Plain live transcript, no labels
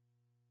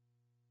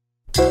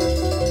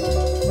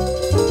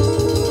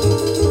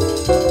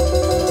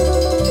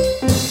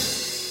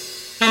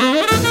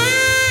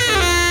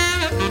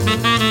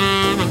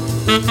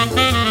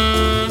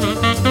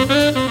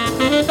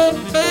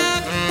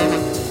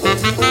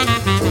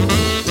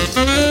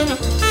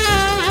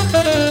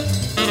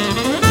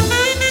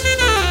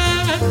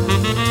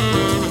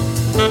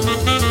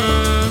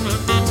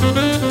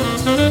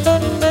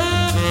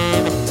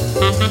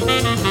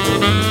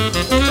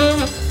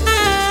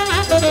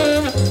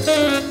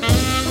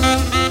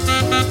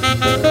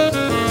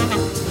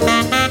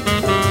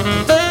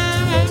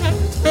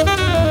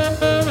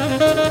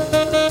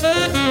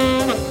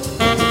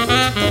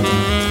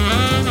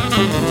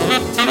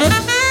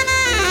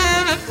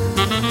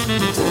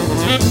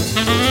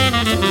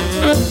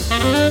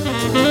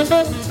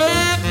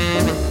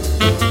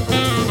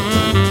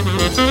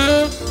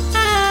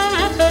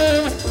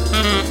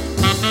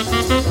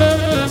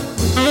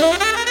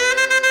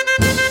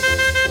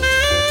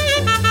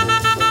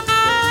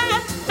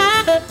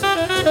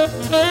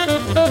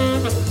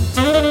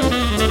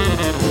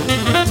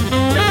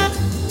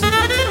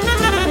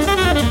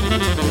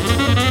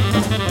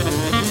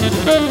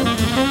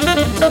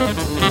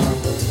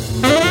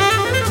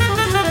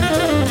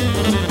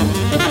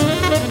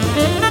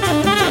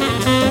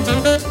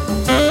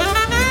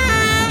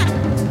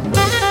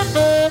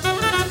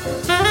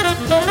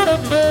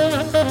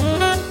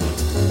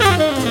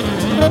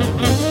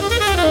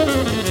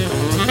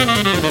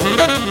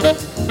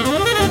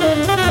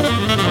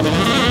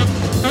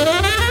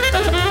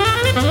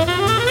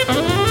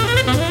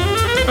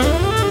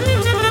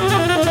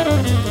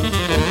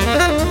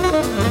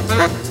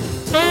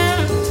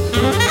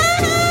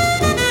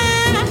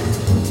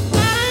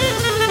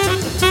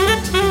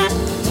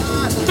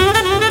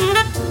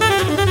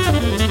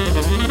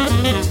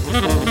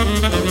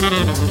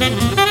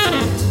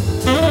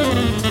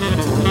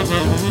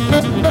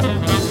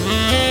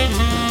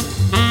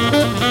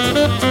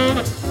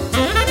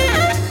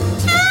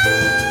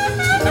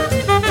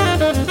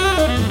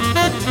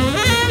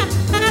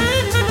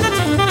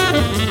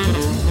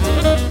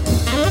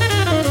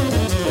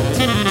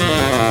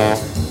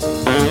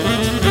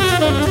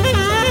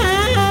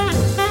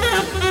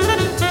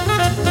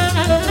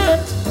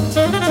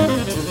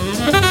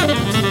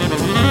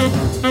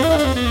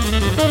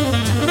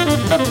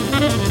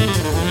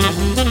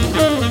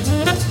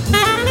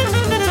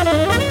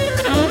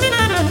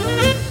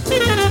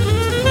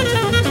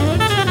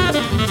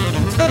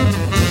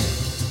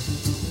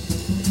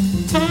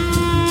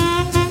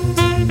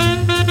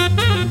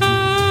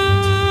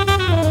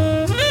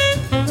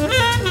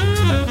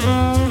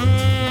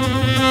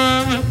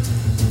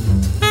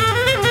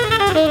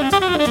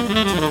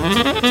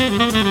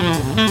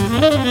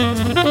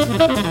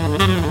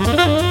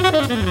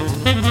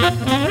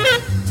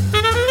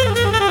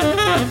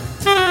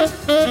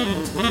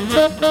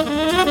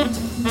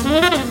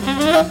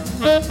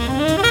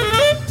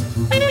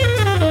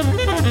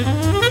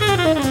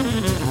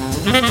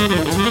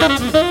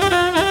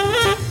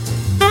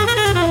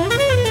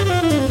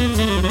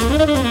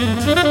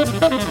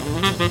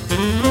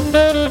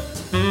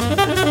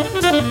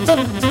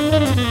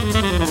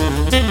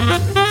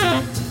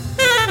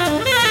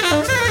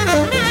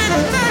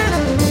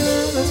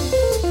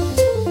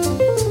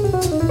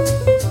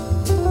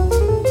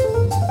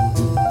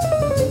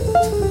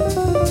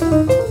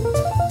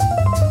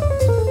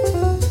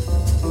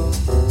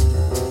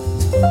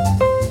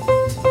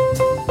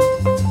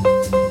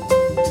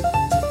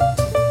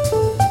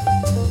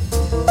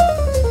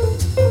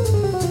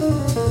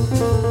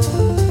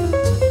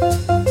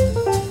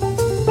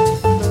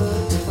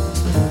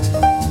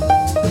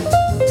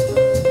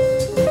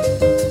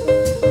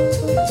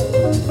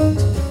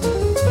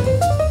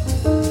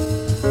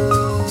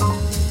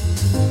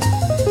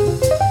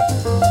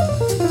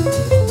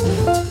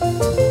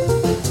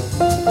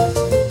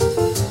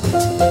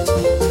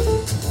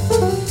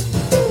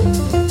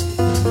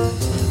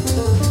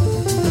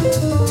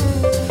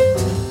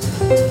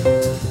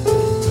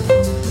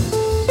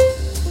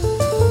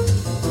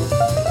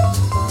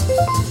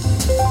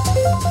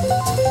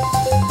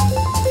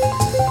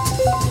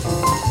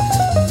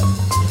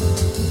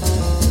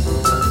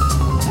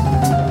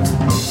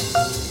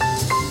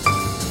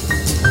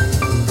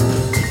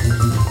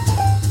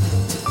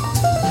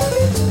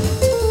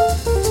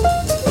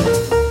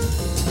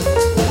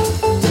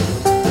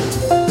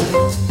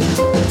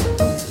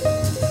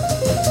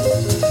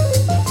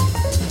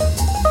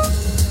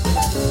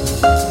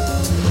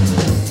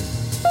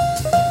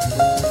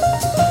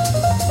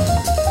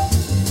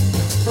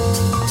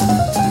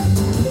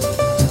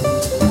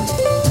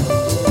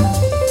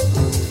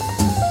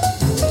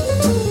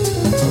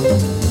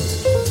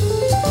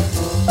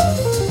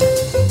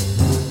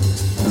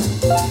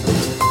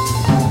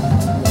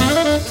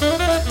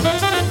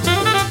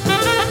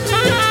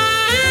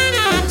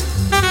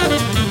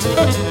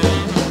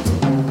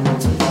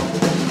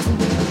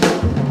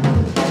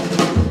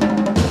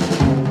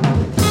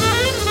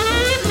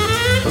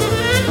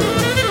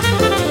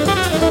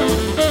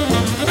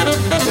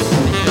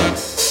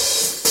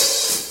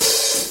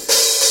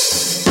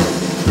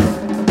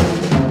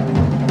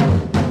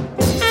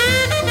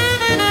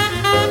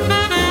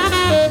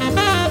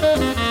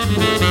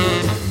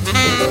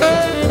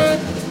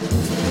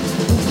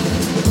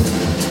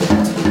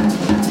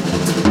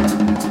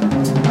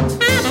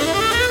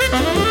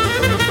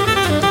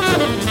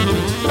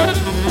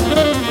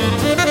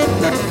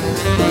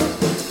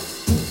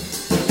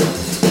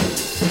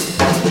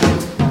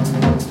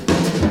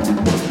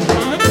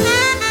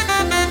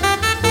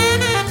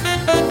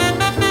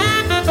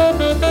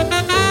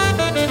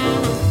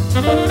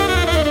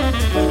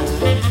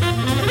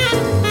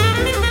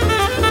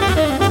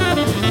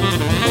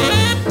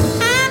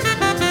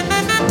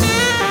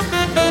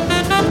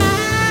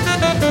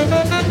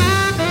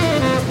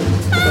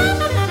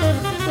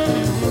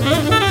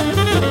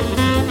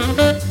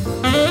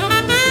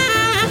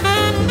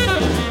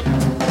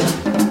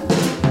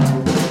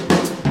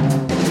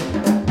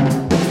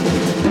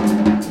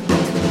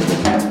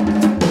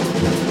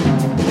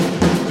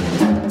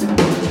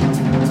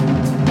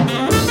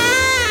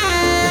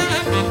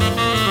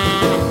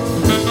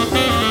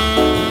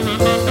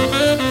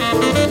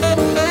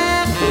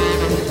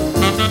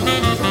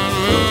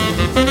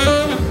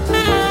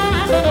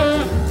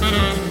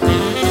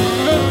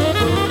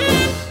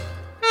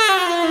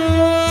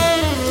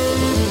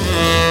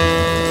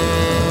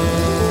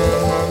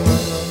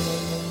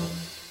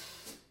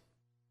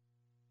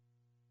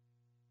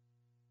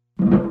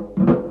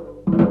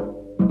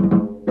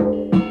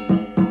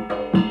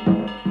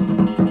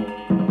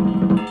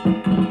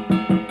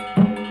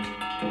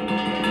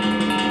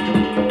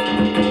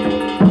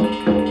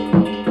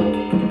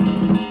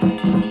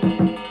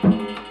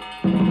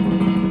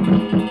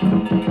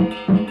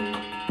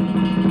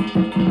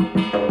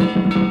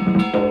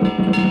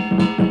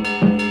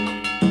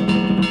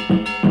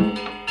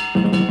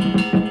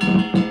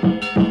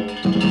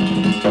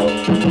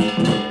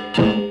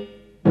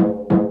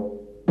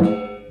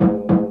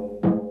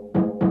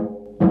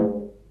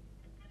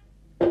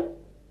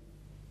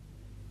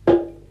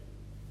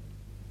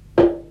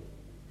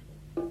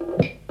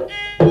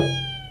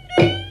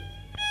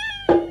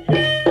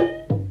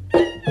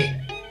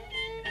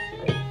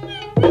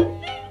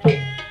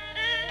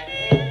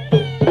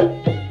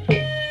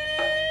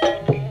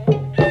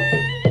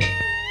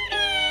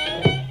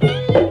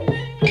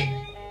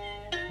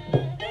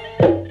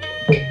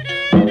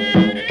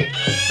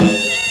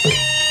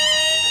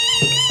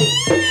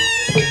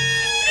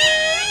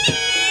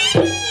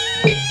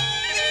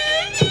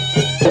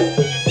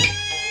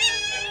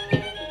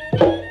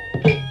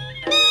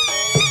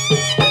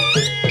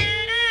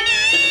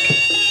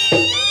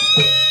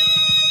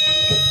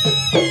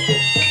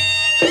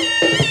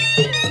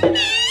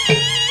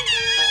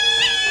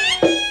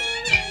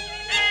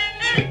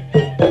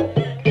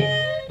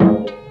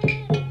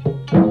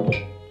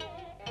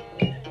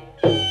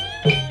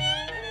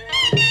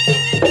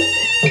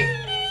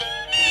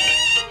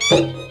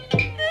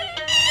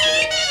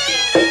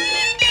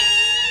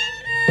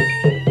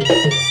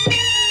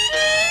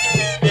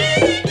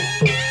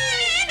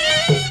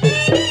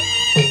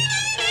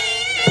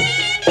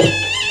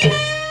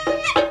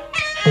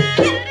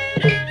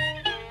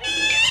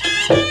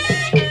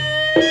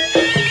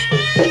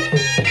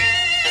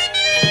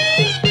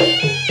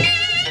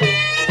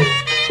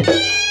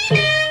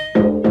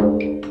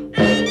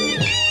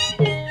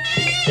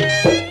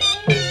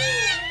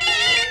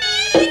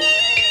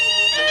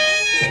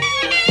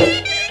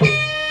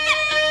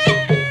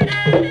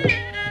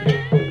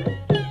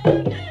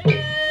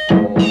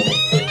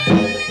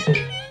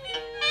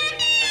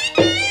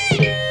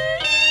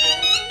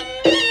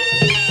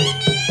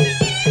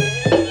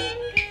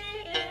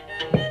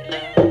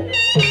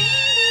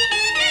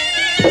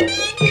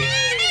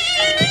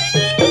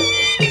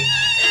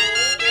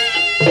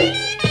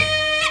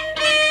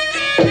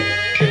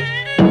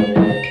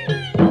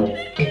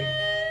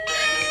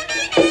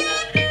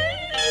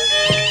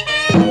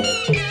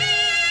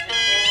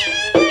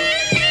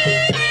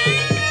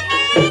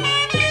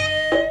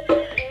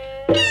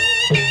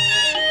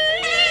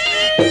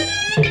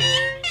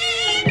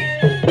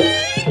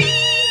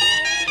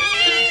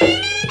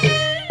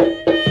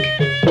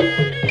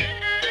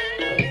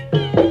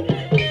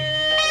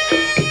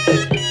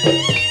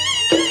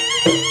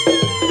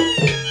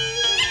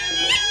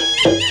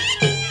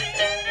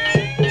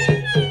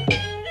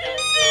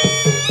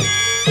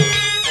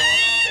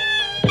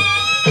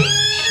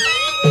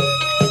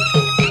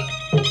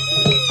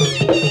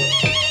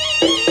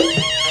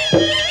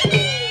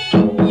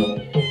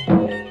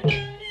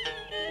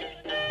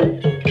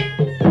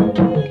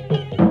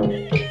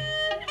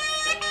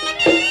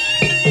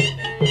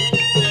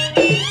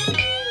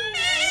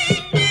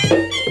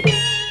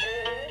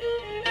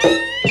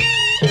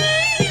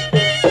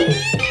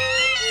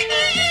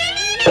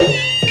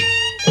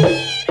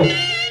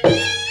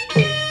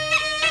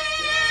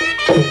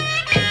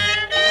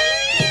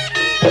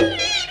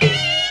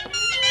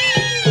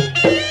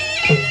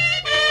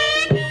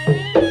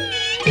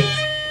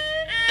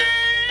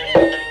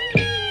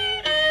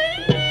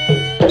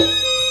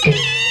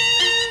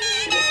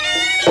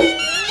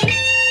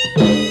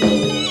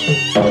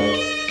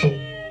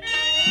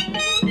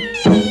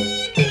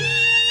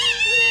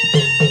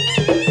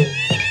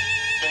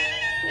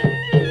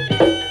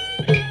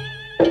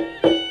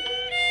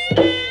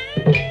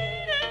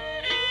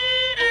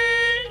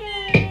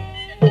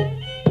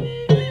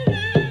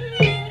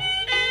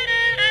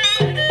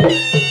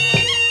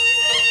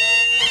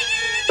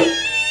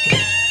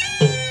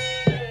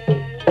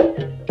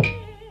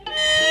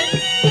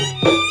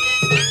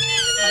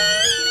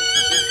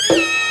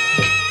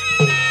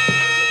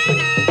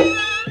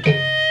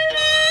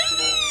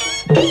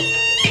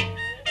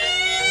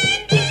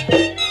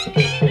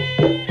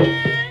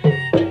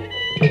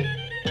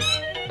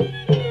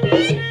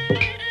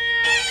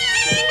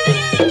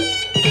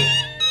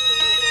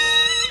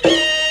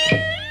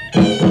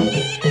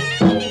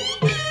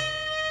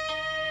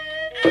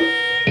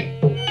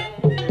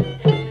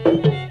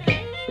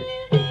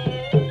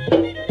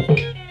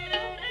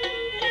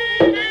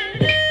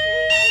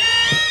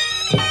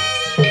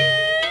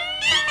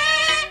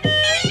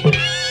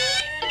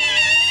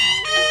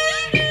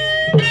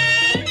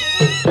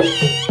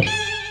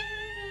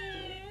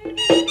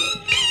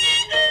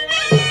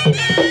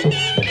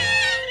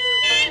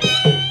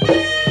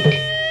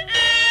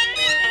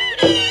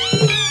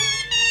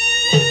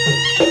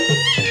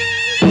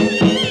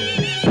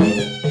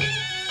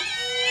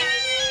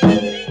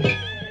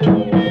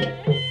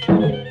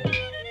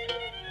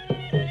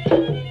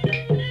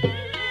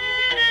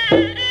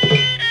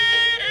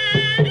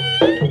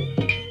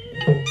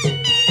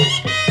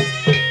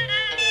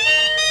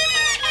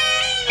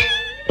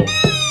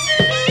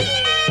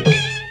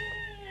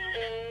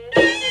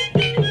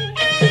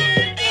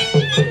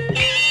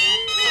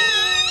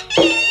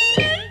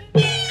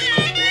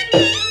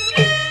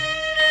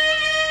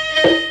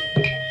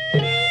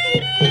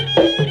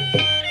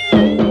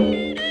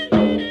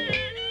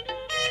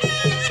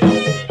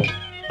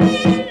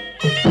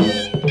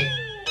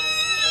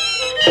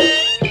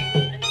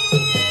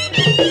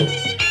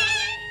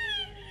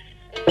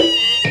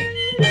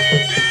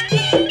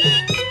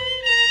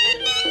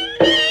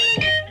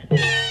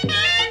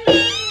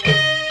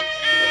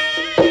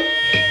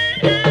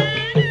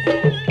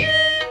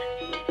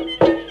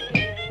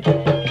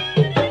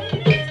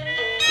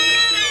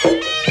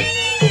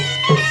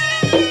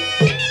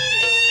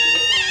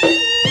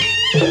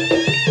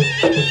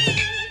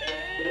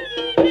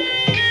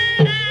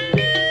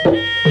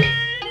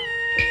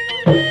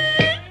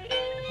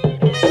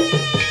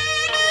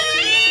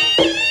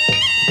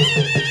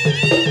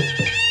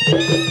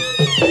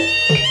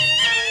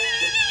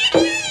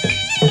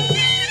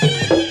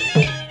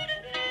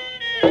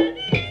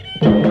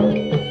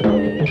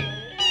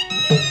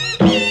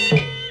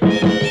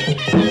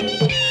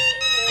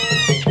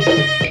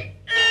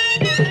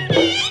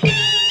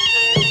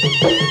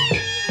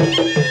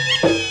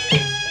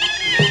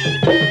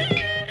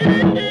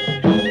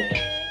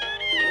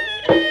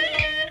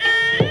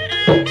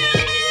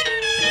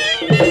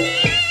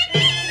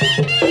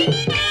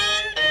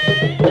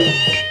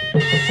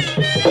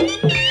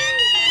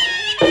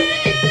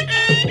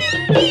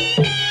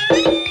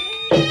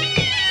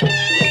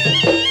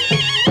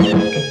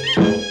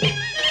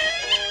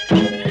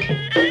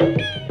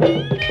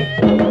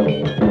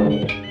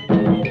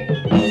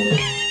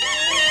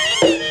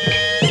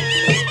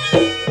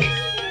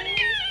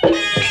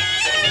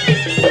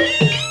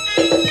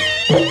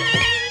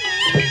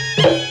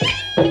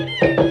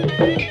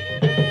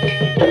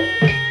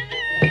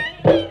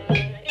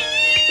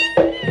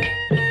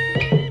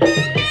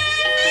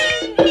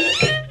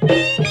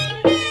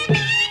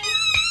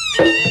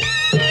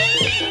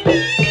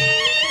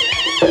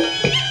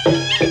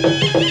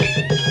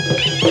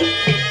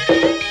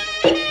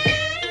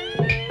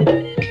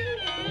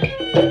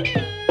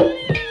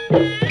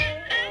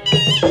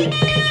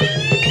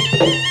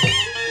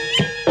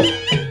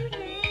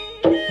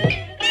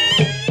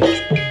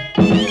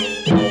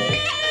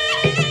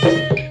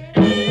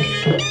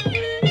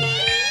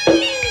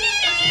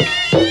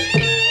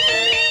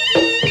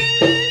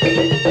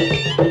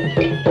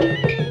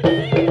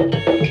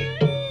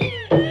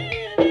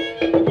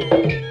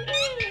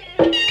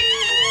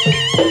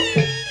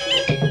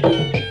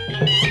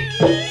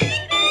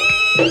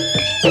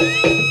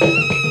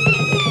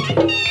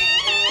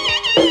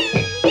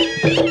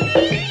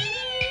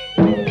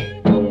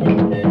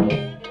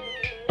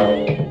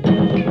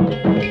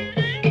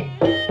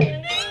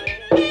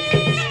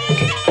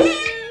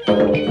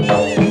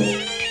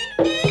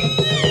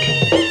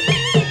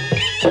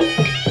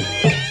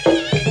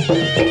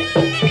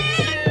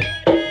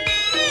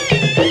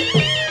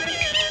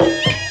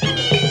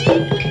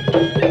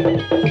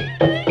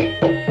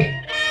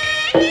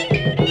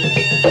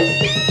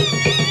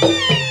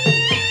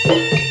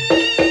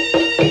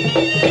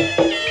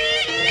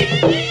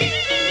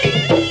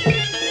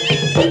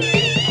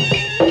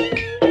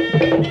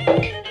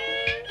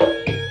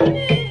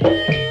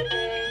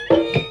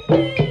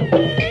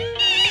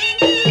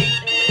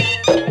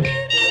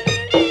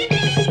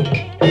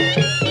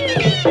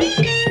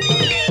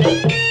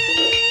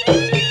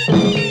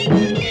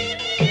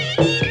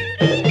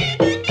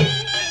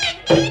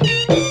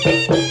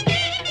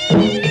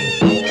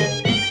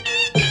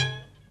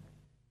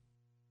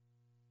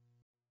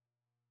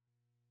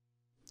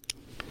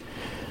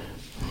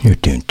You're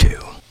tuned to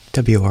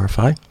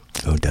WRFI,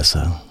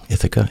 Odessa,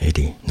 Ithaca,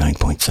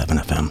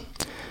 89.7 FM.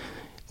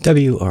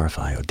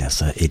 WRFI,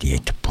 Odessa,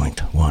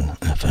 88.1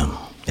 FM.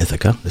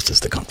 Ithaca, this is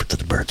the Conference of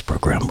the Birds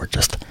program. We're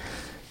just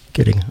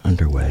getting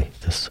underway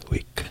this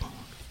week.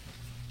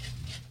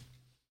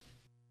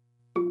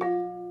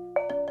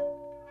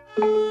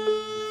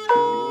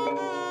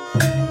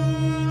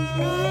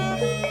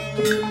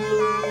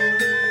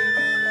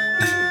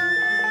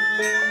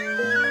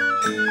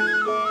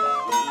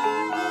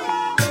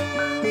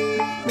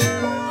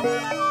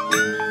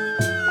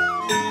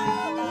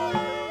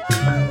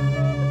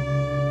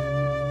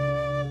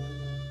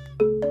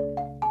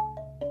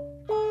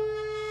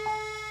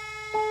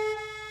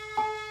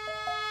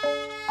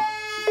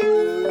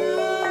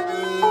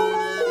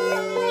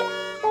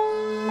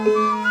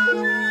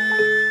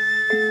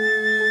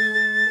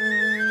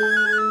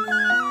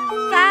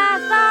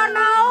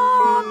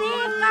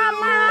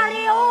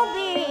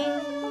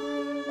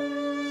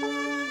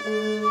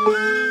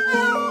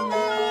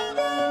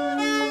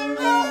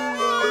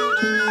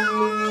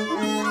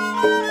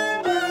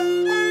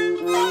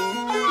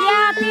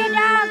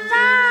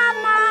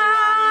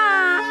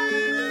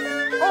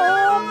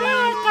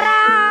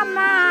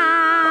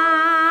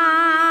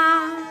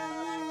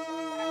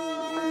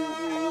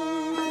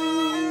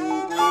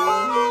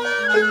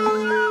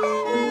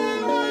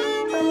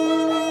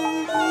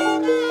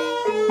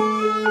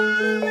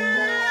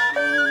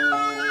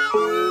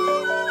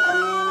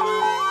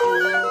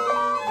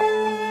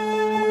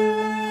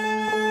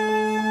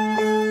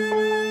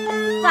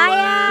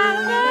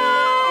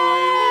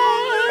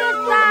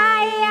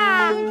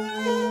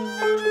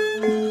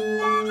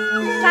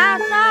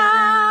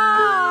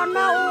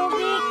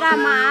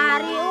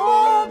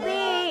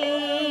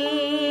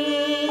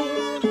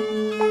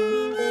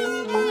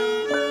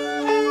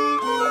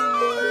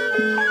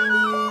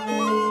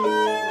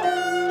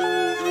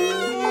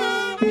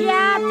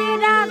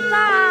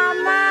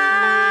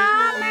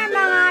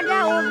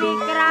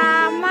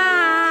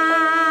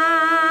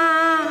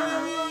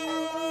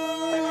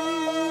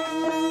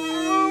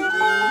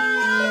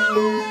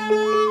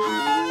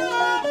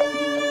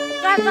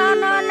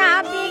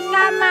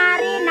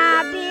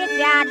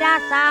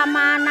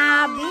 Sama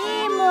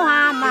Nabi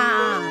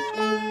Muhammad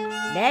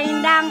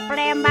dendang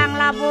pelembang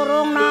lah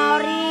burung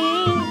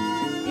nori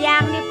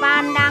yang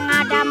dipandang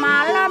ada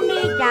malam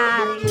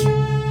dicari.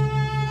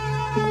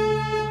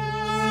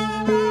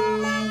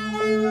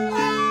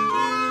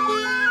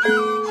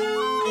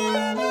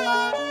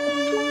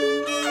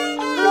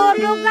 Lu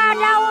juga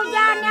ada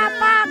hujannya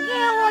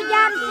pagi,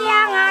 hujan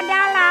siang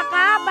adalah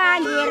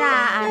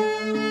kebanjiran.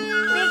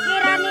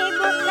 Pikiran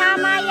ibu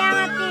sama yang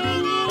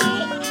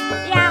tinggi,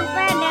 yang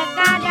pendek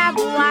ada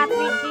buat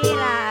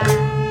pikiran.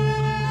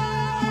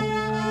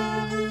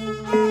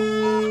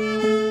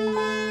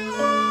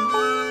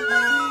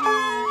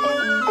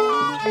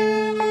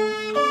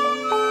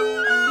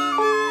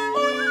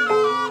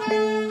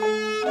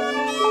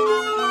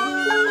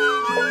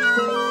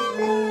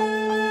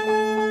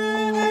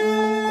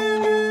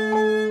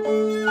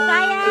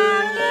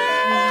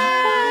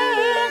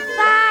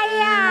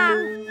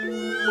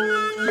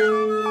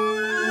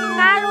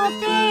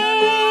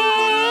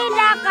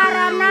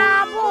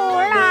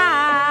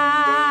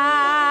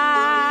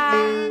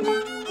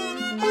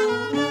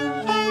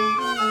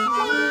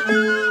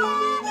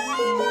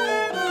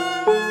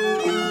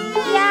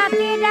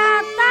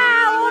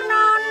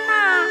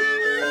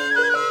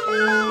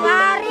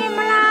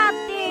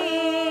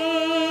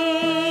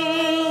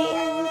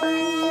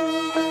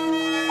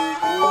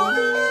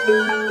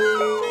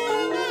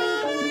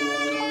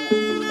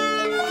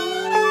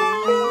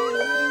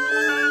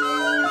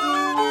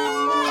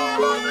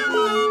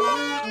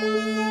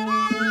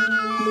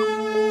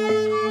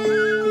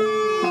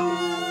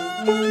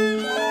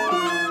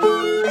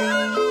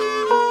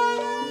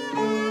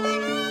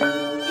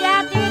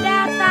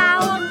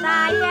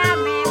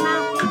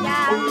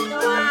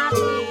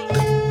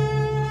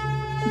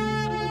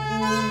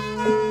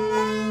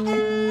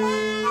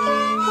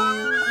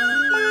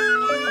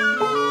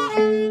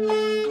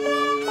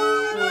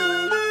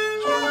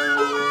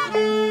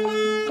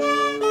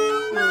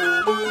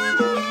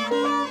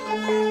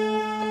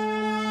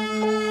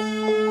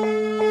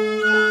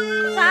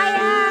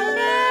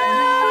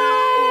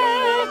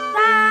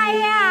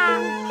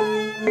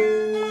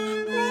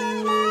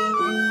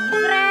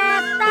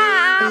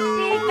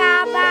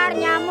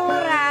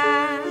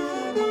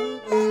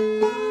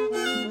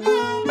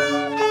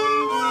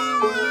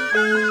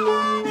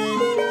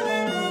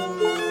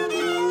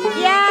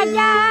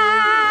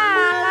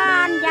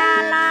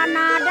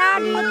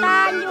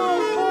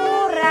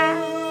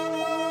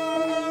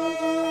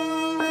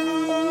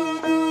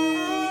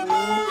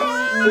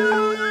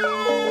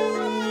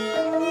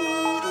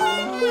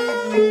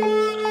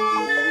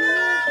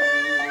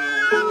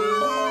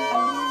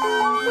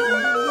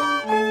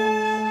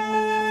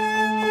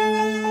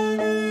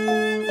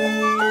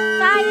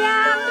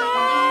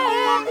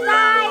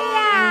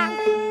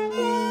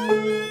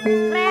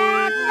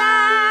 Kereta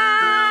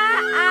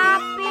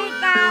api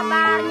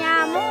kabarnya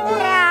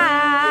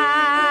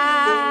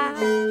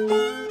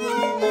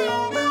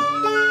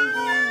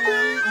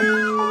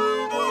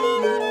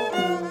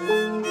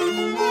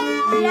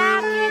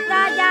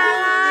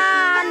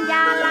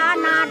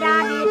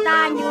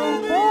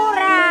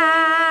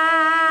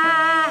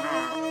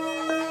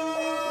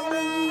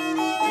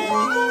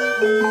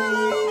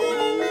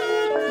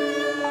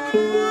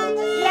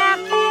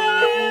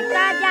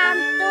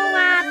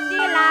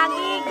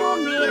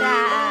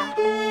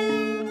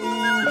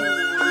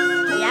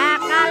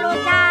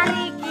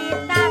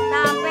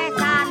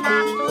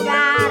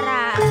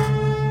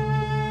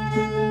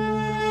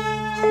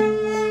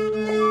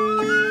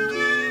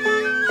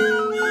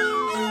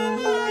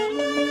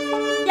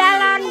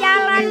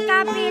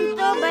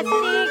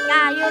besi,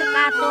 kayur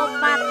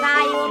katupat,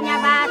 sayurnya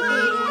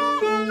basi.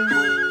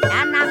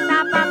 Anak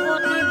tapa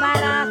putih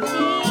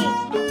barasi,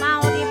 mau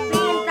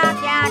dipinta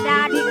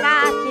tiada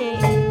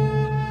dikasih.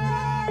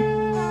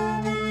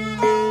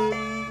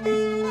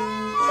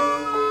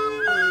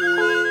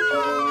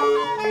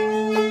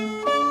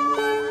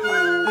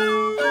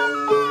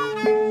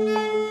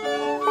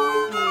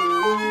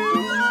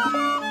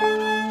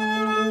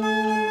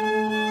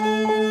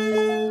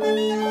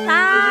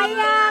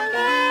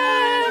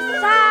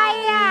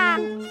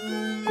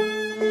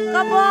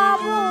 Kebo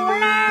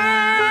bule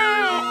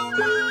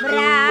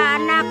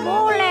beranak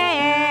bule,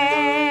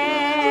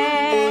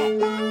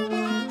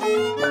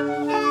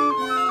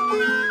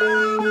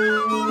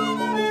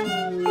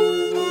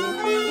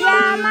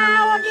 ya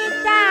mau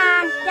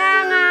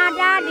dicang-cang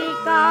ada di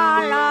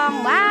kolong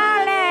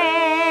bale.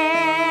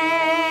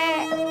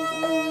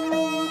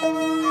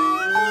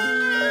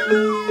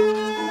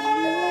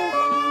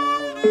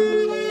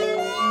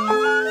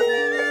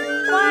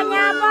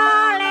 Pokoknya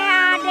boleh,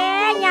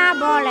 adenya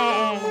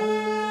boleh.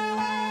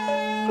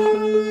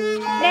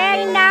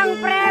 Dendang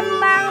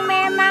prembang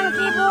memang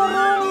si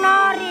burung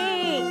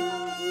nori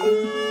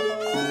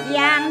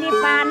yang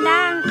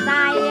dipandang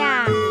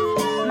saya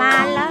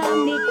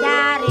malam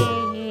dicari.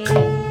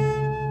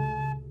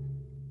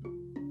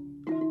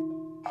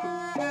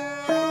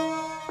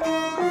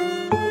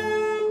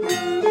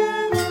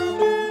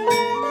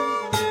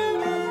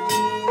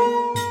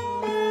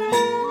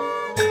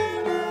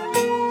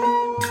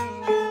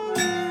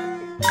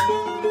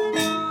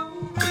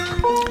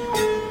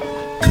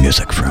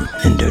 Music from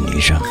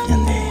Indonesia in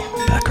the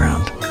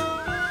background.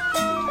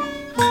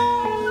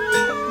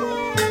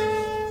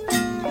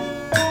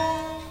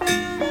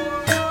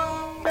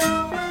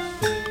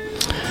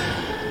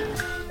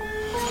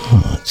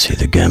 Let's see,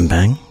 the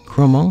Gambang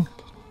Kromong,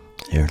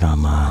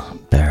 Irama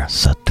Ber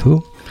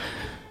Satu,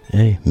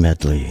 a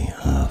medley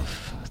of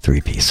 3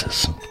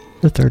 pieces,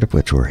 the third of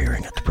which we're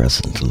hearing at the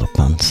present,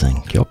 Lopan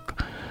Seng Kyok,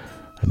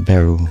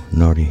 Beru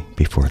Nori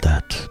before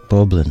that,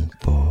 Poblin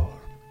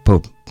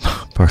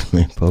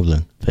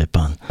Poblin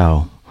Pepan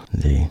Pao,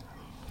 the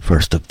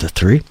first of the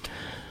 3,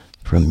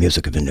 from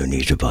Music of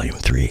Indonesia, Volume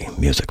 3,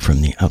 Music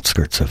from the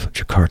Outskirts of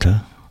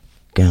Jakarta,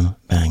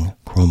 Gambang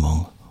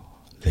Kromong,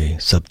 the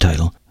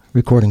subtitle,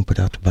 recording put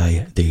out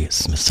by the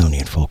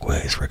Smithsonian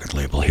Folkways record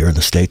label here in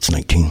the States,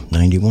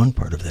 1991,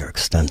 part of their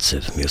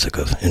extensive Music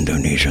of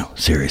Indonesia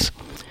series.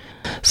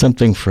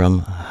 Something from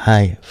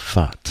Hai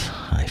Fat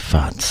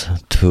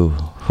to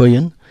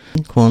Huyen,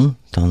 Kwon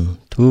Tan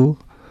Tu,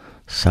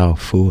 Sao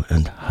Phu,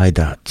 and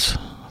Haidat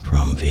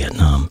from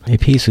Vietnam, a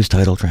piece whose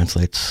title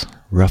translates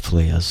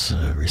roughly as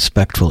a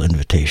respectful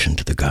invitation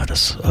to the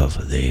goddess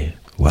of the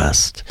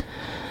West.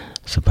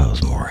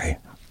 Suppose more a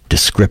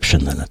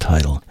description than a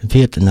title.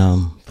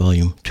 Vietnam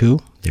Volume 2,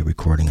 the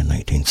recording in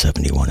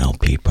 1971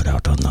 LP put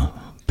out on the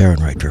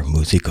Bärenreiter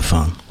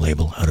Musikafon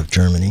label out of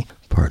Germany,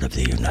 part of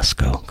the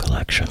UNESCO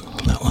collection.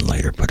 That one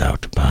later put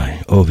out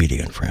by OVD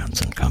in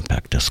France in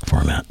compact disc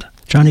format.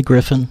 Johnny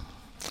Griffin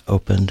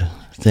opened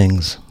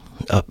things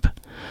up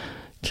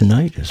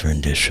tonight, his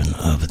rendition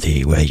of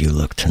The Way You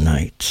Look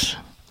Tonight.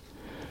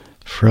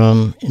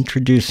 From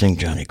Introducing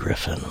Johnny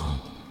Griffin,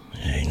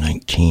 a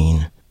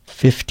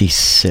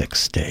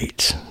 1956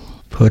 date,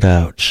 put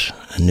out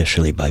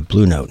initially by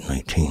Blue Note in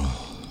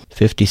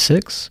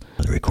 1956.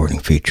 The recording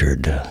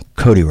featured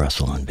Cody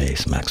Russell on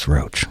bass, Max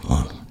Roach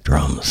on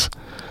drums,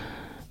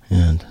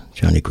 and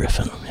Johnny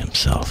Griffin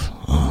himself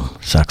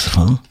on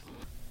saxophone.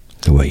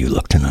 The Way You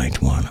Look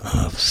Tonight, one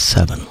of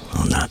 7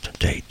 on that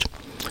date.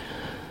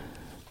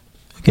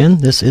 Again,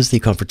 this is the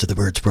Comforts of the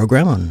Birds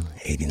program on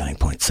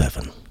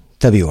 89.7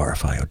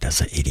 WRFI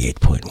Odessa,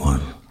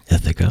 88.1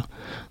 Ithaca,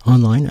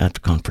 online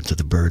at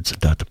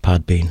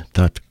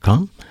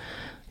conferenceofthebirds.podbean.com.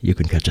 You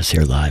can catch us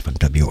here live on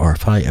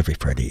WRFI every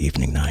Friday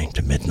evening, 9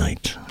 to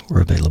midnight. We're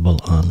available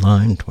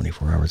online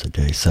 24 hours a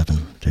day,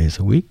 7 days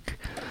a week.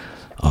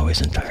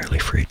 Always entirely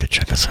free to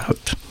check us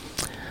out.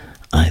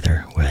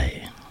 Either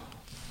way.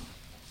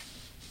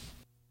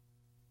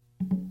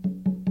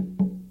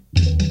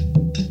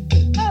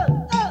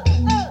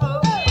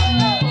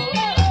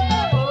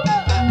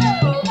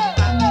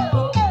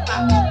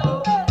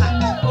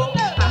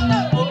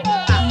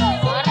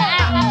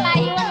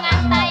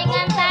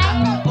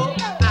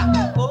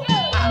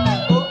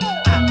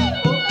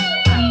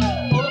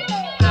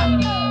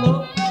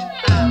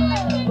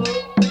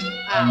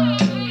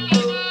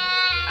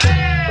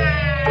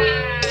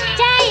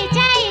 Cai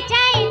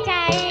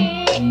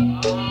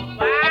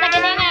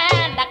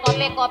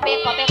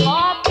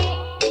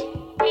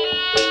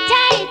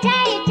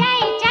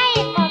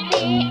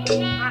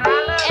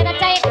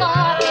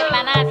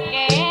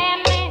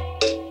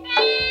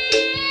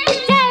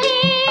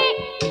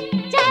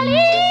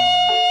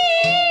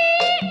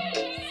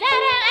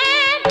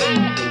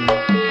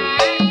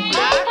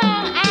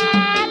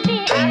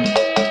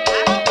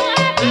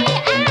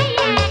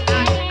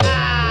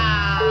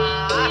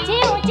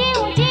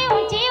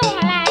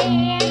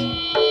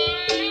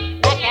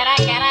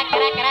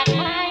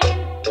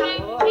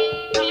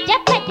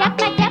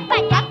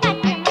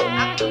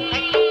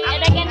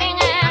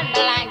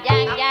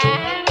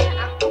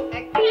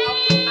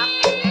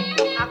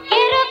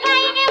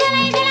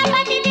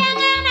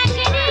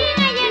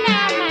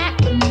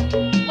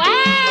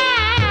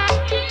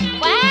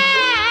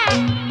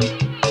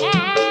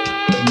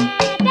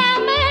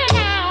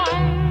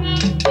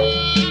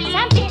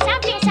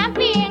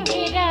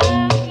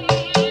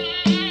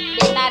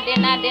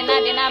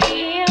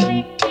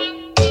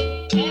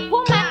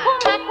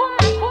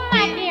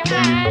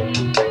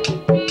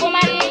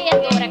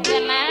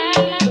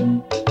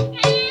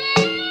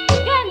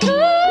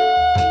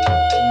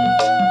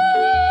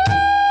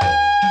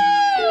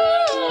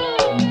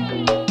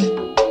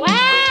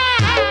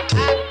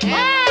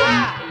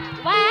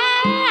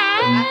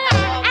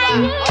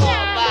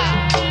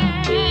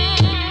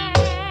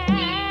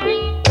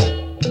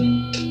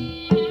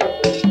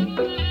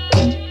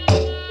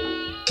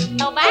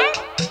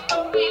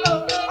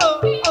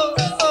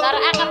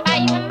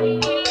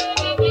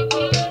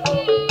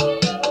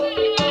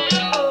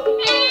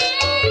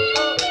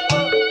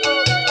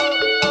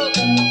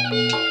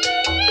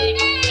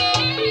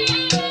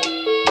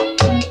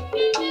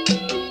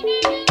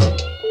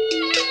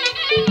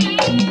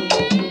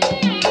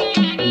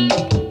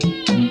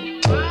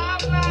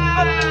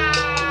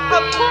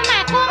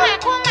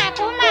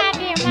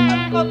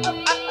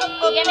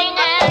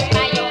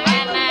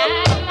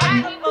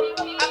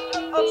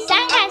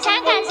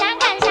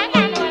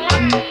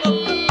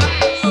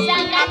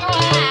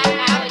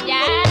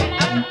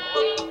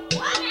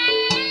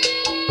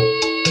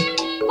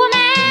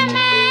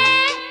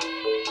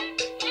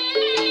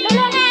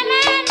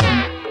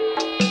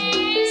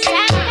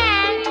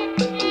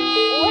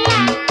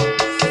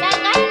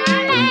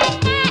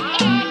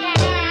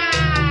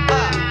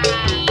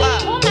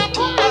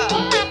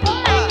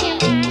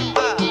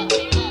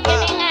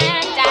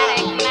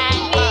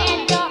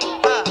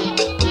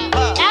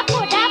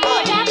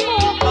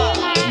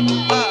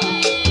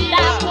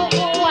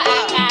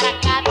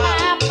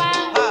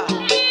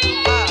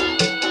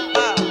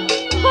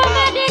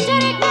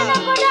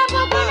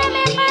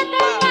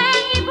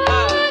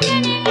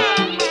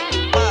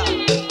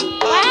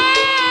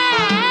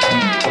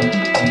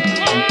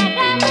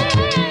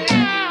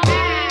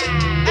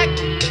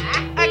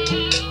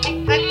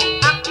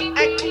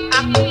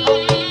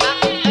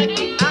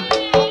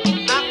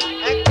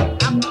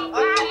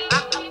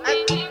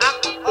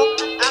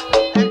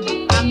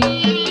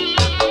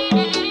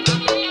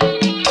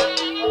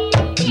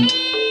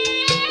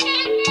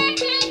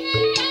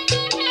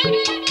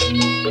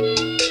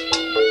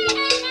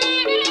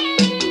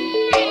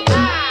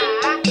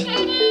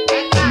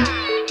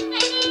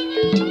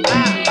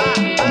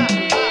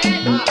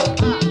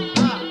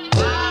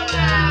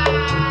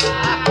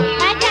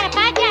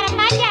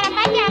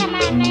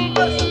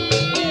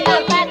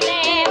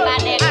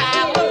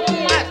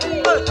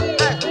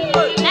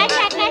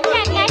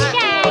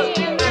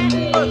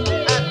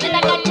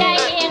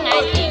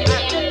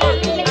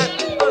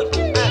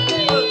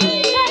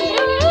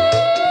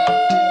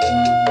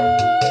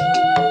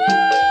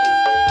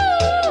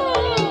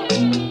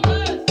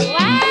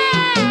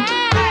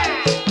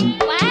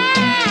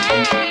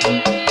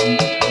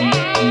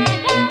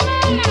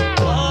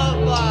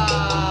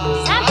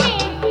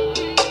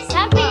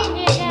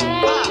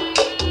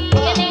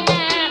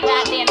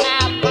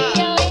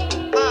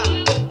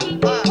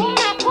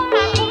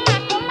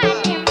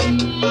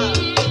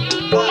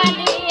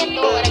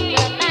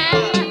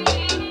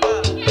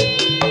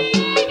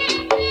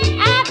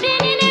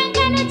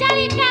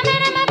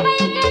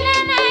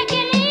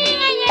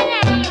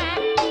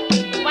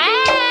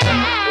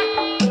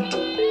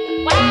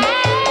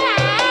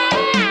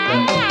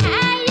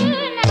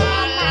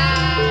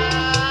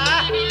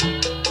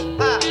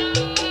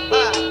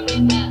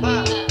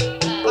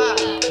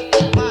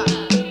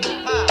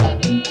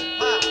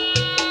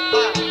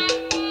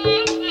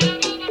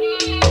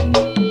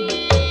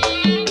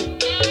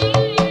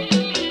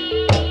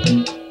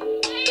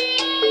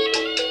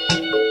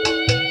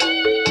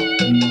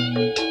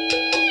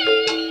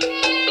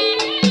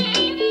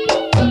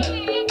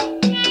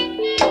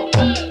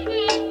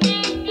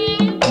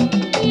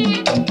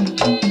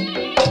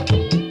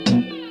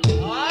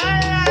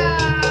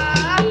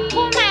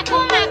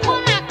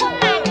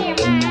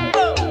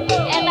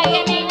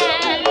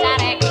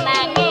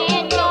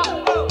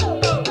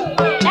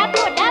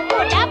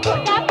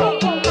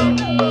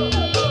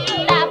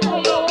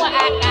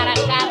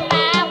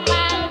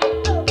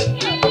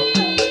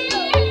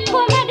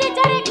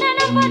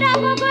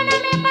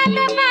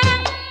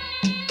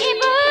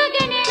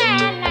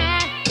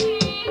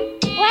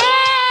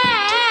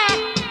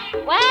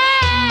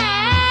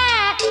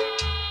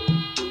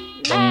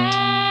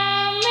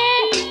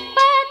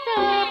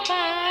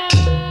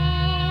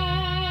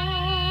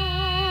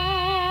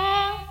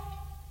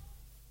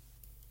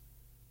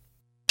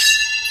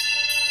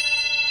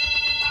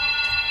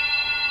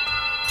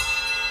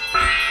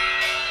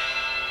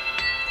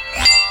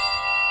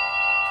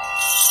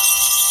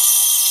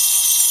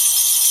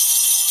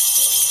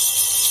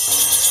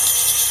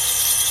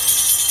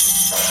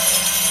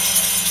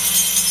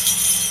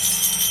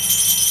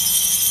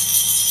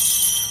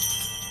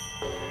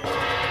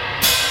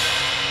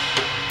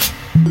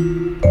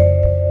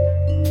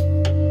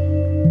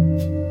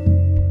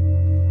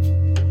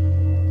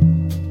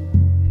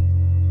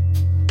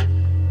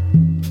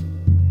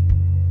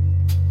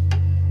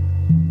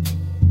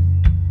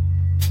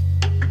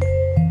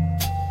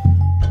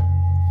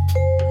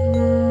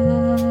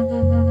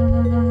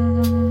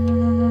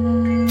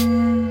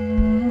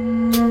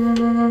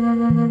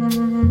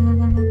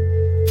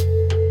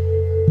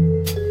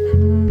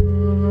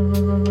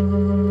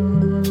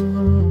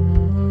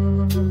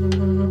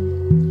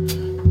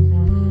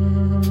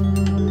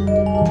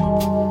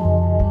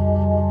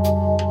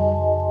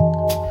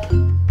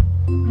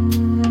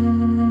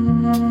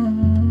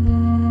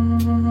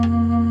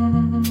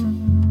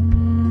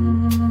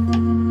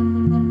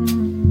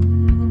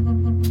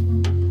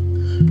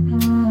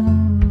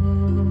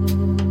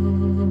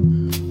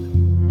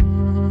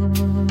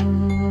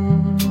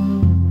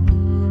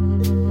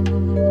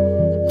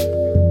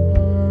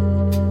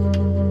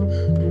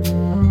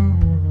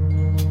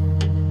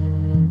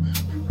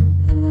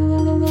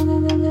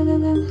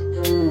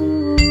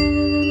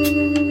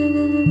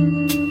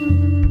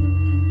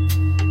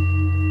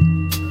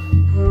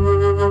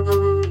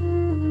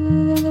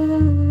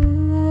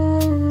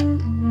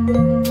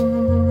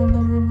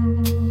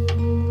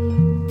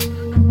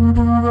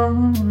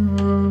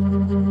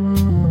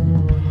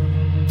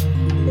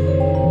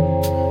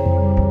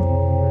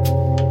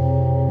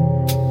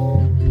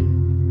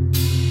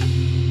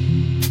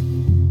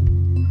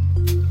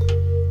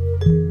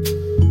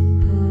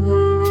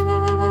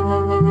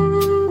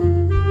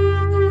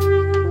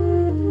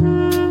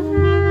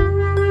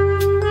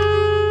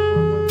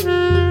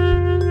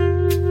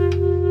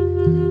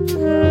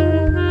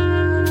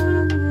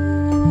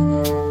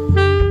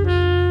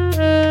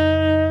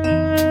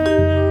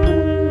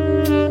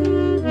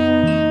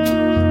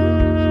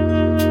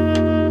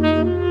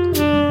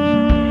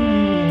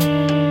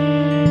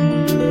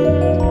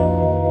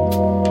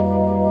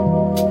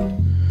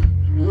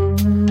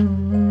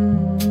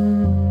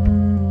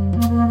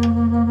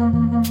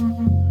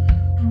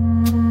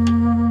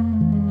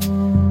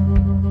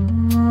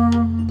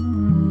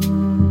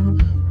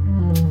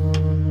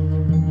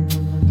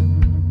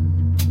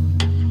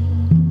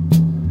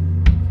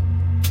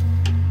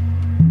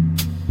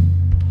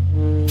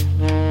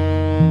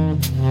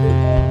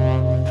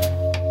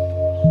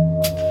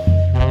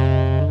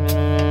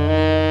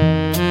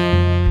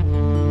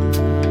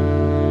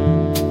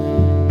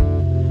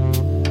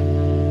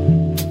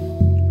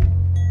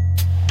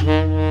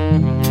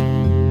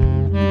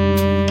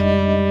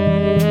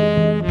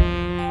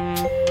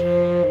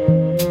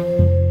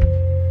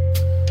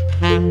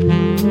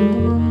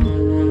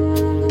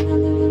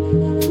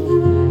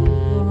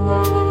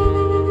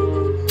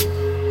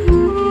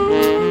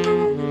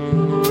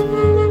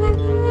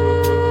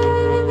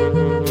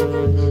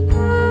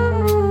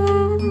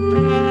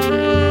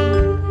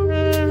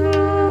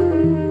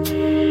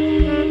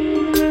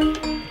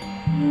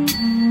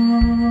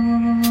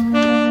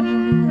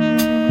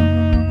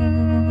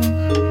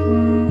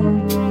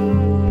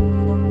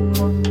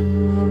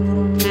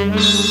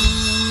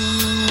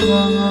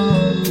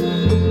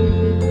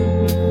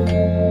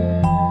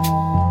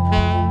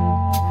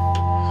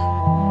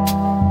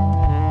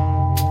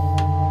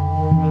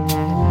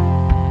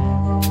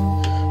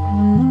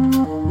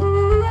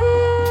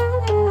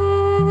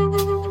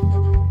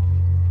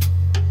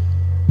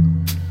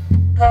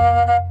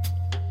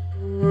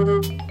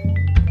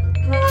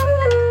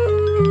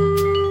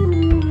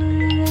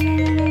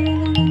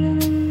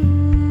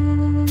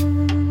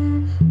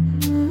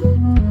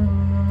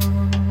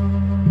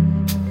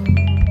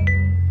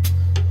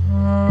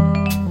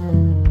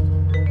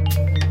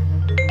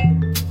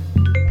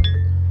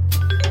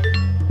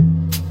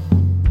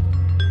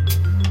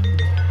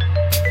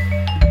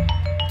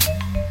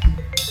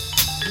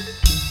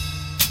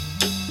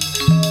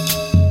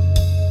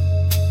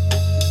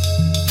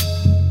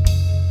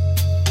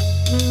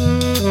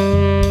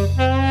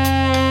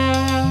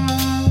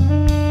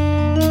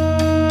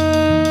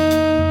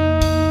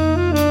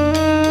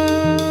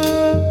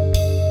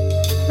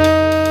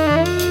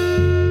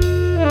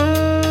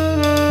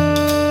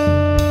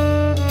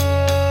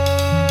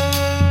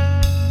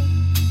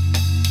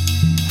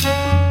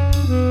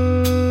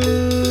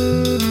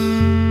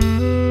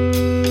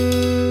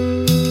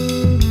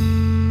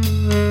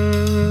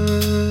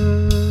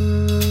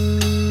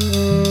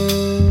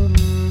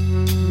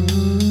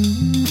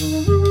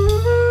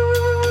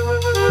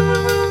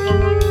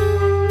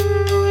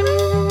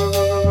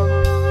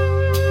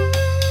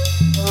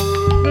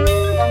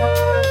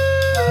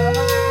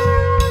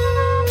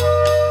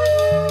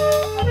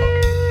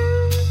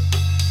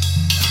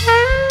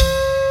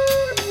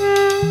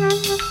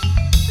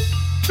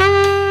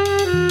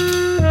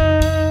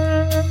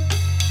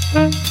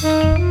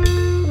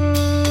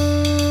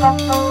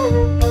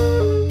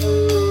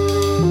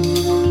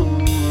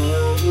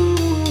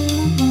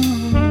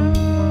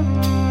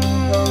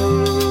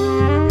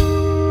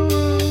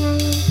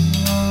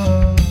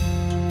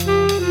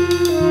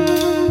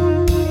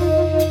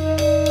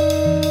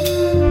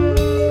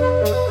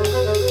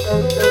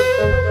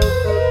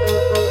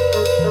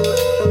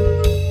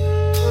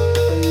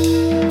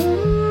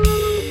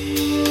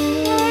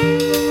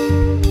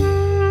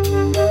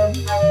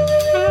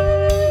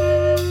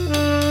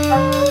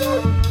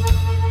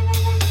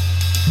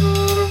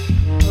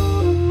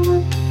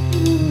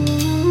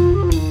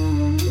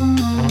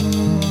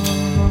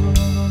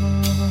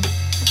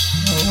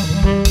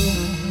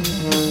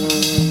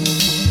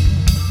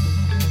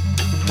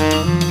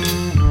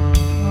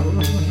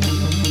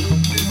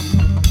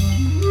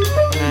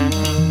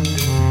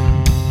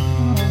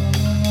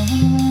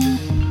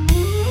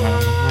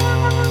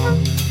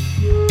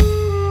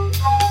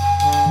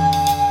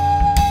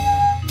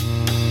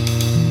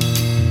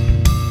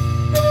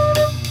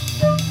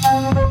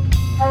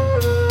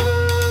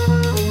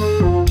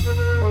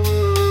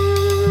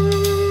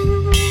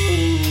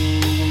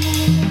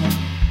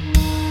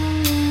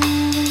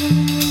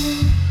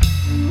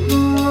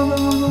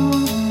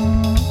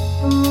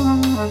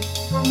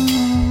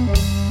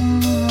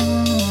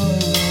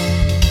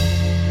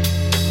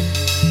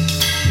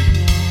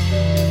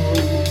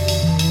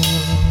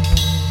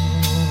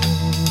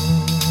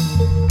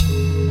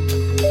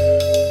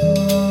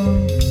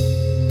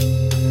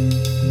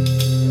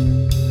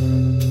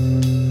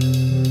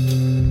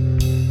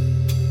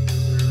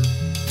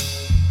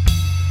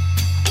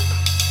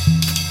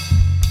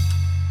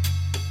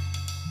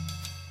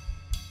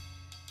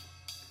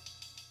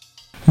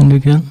And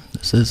again,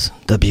 this is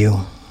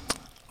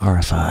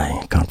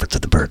WRFI, Conference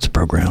of the Birds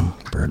program,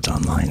 Birds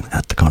Online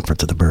at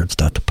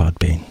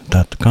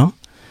theconferenceofthebirds.podbean.com.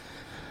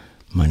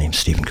 My name's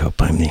Stephen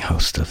Cope. I'm the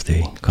host of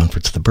the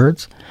Conference of the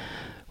Birds.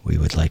 We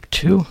would like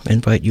to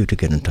invite you to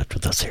get in touch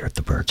with us here at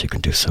the Birds. You can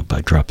do so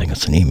by dropping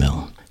us an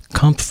email.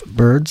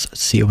 Confbirds,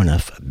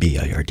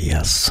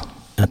 CONFBIRDS,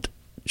 at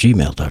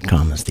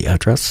gmail.com is the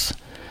address.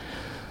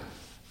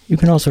 You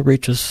can also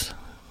reach us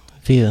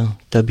via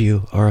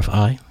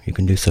WRFI. You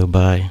can do so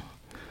by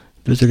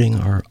visiting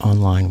our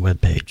online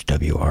webpage,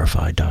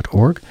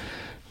 wrfi.org.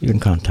 You can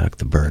contact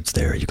the Birds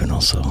there. You can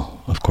also,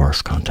 of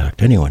course,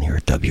 contact anyone here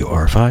at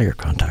WRFI or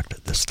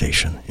contact the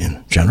station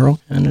in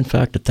general. And in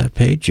fact, at that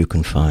page, you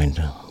can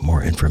find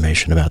more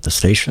information about the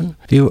station,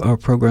 view our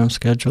program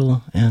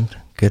schedule, and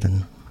get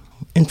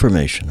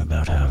information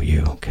about how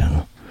you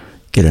can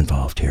get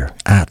involved here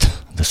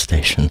at the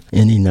station in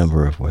any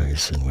number of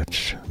ways in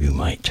which you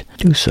might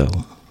do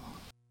so.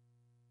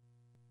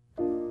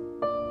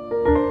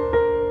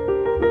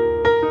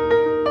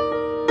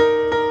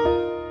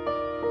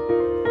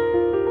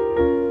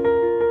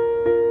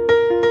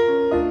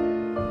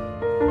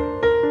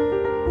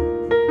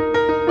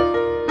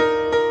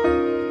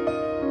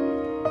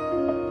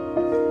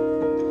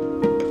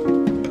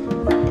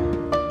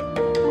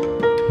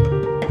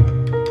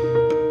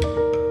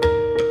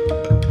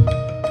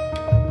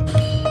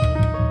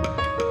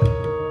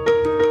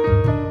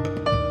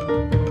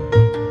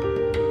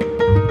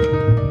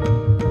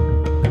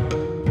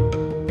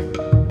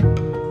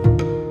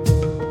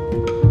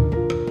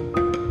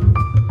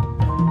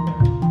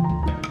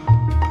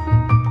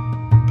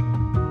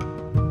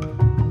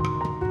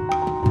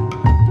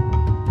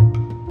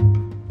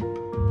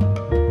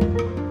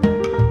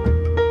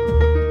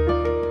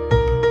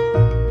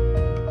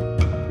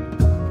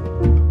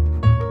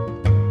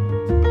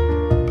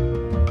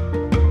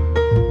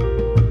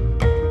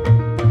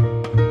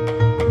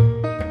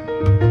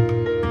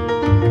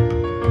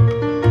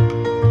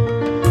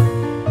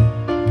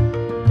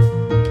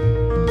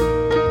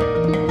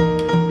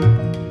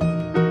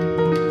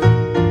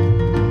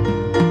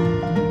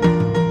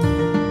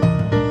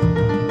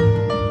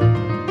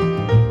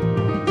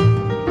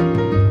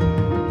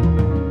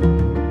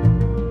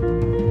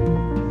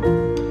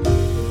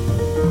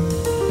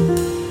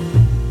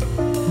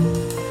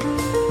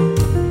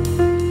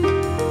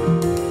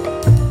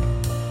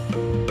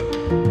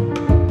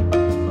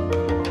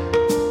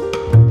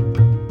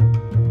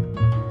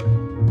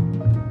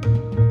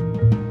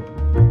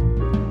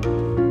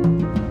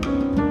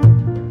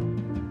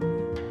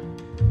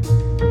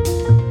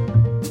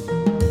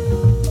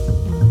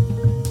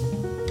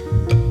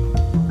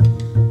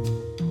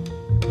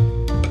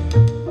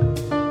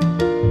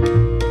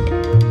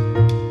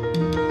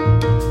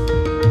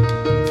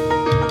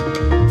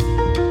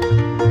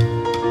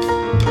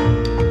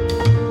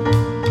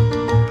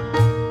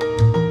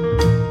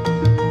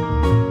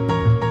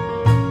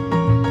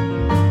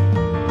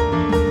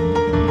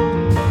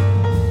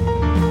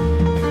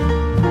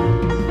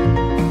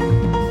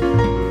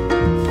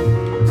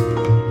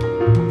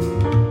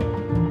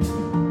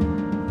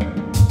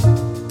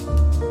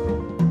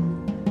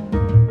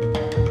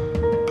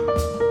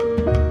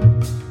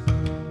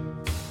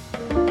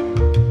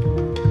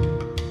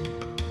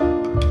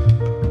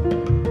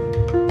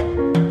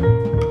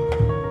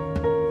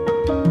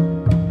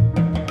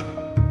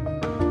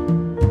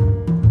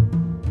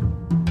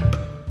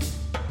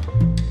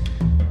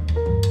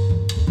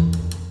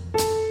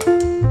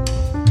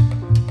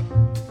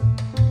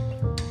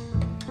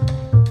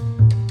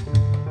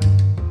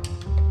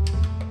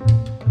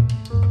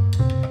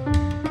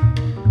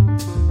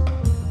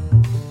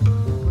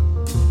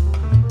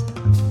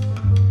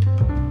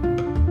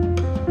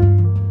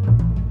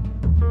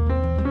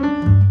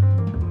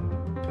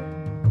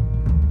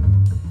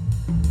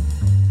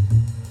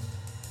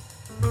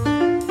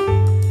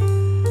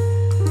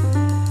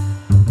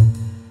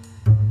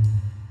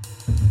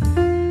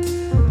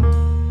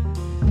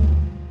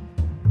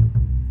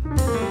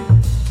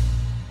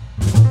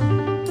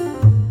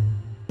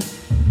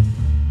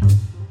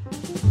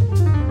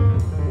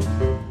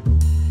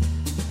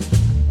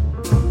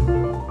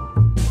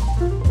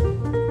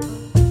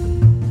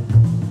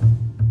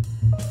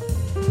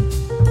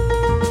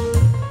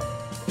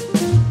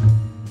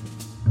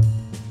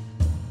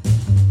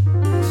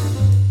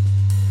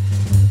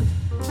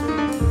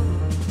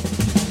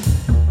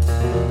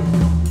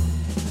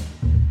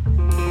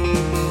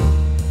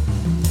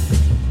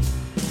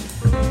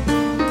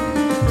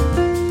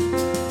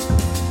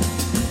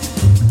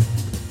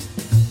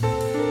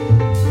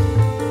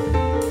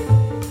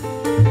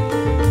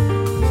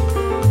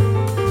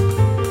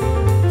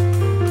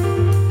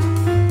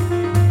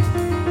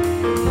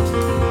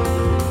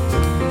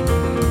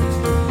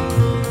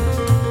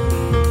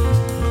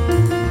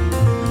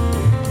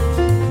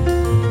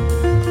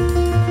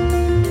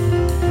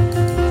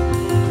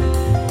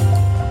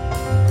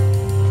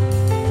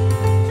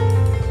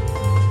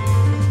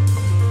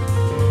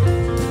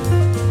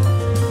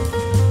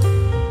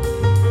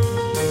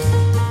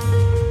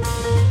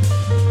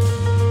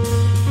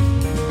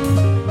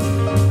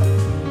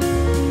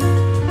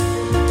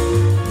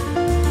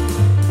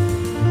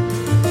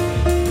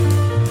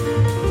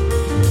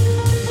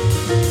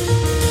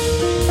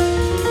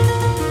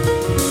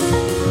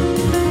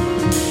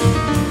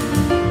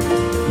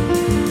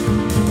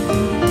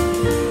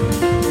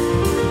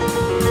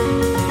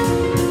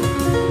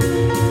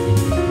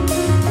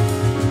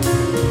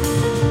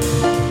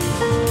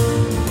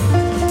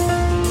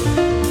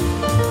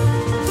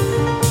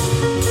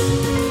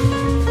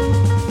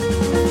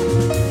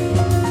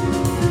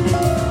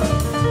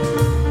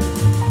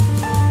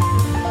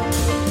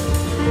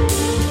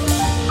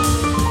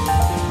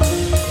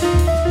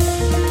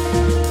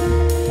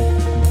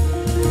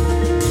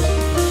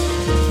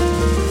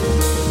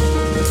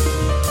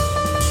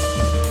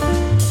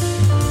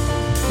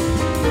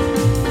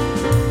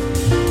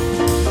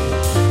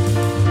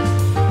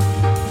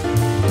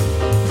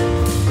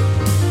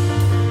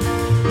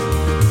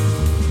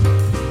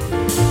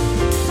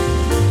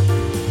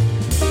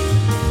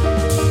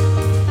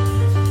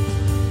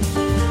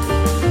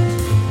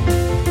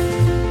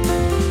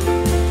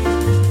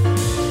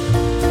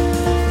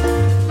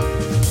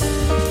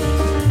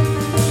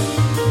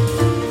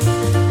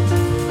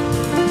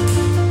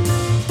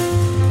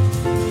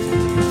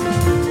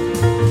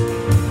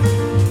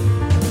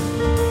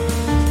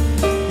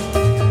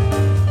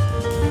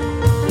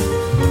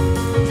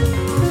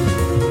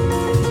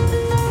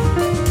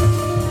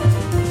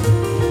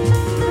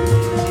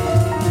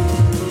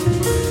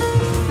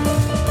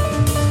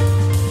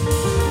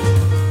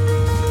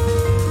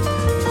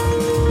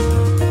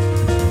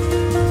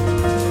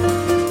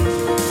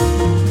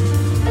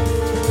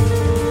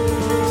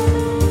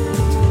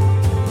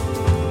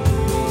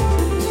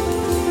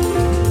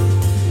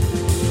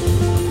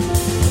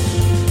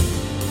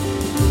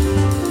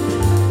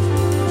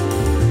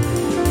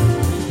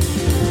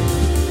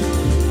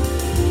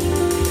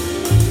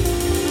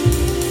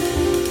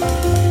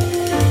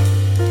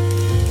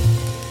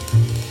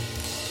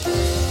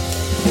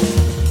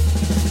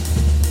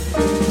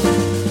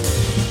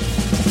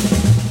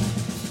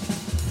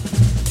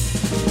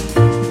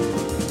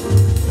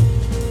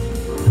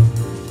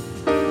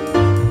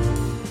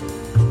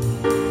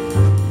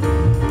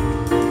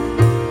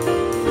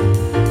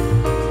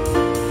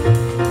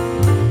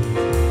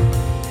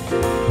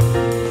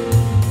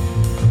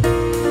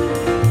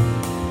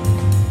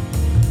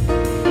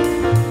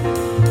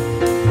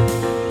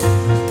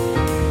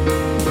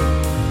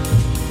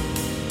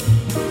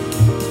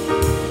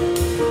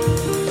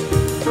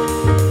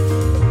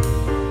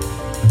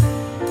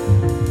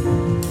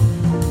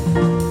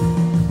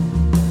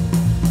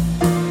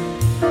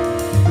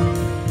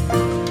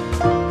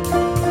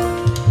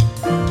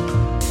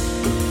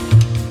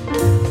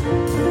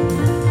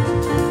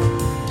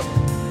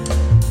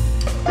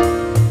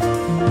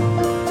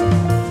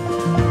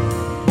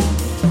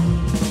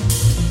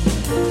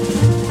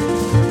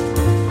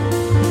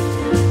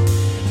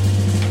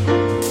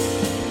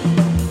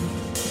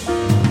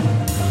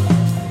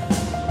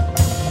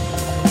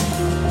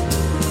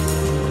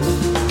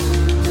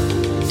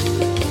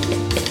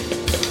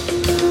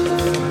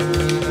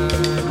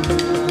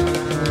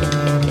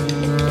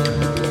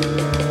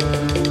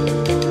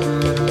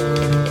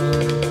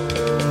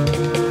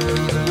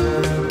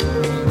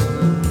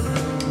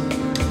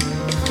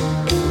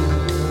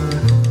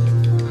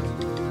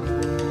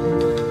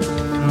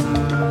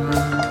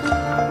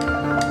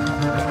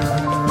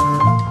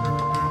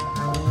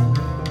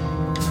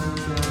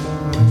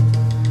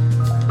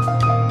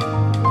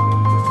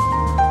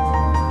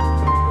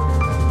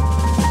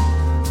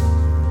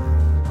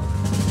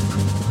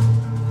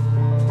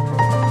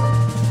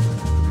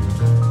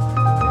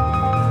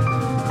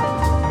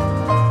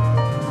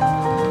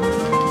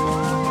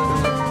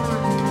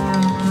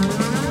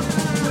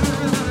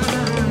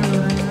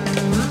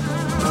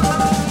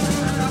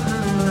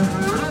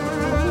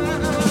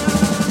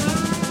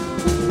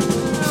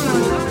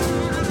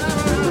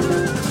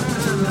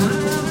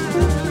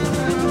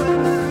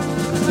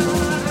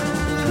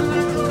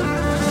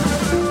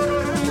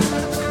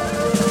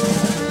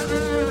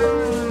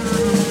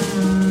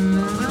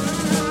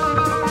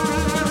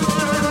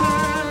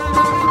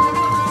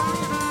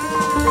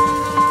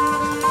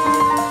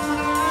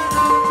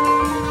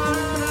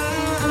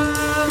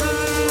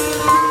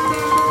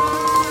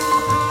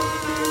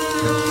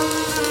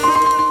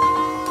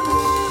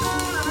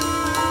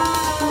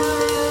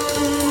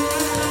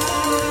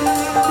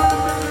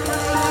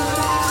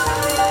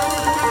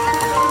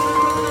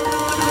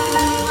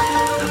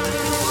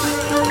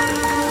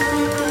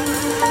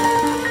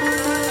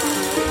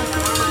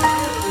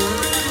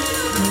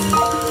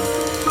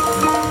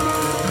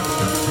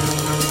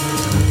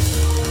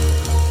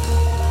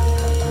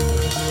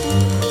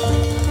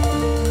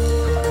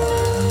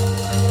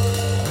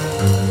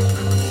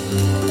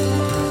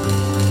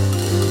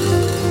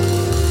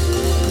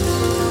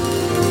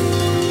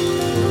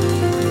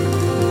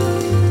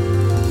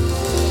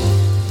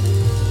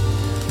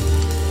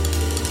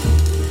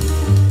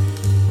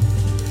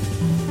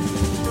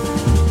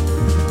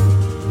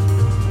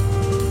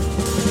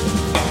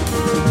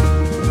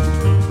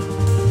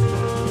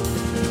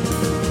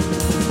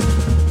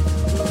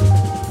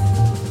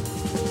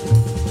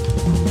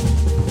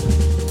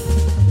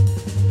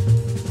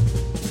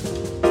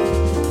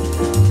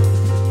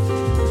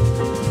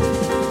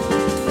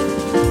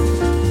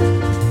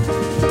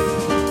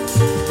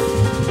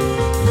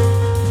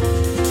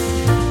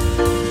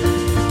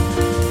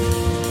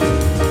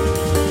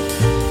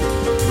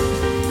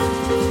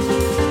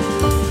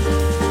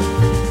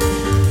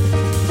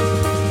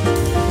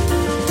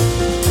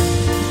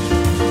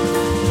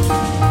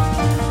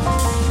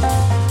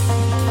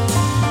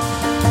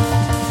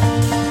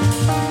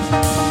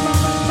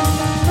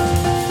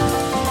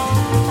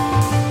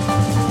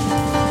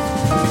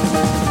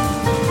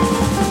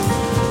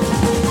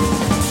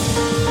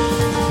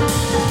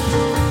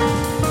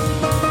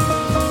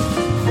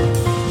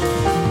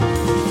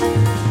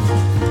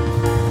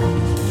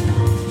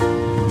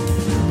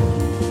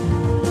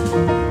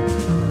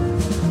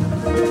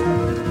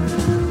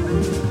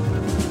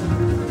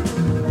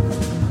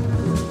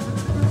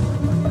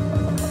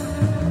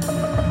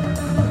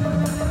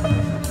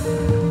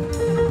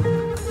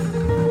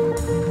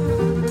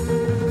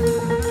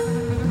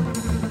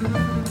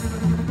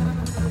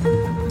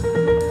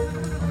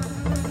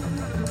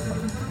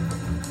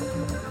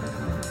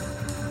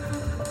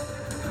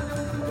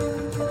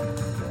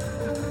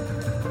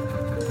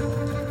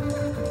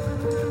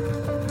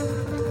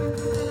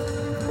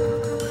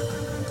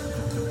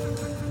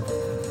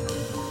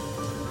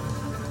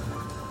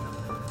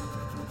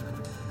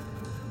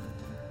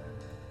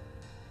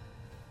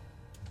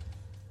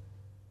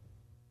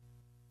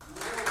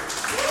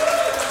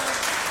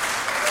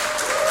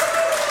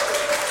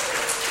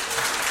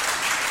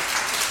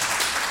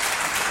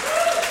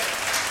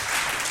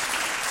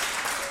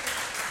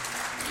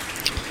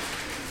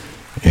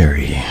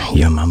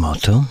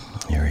 Yamamoto,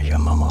 Eri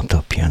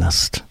Yamamoto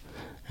pianist,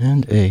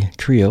 and a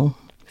trio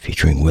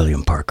featuring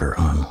William Parker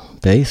on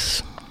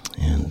bass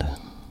and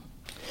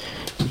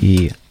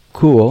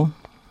Ikuo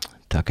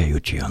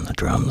Takeuchi on the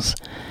drums.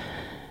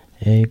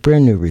 A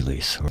brand new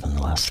release in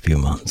the last few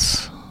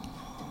months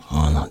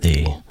on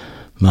the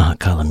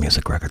Mahakala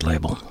Music record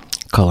label.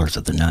 Colors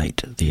of the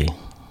Night, the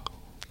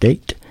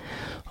date,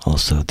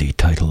 also the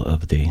title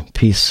of the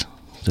piece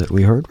that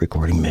we heard,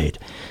 recording made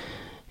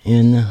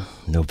in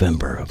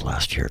November of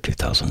last year,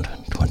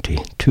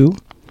 2022.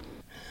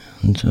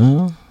 And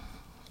it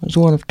was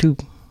one of two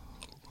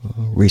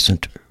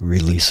recent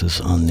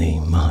releases on the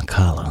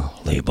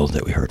Mahakala label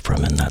that we heard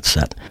from in that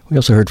set. We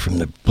also heard from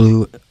the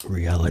Blue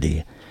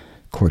Reality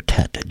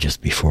Quartet just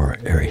before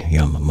Eri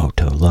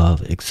Yamamoto,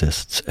 Love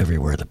Exists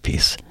Everywhere, the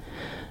piece.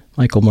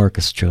 Michael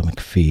Marcus, Joe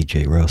McPhee,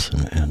 Jay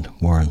Rosen, and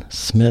Warren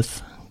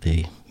Smith,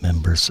 the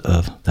members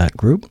of that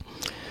group.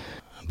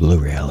 Blue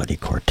Reality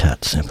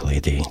Quartet, simply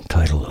the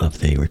title of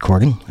the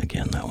recording.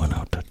 Again, that went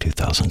out to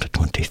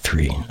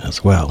 2023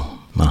 as well.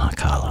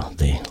 Mahakala,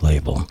 the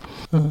label.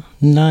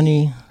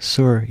 Nani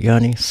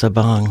Suryani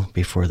Sabang,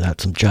 before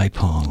that some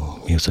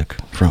Jaipong music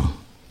from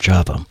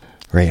Java.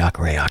 Rayak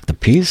Rayak, the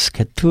piece.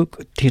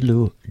 Ketuk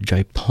Tilu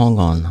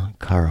Jaipongon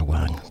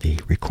Karawang, the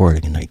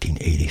recording in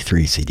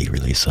 1983 CD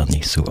release on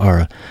the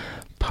Suara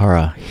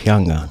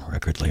Parahyangan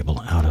record label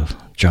out of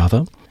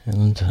Java.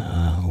 And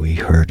we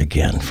heard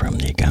again from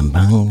the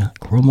Gambang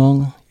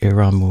Kromong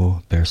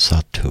Iramu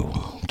Bersatu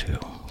to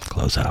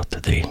close out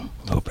the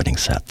opening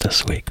set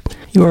this week.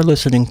 You are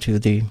listening to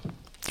the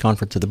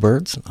Conference of the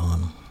Birds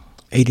on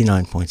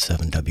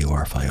 89.7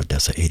 WRFI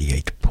Odessa,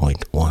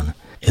 88.1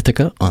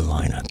 Ithaca,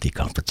 online at the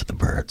Conference of the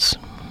Birds,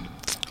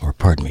 or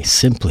pardon me,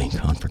 simply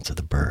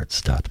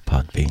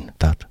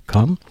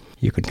conferenceofthebirds.podbean.com.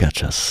 You can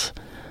catch us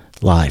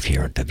live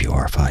here at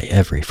WRFI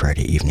every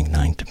Friday evening,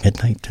 9 to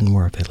midnight, and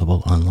we're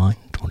available online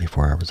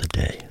 24 hours a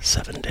day,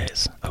 7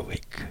 days a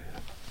week.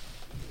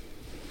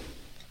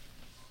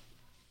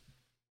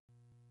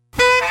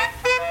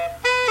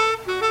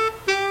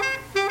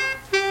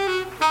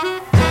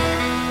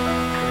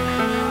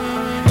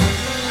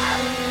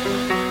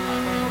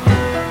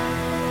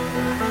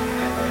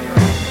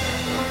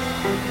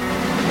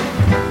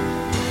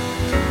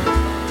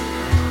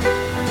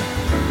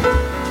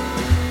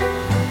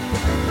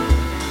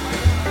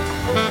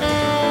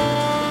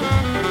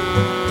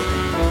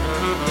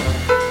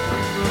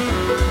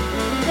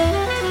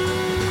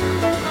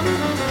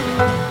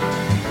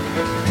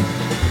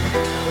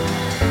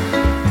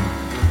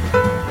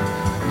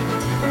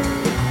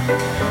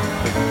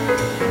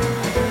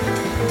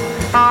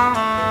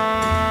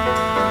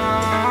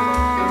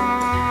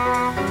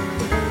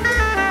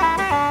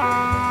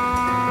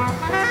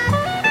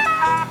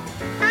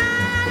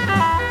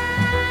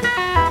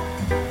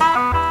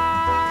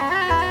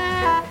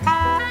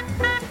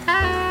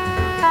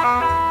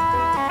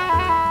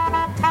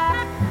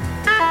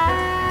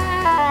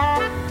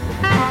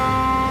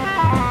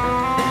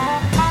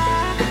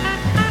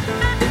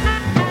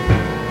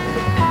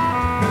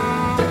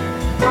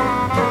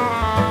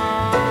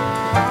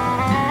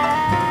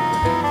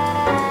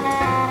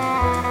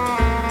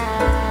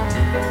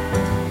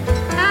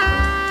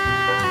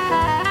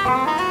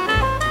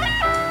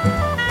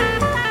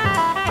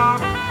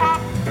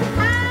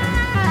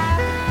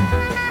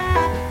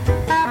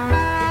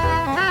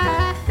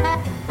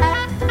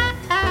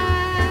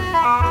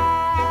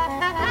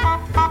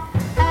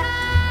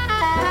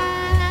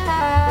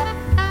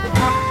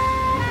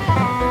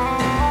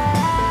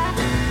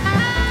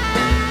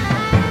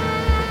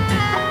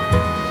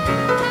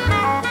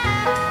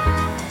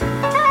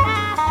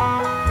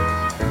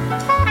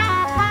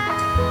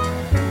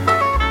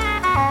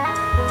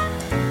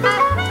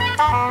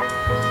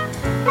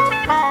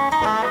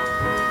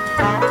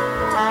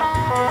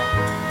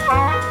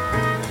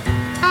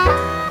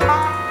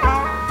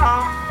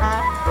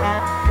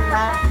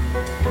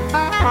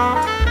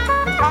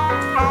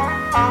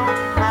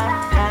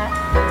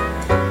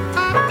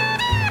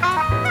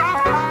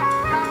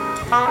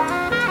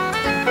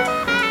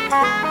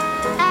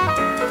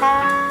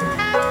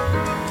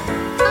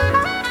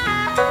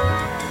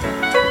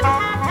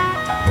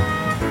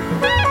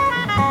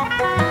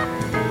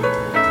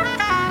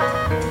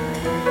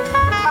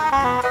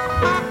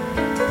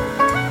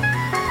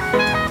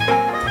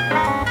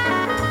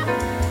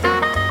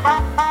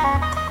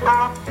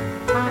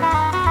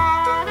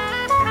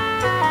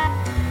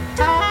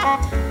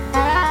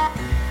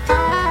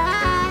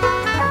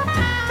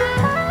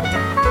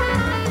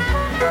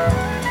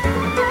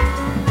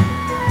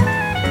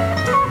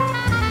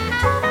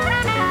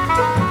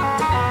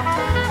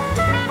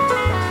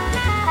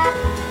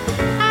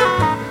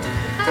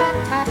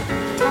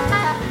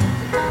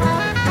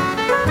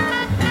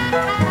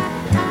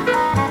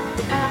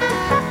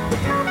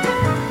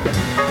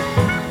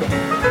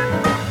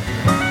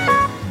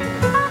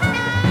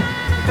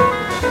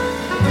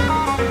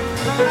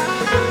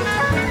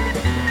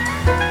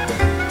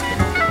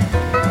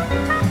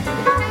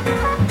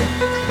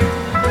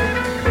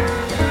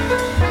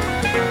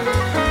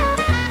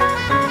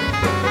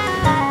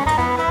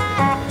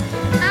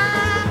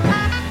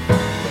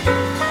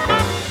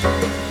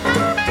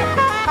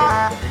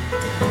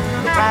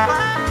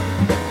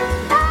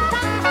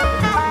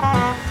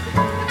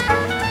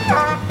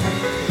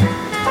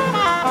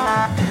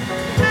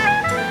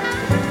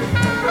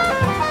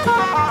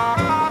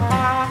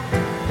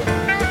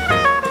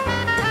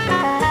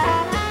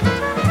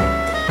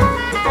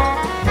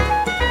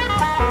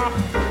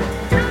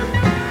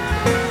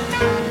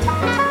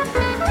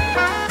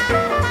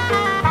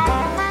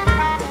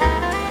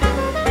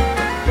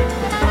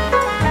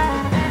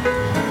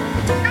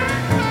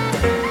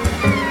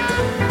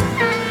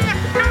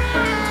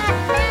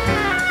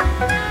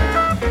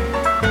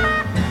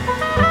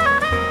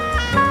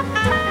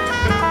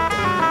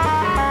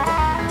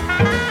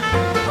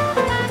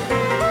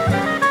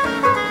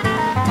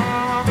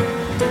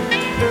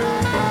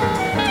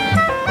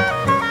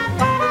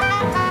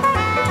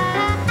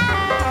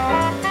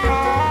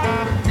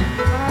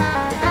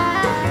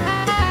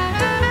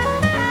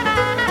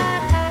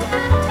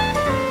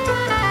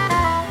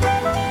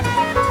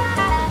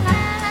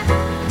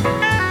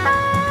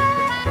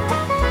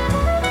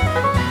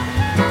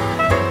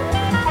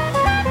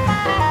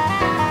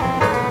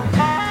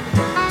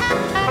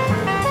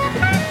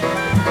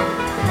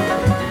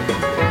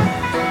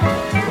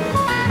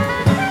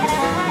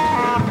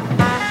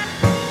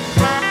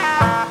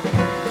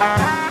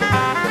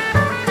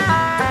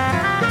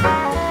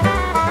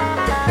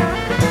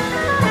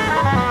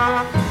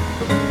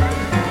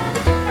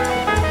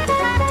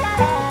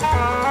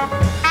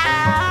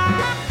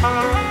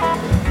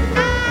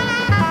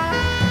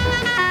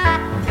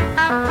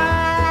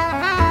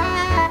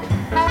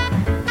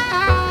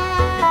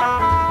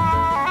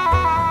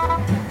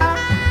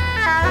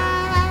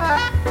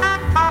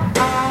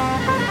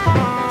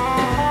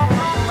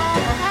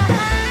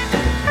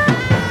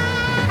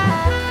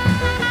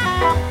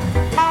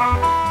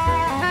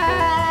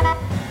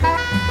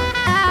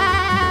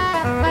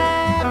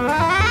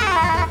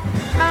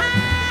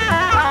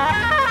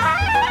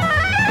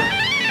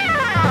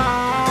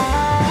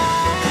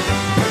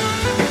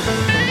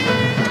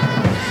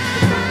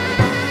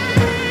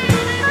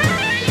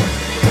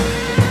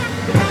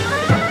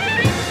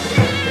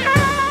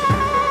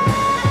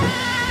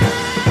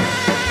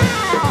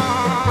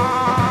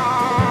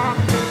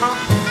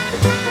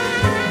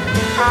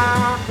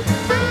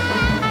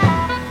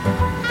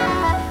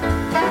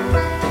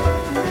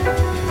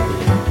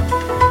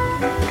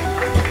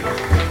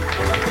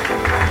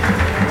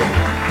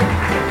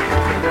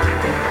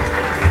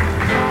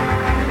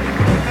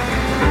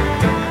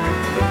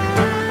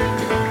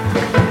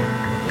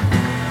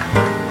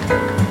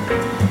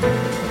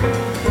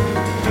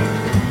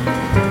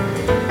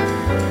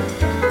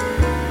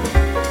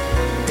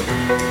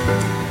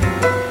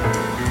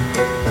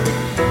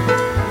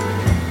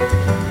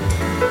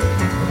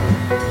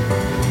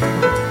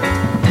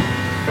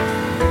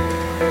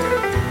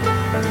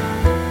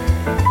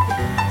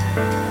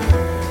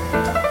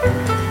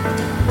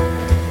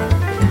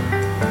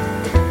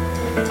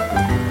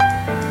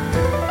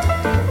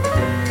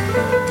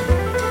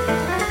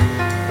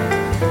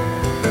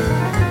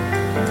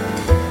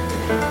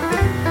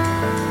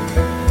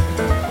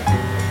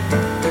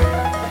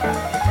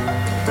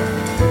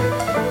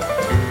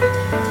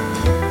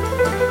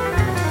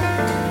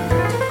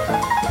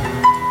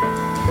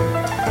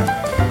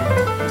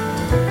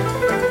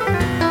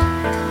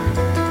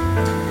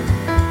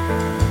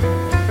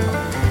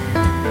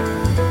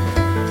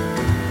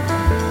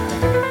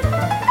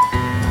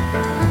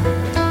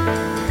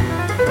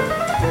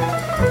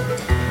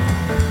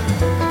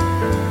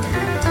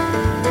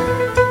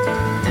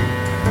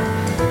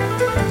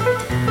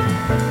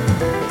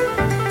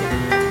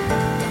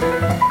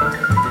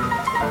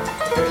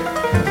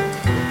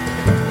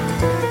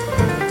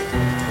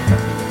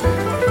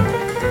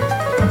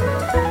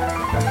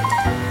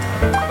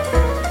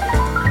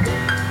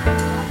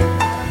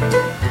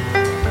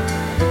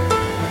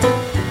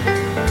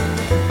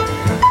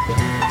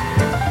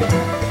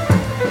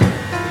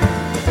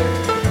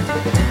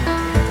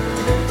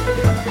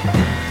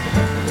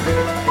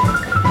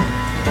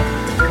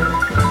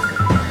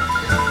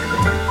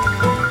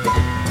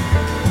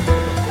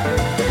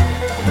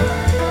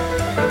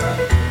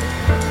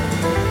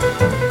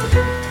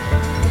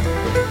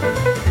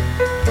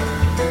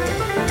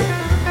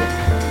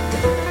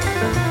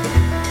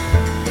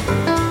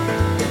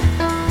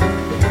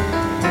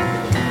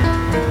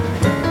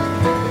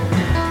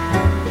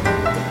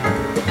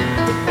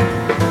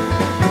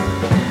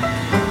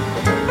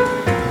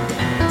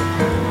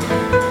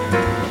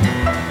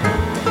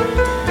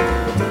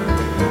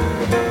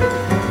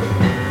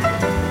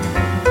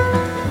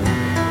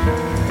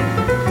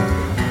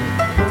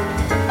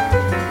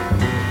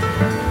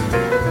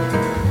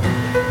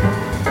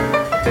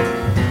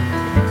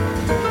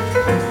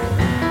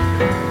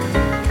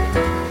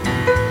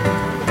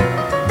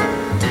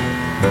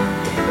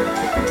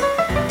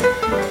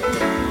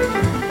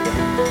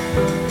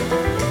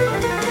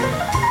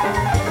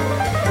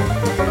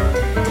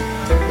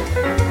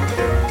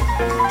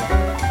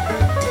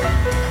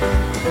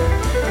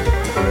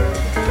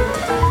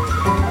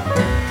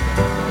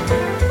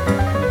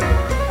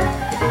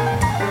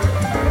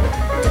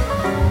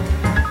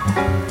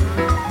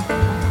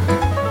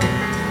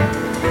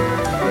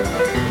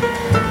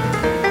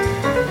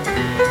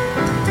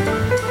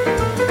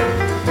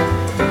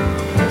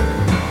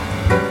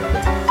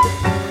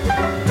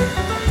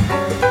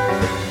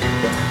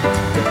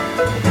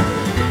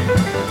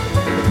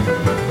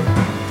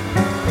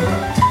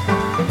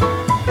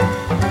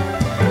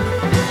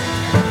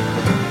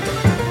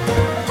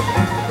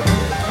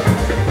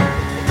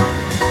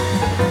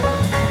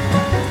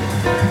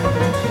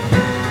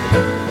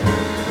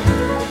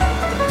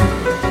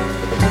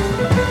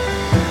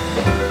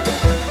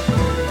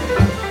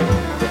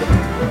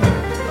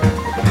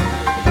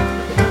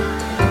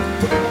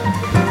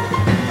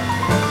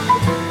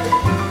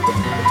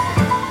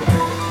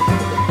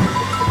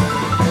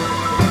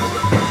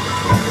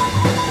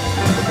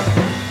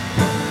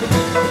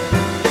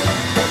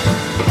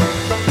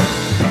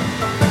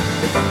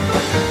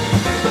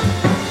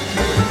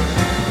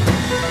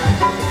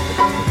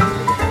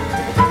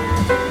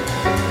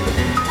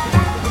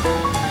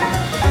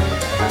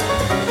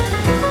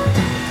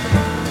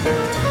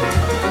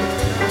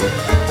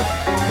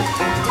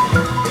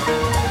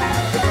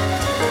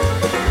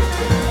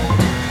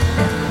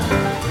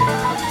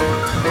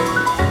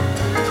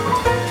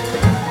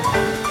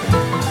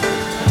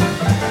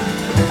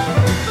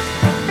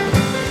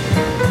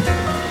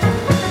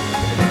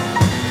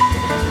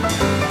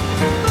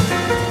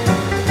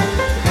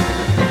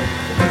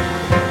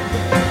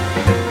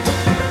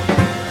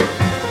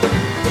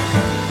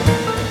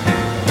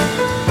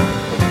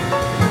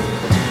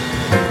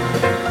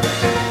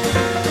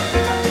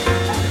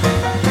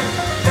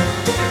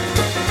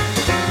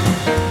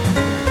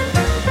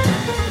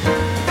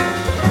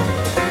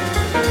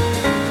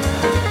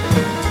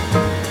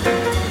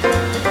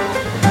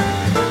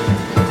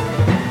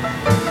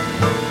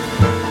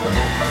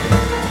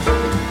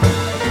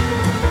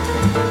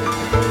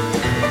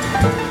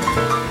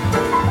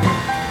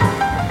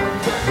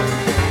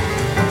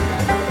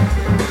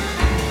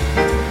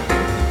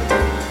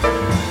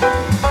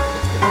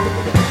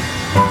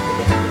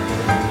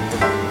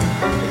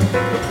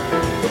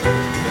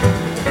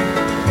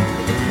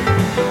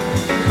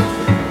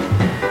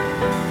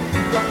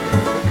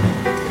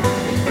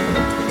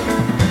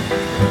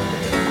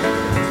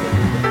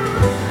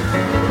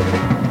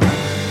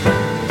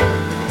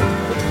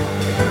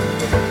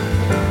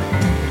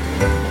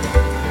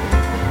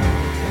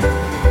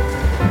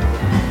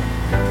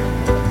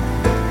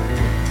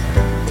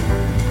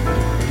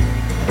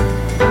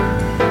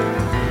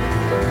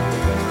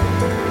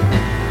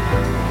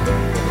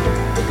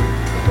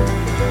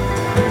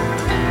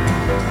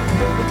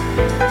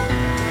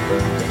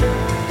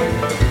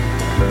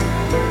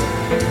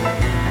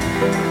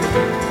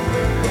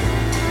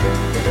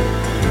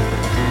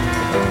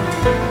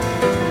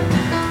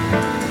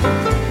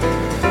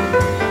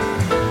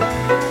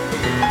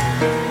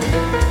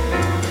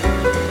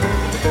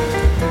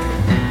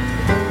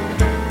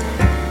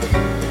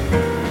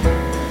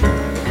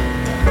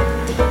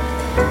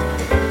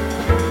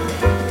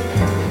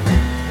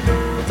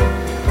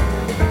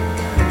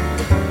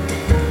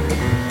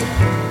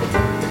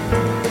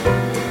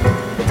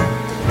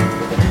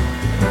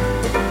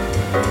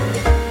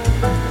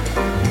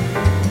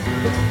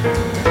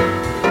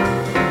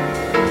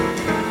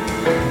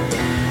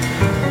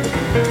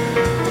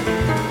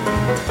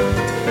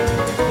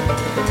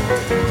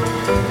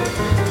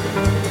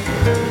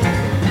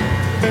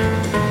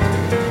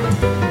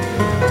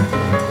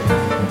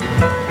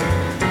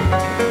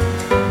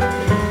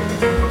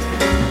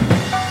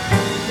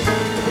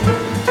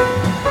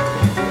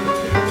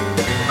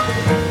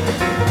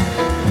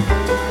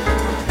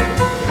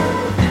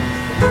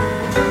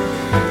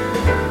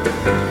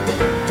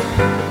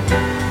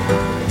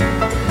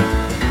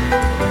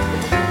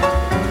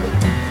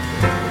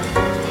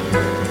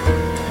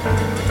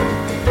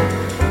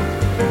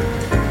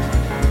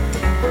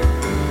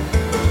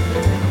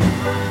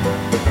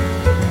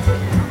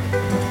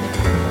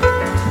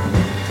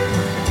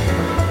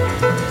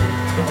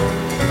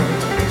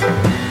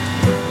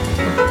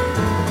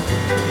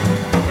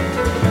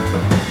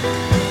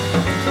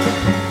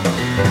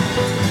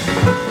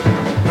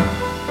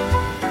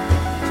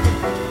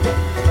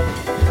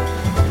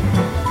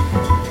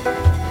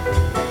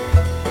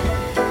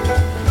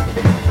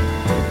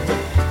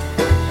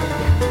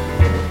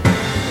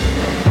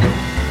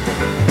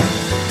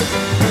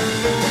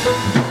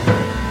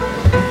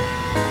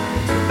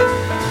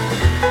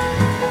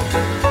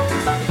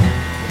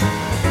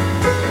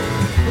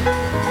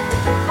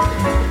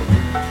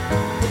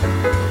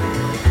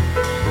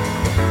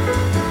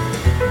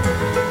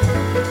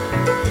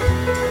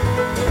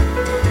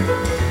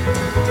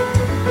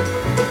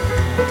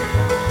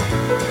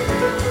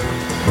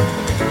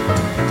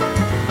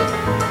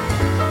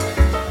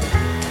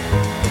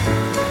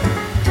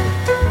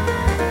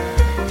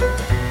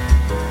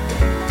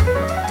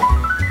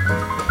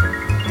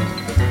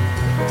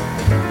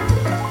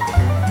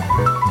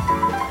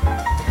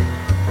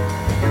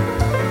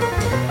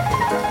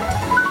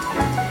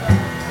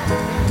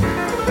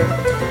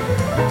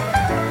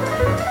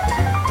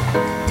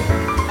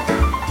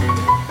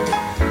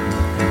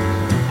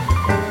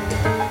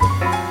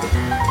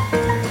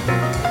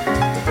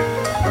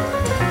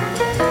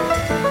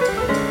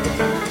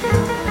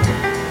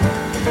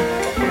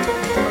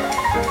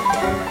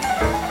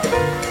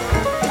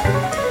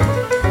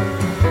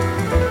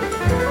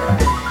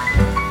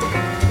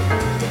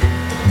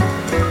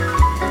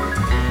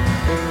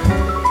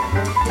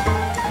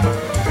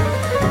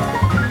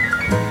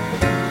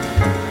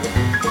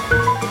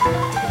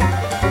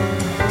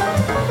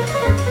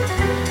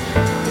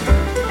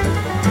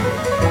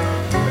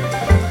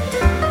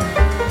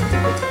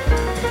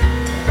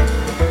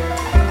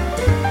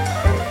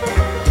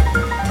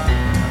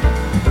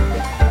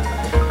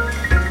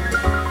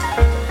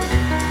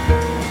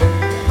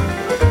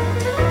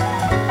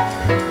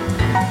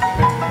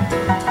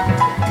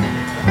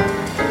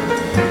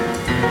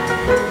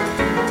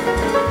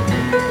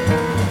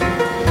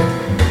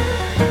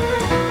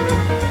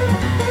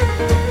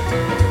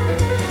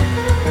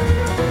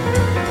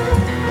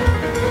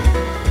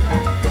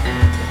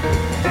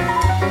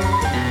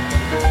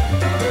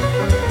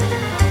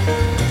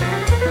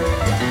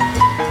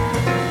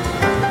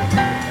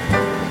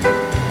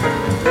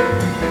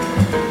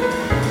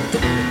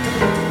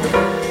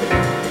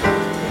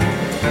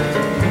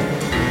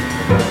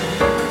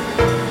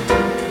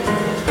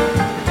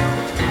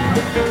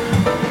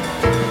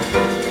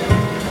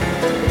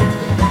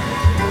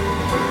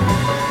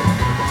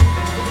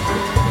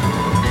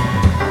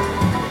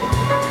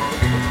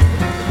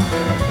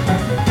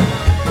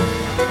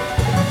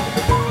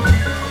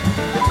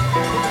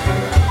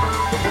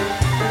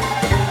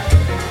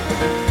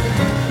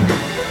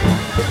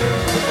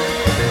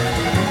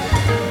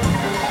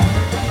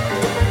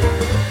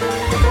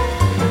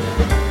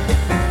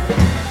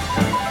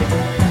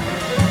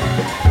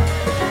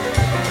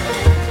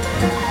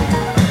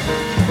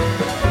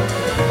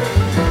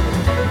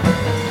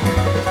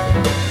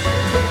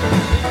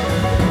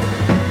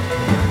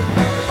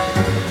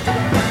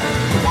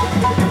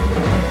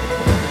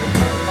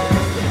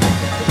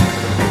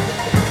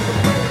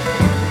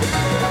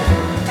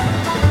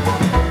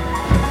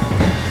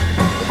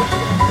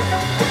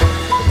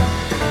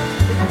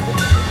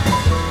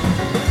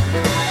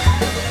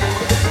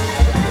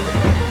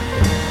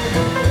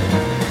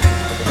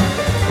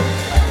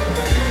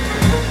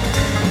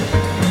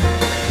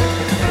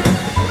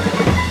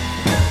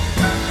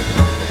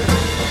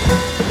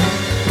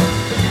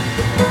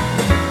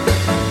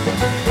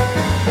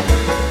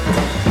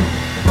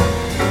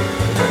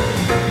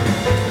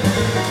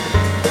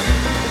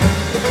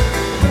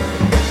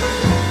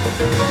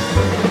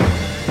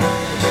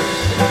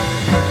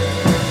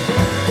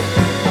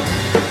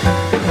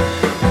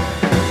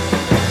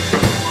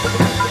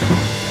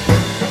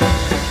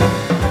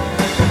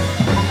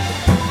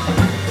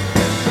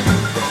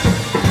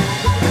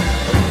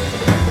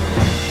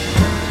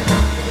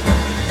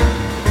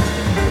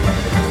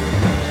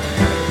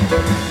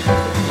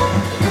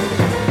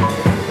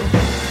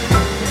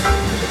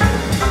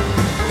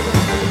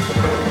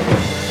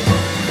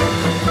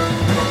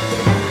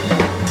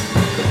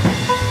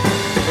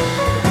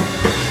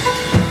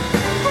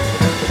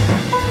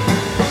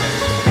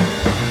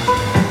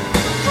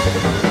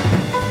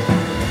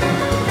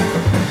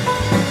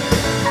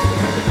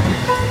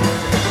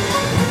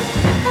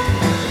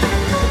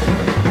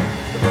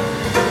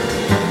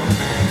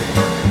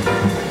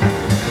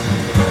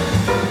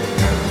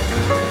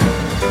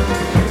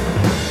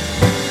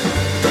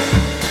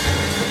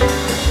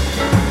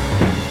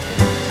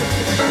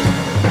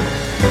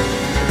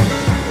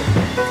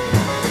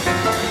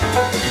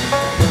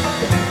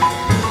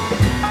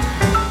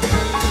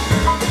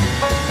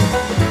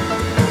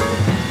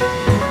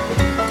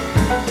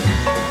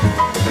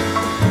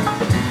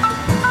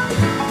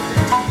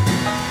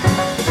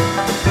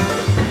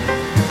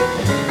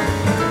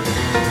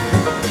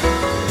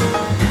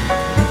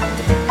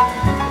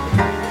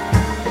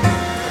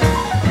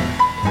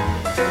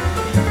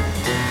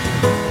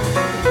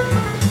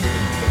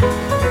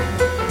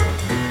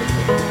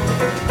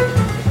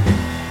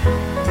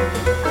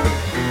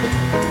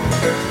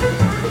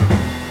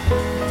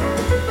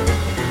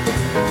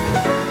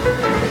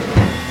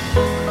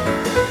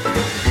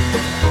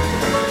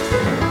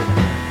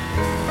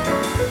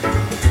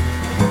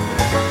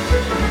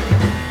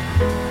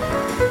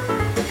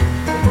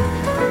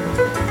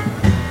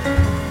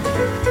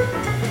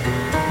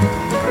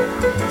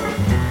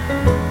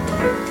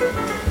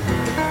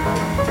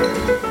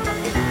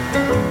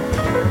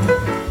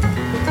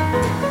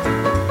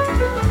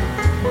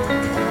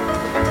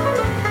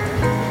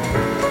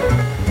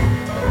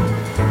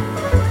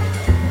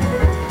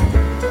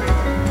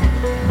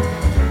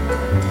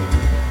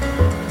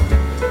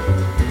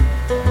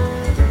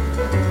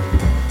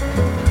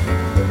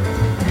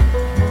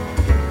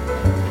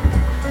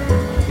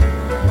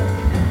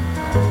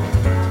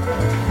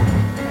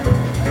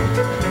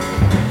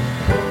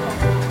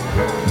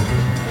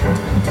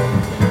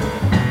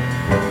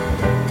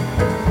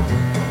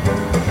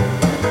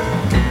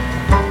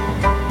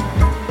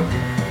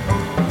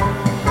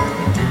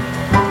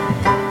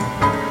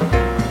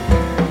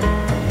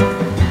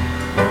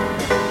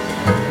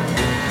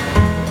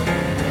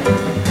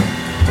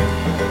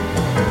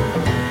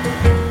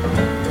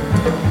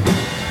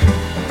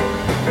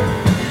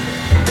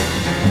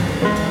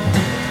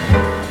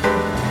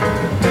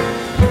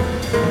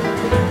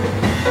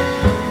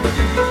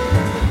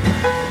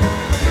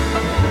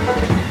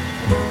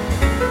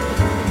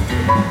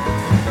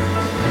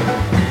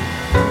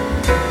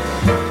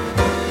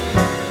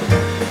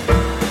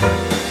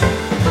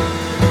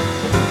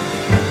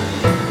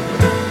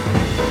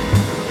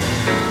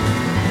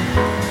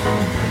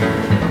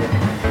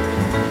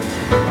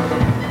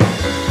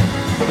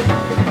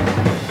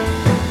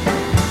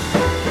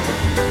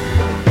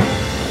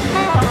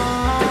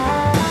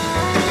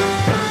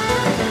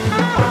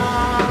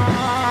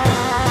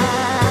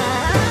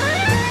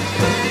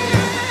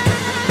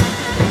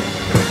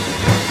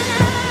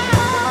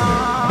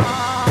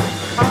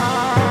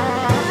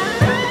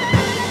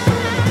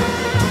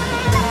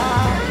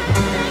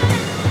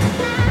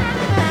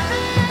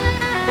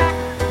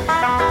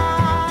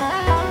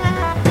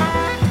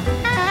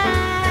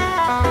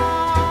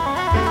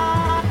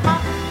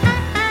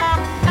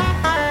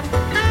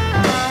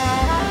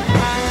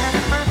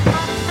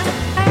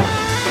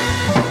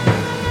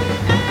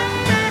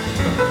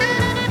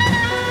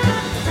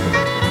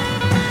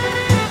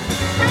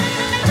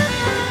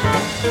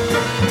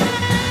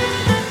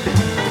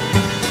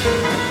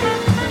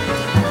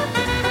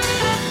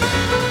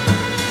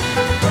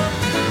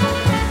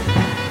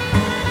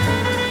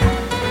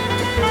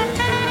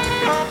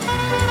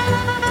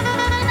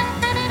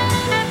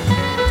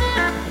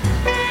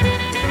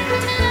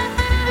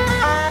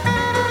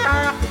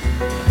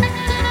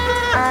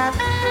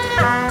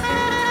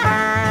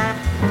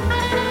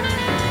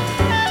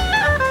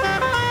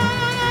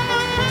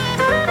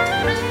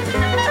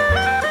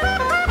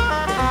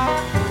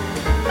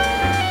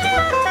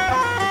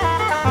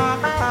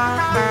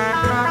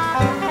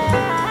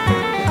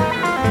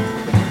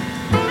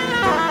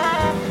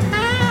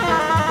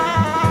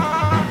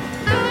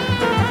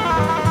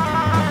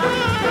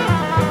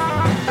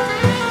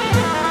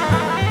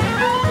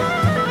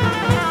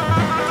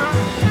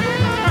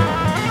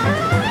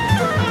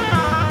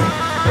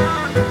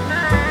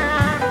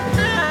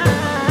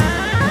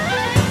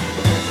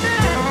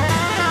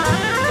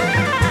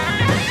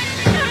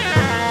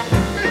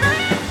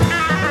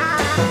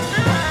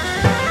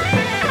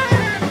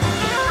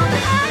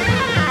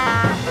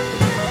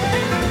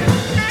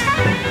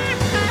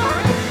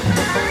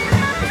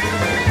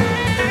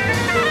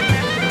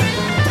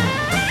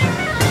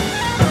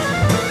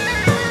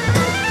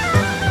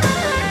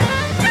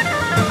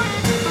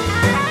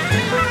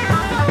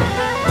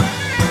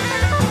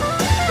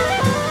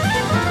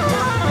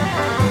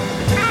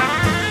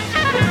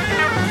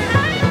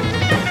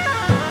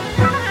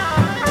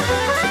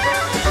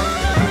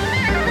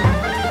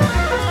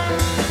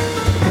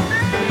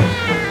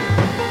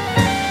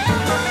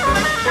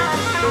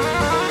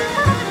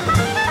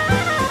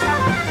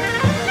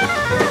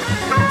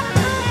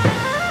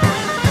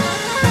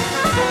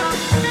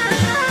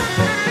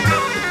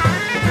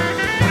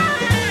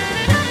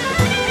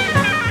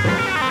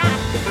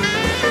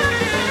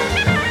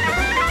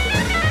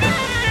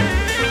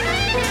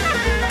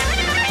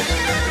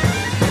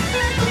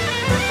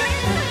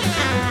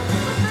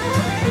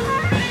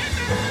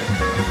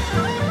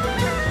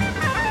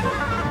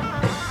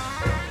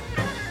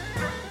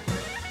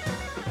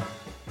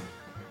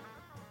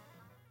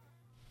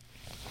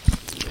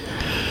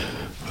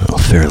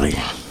 fairly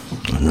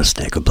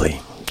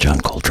unmistakably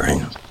John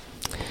Coltrane.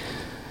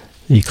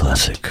 The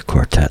classic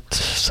quartet,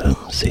 some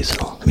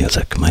seasonal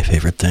music, my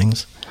favorite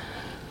things.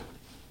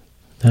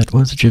 That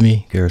was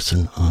Jimmy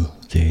Garrison on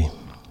the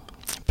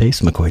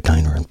bass, McCoy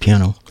Tyner on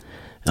piano,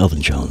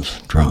 Elvin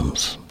Jones,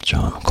 drums,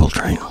 John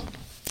Coltrane.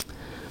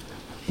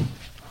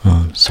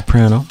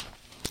 Soprano,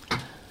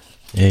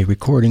 a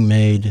recording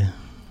made,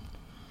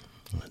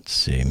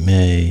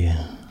 May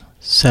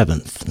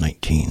 7th,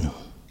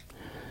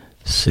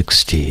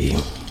 1960.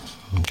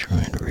 I'm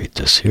trying to read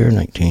this here,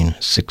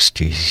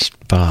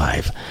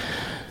 1965,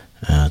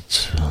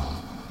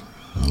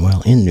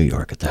 in New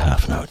York at the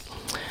Half Note.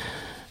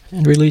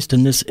 And released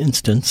in this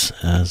instance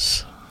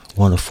as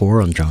one of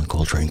four on John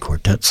Coltrane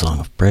Quartet, Song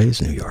of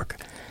Praise, New York,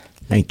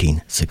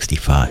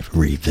 1965,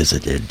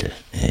 revisited,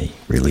 a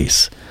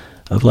release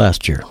of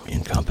last year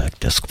in compact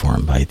disc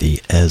form by the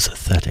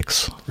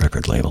Aesthetics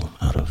record label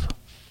out of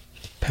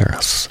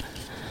Paris.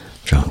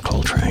 John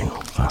Coltrane,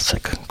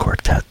 classic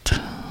quartet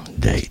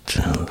date,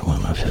 and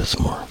one of his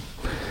more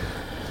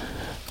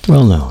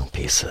well-known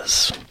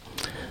pieces.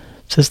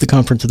 This is the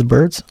Conference of the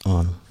Birds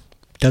on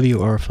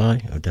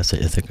WRFI,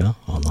 Odessa, Ithaca,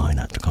 online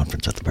at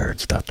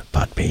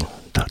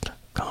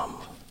theconferenceofthebirds.podbean.com.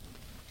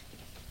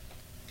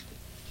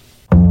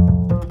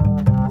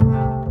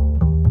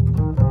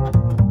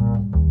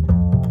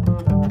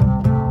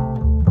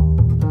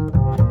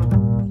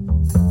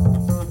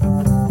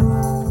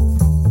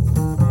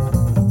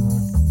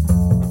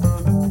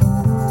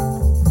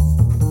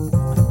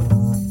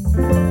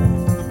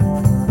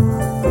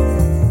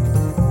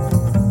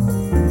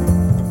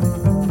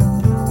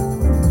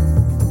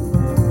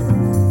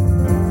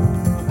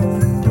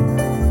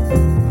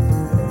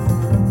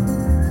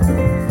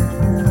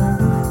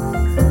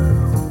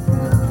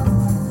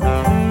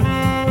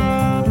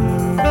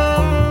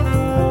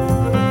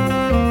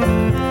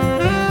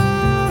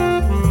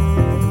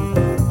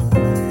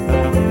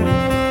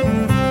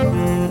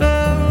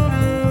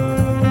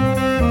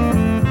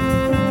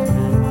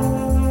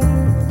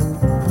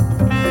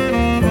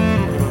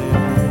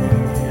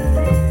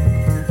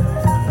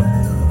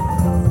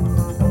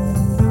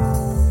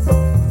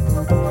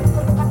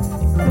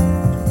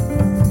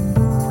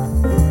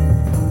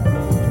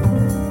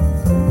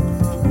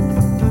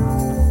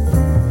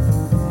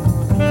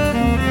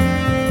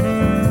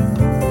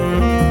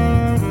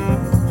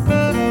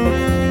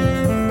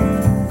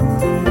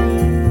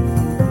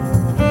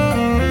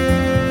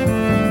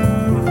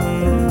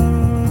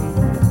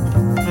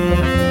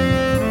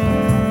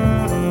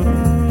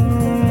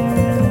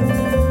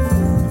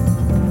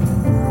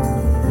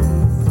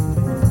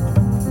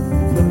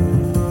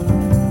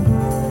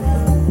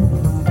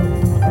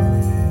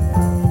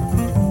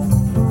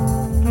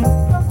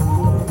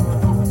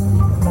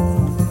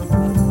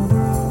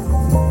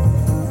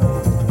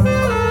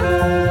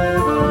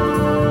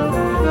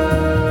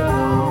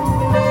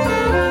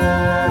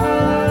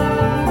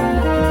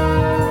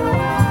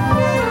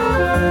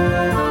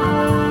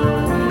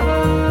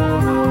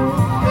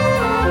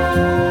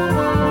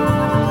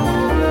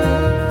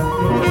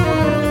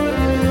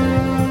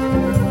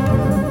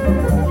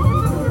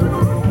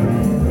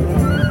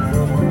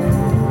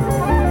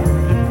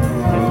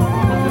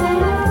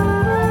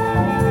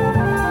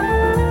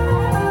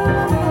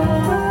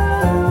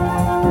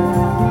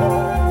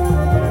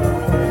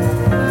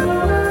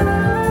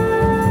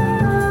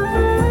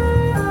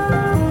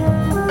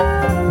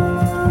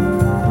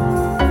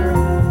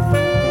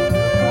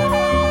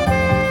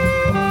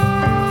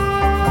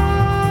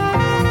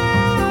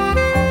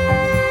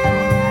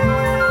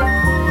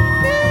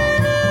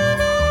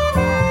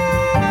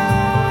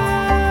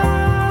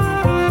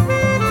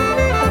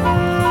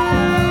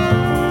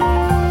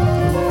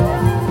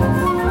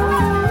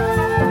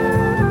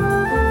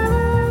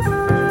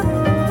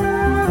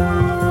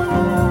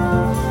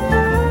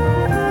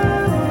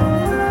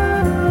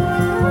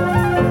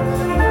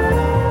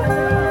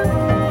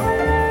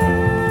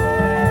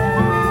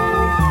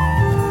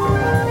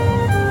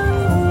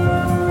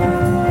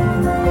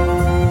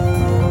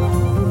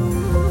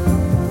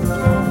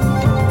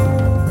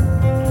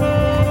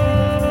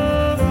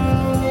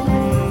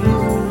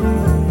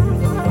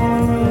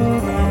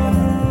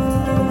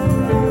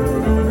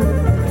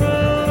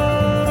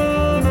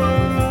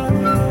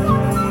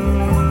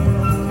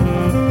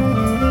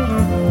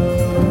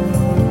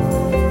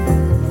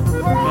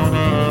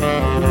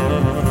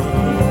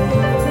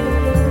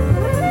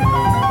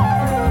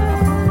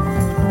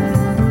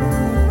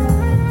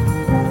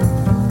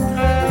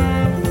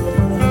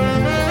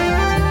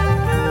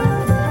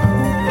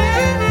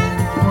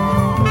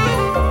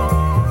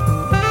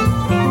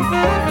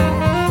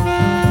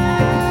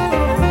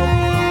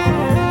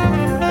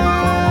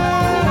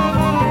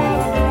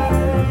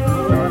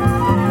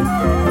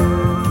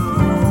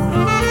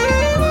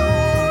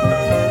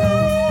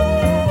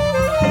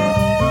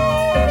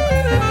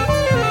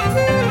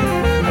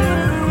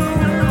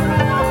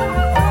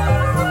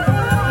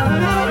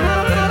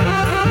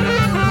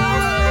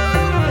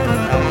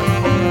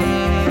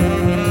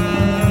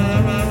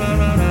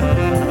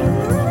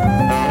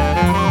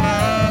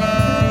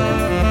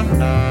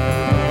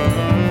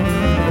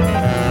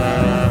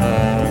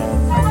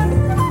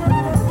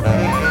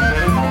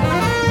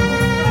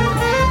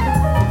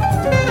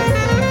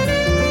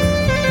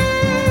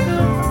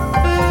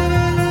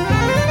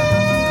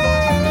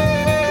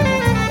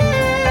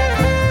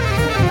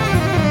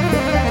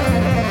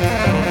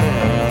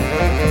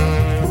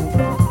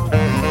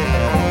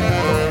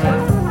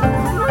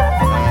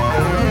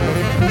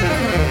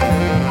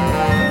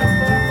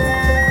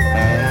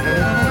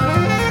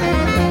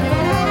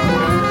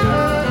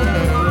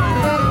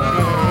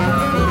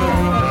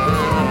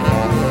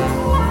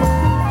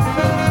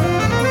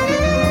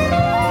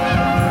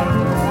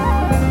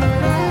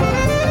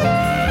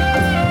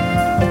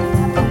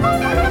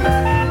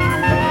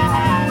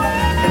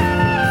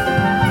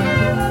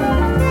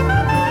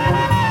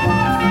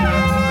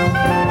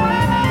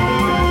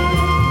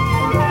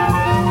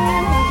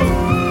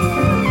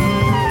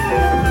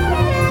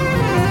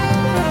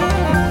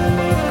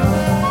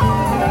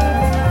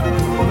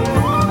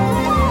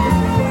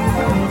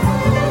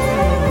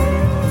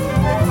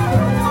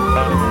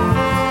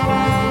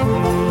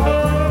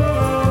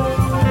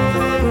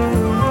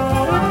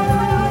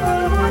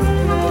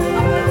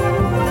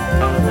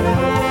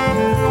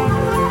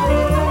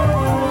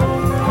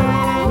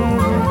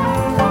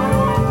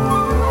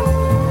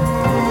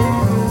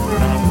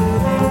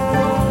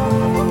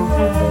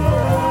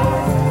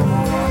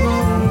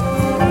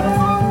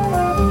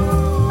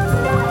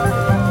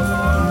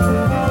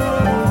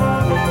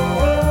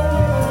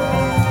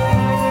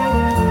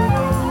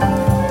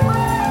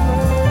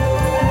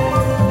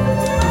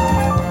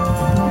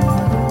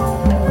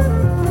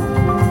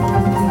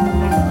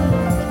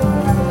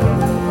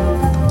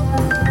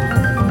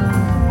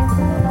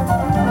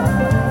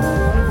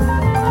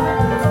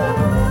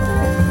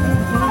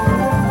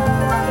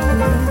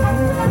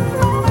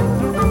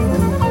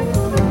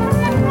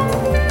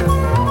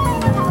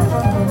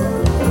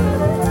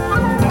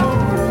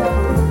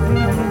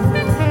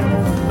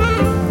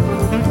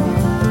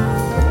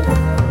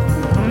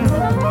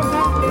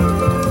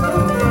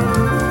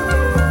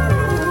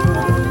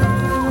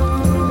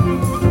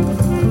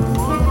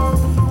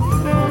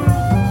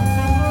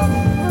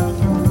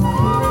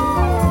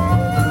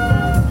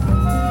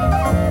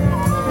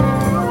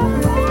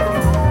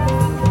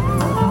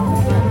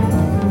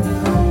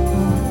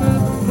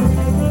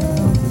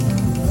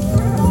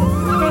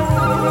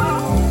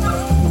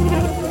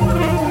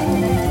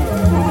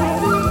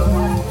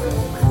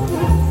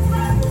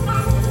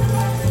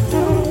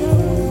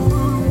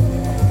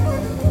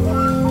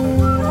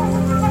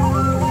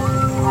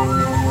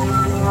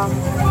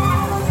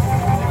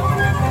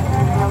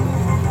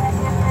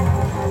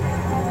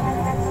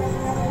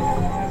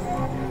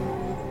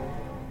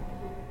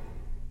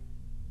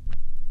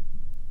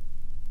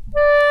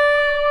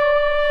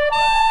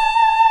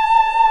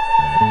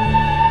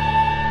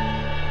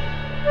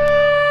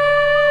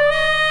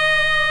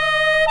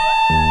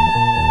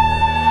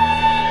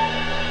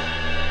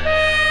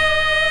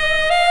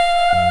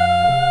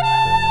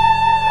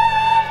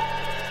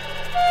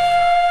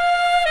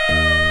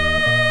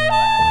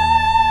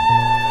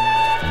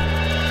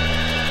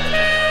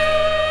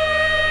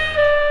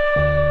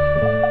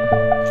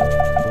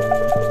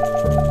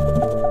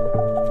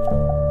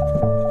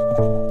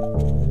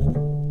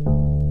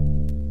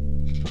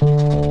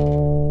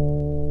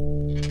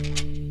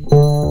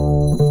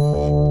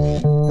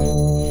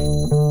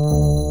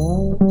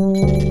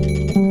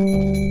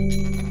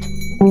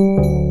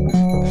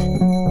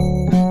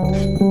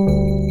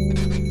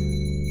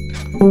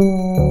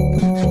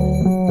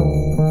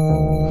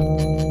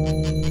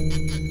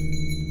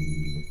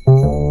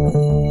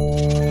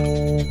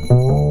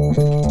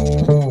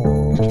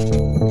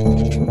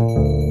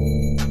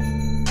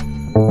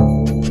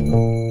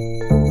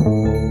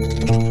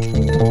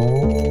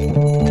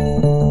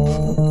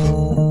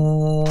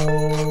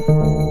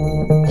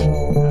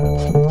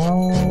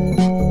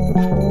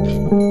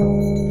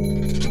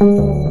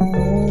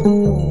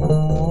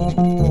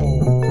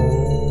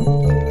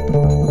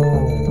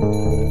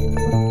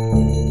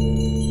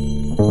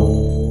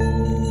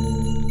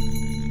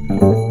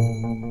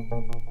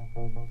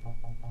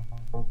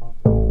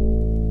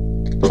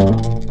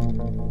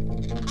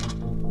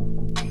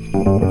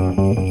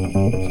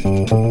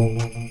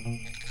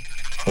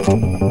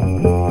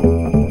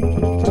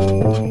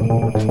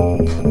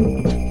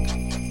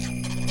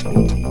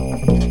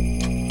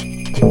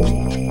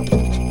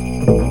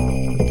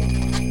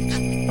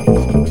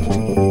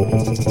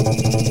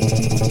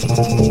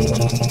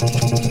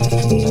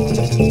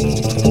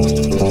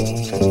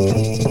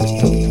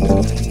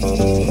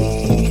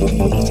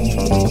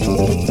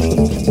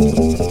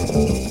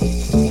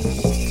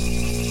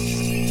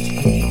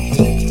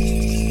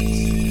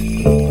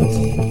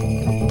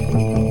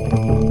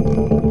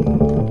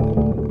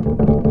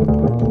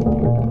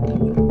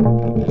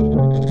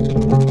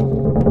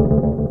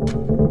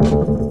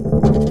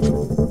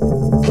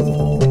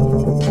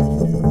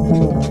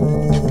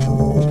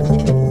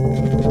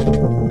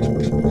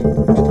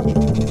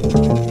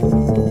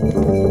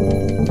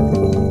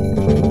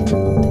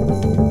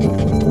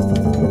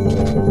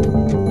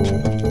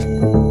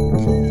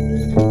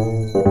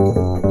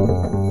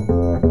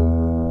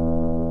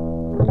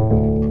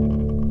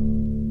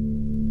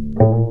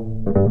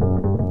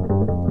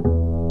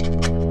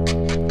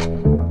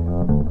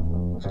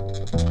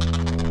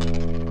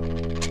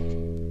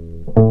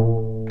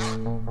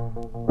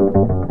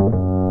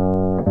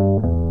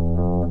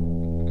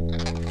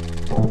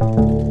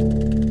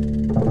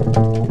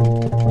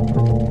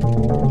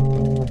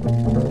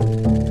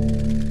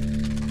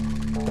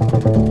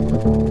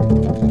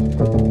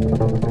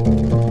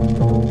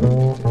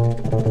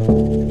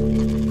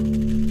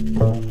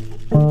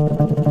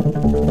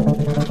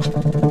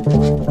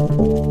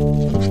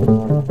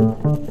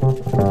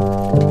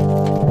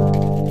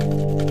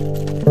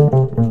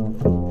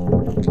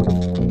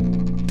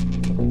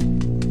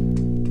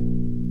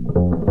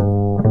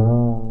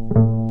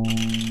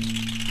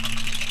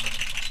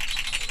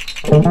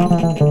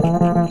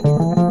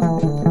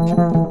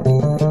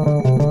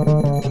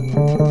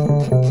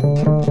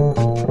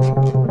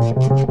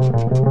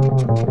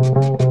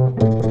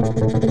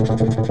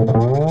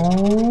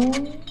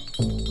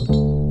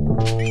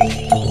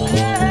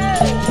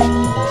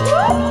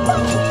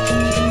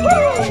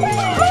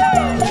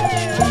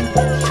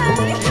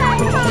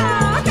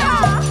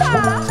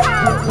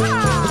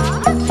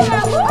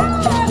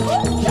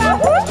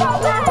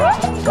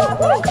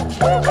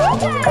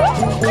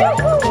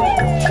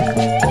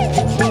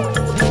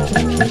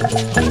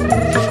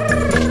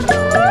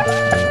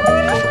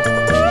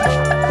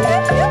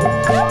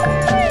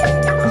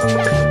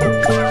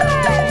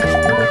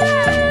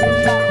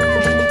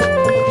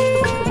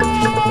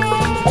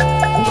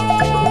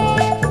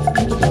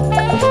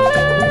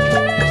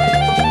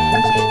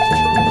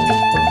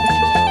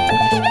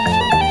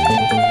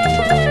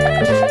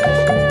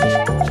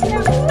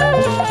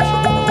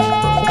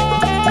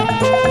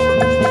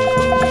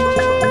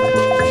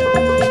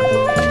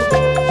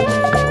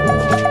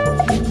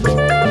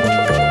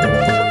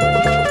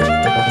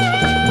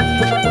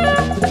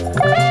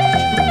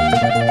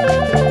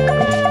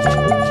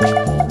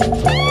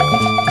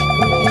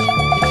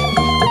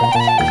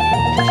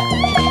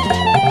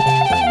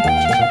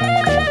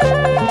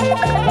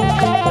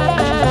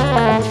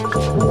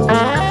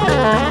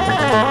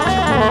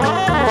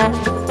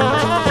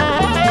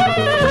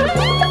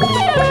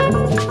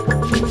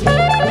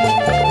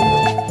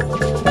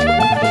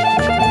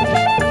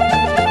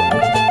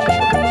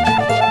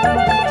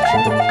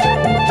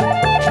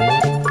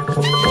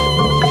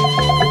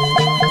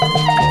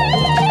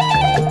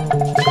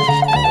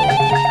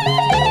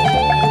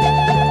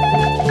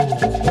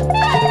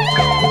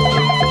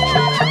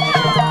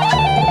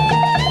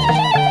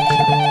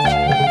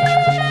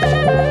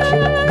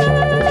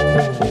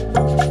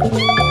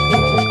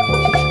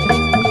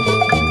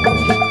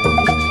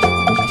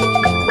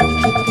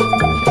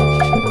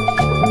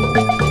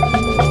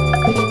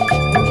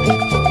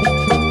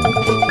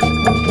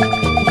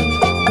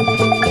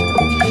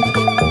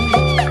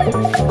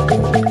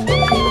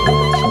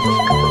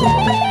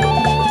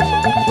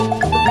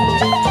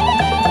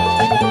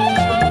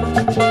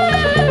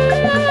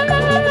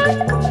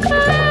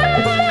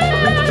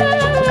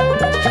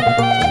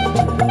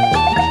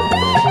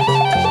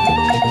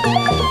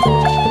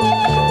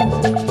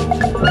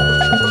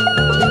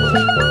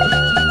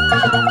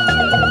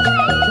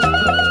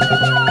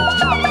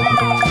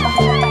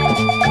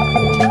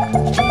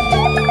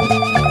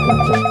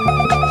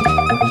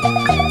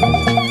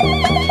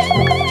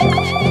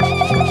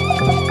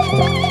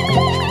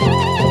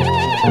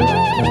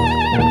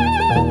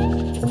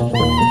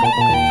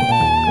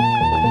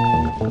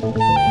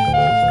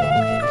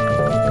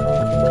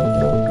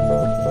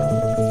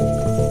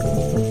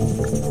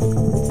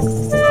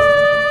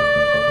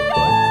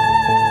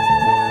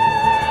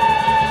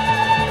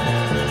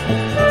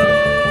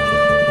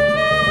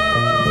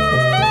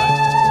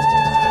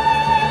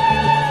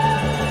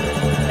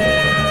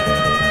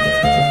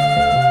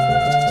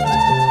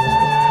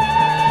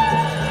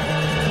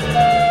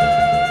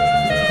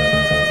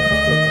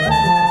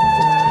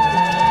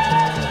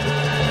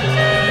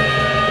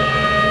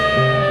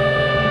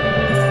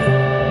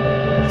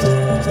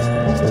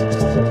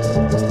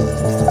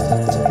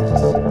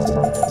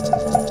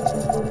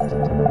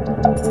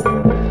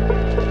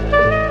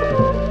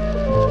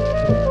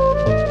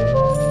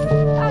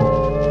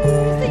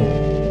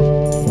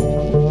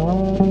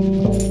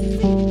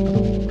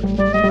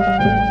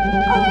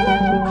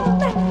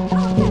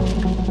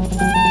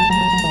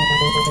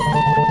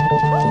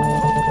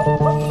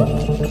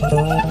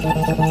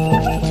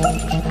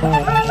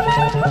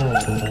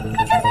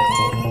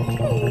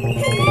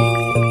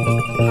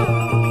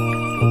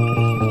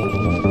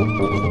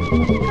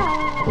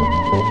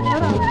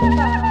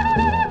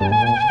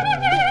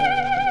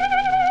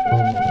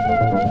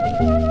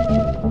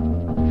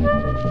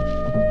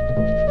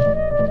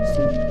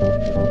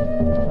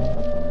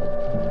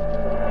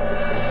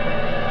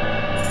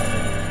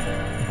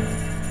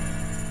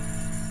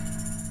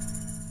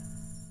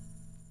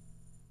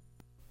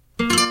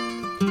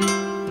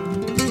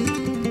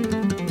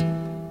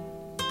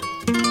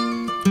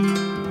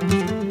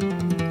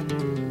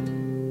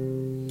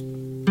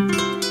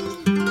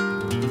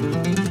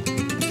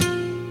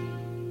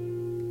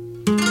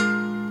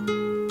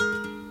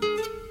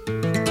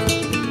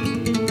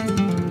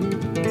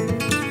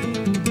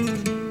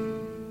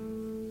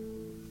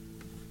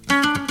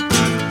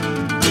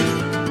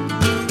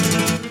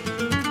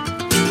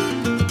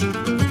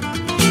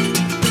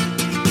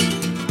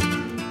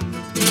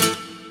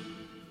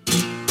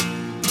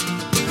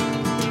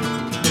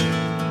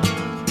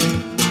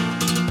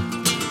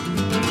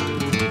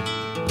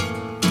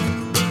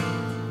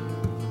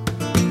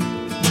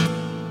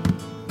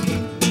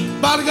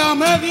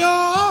 válgame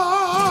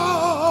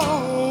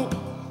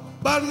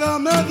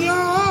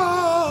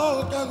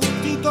Dios, que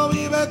gustito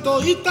vive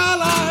todita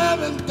la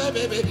gente,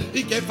 bebé,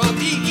 y qué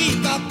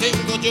fatiguita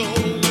tengo yo.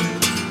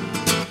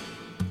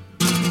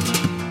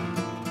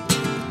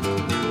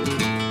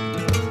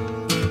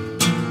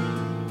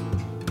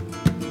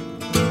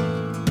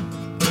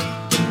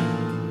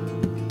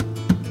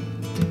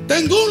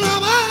 Tengo una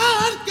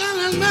barca en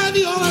el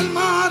medio del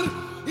mar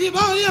y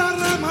voy a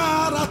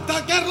remar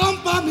hasta que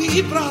rompa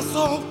mi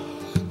brazo,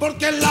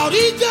 porque en la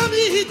orilla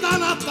mi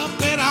gitana está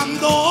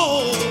esperando.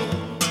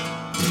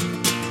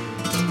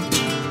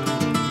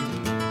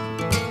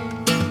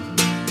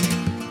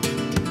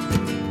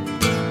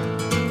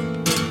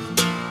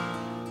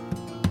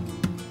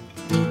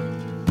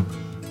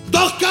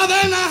 Dos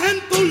cadenas en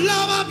tus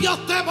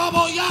labios te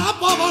voy a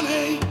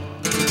poner.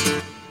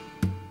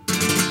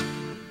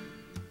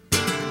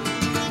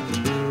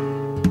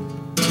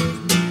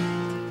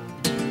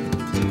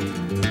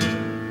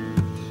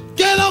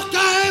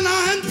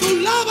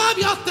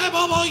 Te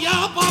voy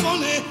a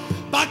poner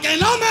pa' que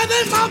no me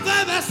des más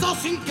de besos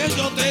sin que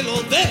yo te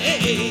los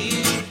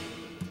dé.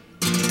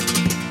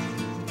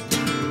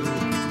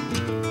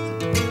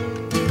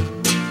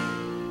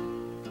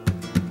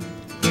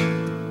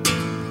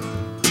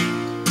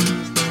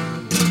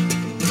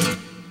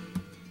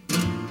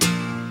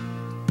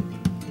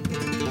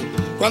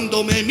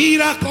 Cuando me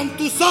miras con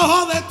tus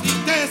ojos de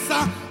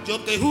tristeza, yo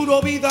te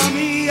juro, vida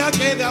mía,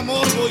 que de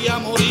amor voy a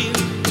morir.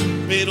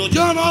 Pero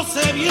yo no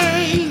sé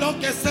bien lo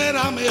que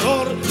será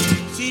mejor,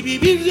 si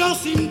vivir yo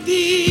sin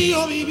ti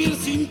o vivir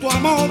sin tu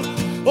amor,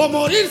 o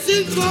morir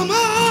sin tu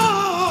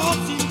amor,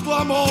 sin tu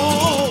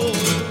amor.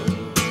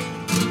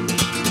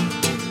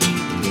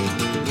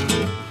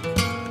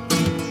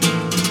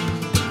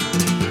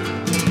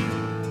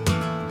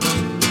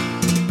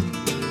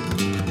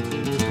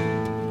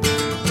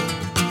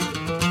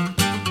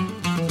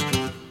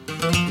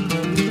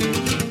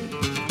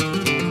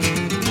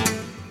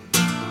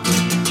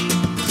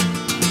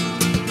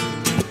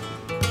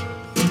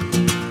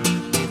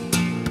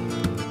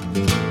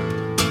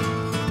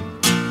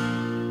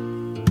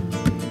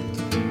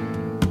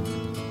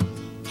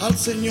 Al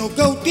Señor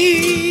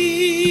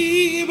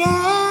cautivo,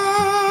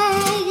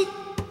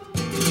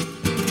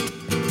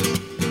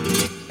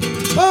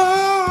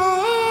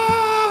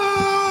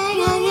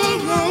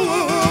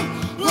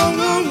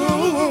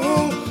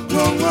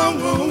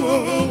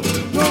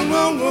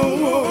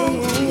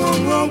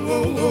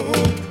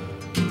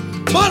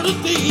 por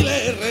ti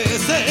le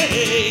recé.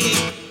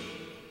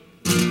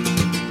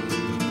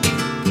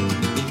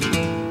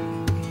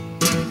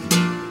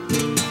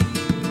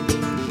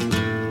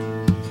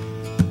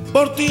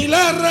 Por ti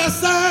le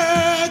recé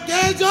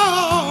que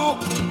yo,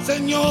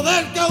 Señor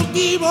del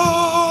cautivo,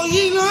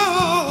 y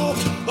no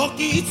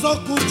quiso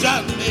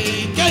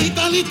escucharme, que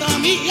gitanita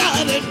mía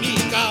eres mi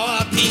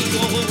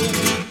cautivo.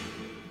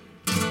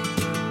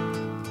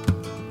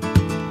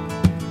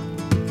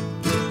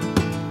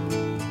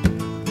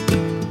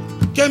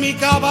 Que mi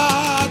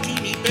caballo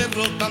y mi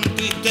perro tan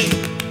triste,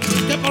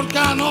 que porque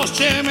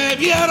anoche me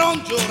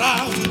vieron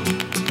llorar,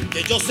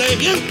 que yo sé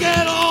bien que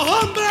los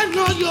hombres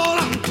no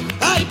lloran.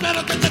 Ay,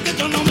 pero que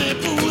yo no me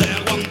pude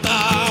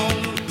aguantar,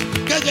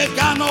 que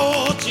llega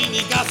noche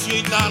ni Casio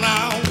y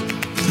Tanao,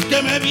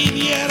 que me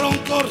vinieron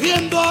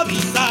corriendo a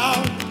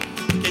avisar,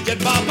 que ya el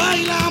papá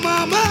y la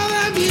mamá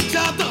de mi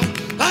chato,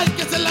 ay,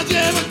 que se la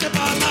llevan que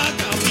para la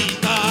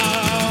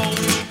capital.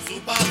 Su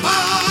papá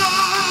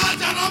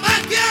ya no me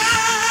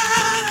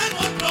quiere,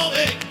 no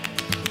probé,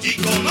 y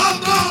con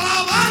otro la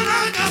van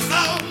a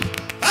casar.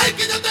 Ay,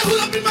 que yo te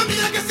juro, prima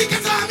mía, que sí que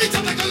esa mi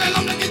chata con el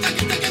hombre que ya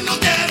quita, que no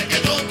quiere que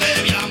yo te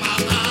vea más.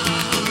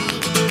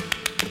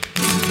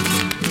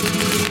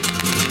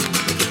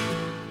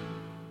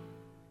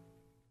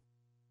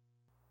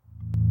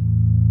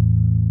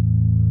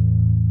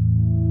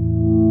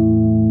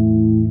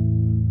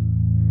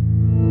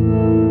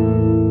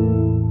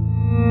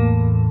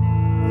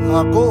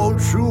 La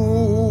consumación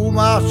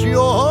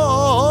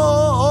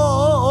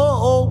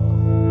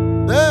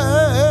de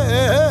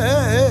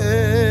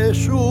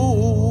su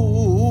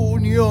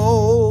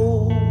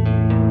unión,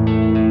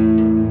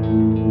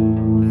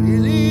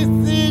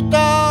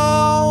 ilícita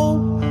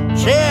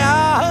se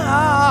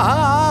ha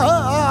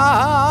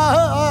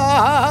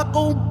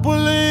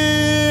cumplido.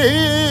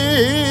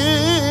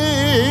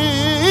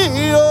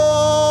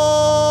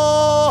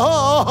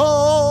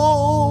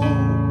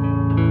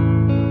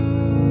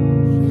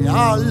 Se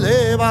ha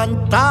levantado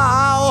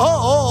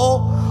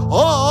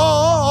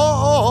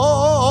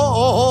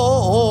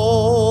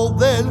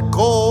del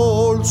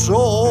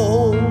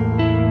colso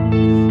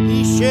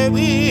y se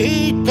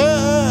viste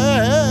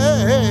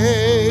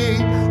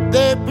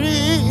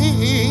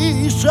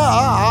deprisa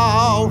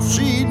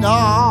sin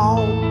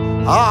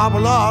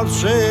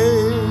hablarse.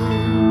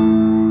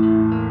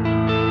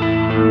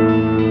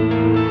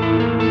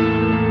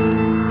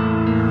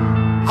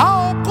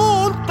 A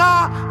oculta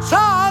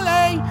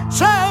salen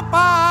separados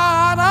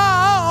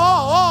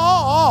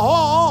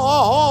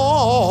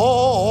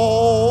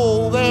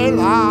de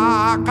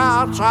la casa.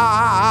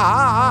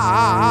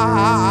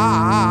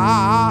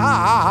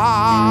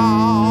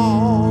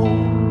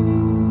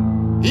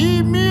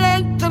 Y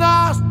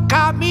mientras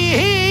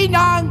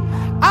caminan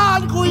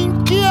algo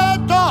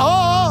inquieto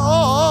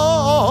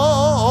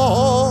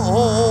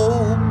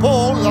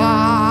por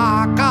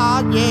la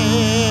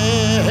calle,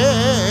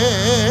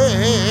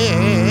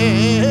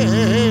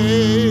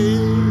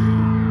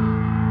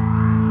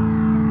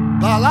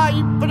 da la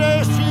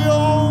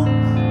impresión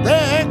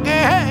de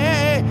que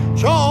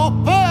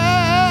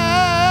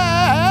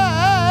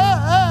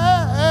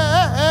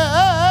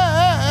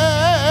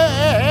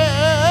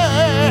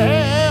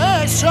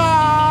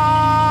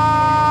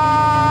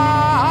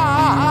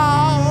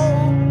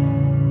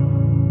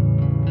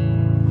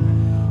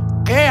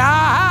que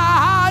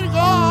algo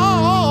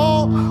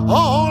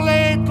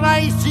le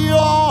traiciona,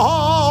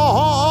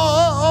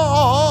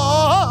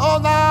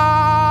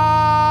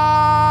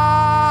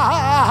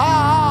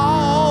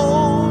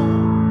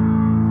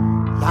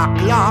 la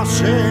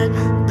clase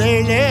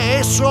de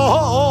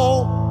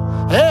eso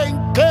en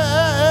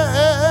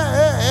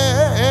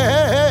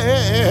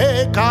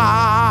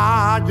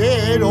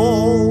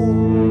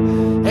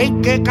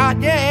que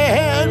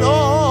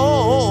cayeron,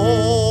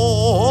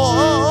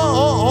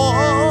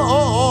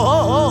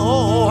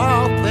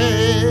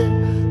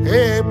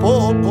 hace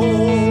poco.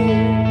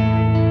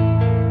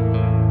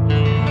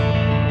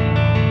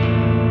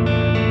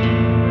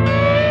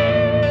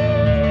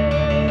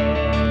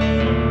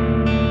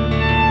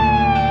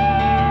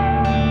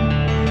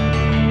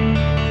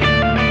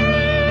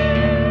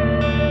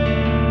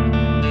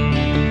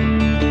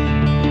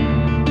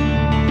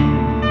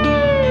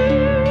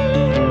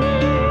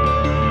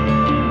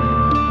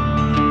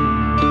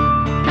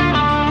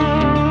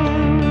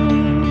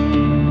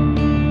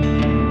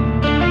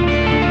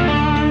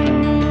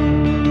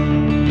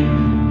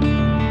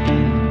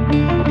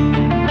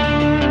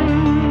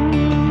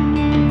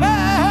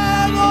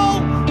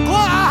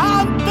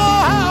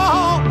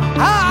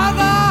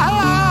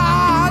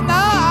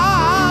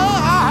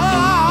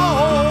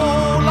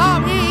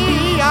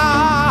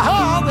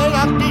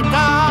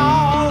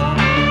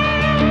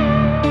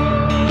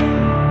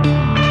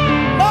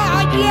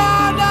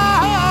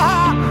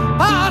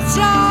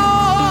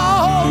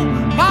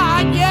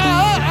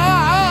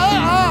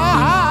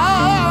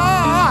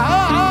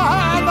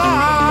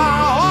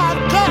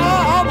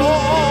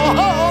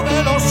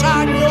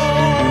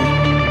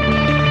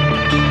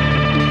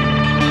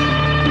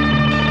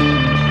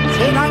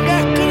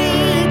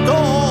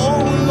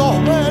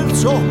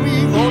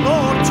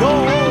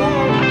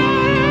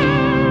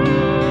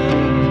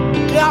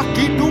 Que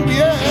aquí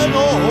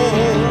tuvieron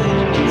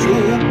su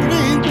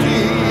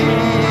principio.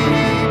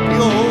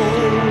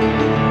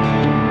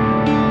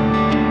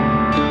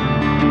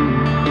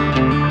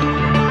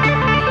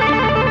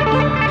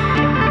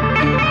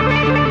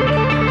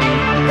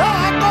 La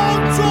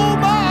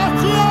consumación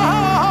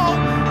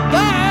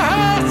de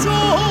su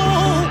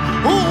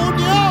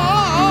unión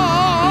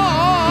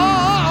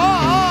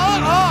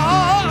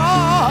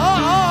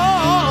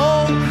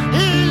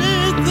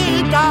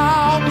ilícita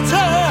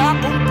se ha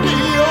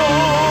cumplido.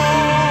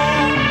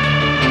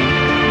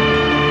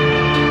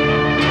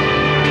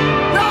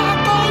 La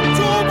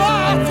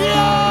consumación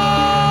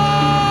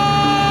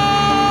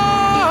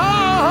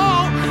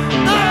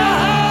de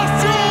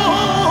su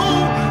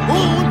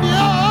unión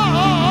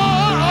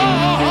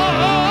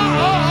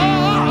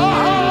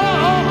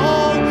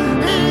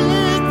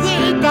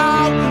ilícita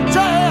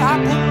se ha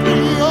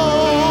cumplido.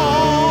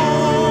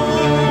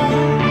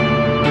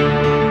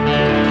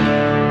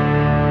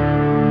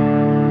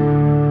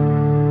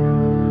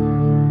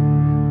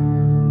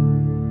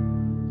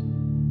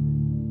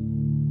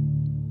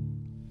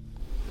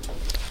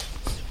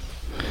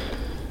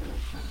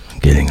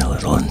 Getting a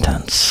little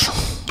intense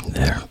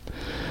there.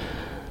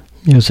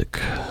 Music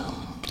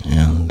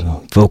and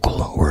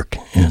vocal work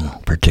in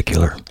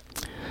particular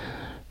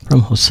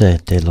from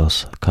José de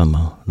los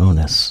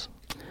Camanones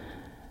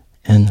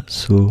en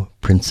su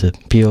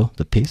principio,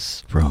 the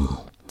piece from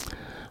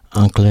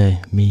Ancla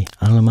Mi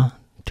Alma,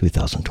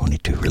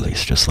 2022,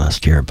 released just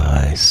last year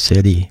by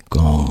City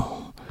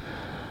Gong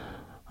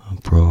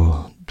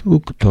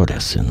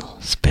Productores in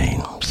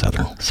Spain,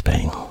 southern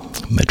Spain,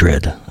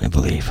 Madrid, I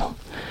believe.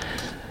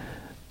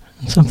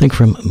 And something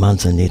from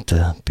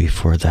Manzanita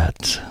before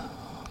that,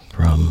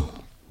 from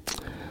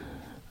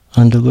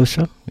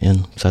Andalusia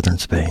in southern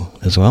Spain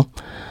as well.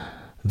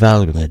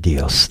 Válgame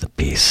Dios, the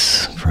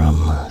piece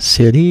from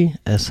City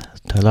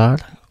Estelar,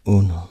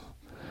 un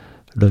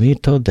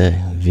Lomito de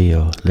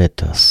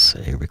Violetas,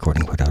 a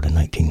recording put out in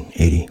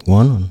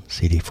 1981 on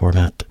CD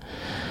format,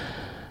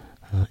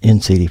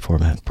 in CD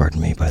format,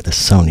 pardon me, by the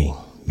Sony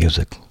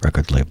Music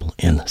record label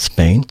in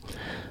Spain.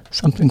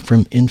 Something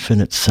from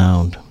Infinite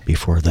Sound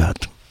before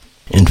that.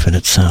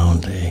 Infinite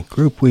Sound, a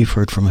group we've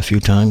heard from a few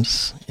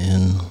times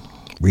in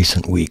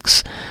recent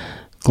weeks.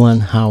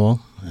 Glenn Howell,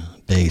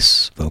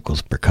 bass,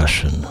 vocals,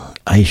 percussion.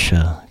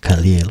 Aisha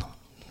Khalil,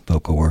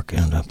 vocal work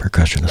and a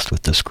percussionist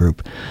with this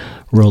group.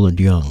 Roland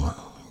Young,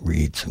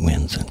 reeds,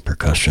 winds, and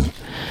percussion.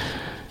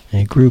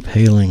 a group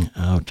hailing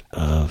out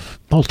of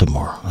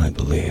Baltimore, I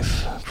believe,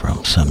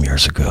 from some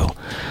years ago.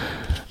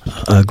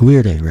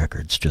 Aguirre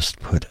Records just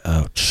put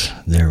out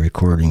their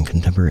recording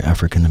contemporary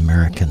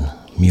African-American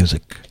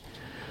music.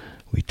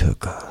 We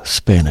took a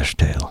Spanish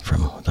Tale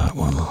from that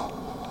one.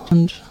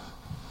 And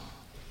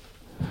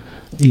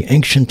the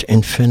Ancient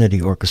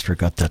Infinity Orchestra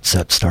got that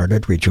set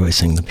started,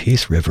 Rejoicing the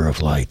Peace, River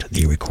of Light,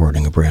 the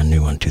recording, a brand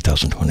new one,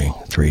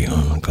 2023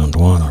 on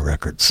Gondwana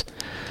Records.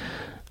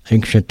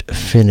 Ancient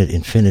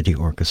Infinity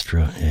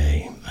Orchestra,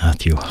 a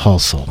Matthew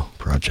Halsall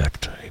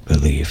project, I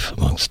believe,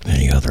 amongst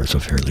many others,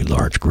 a fairly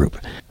large group.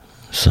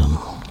 Some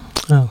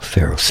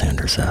Pharoah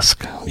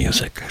Sanders-esque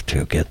music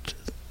to get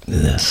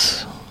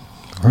this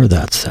or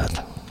that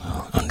set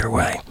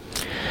underway.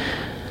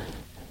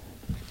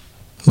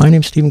 My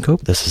name's Stephen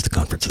Cope. This is the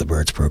Conference of the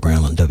Birds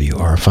program on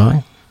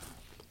WRFI.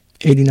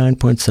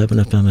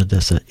 89.7 FM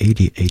Odessa,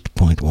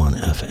 88.1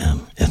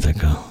 FM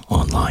Ithaca,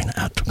 online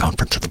at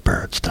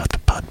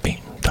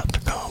conferenceofthebirds.podbean.com.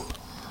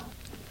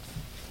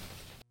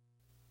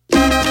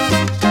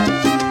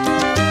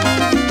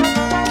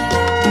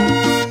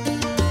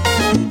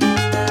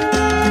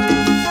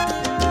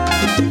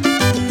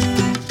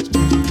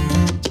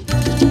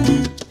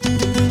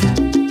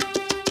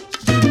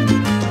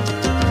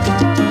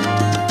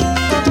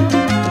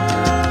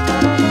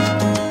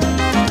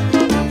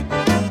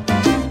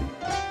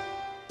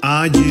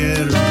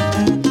 Ayer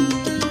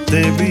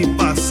te vi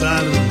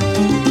pasar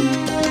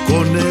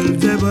con él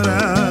de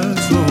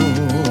brazos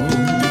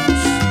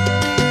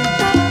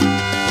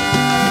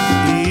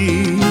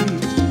y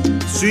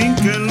sin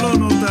que lo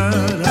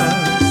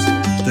notaras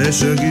te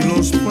seguí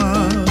los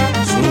pasos.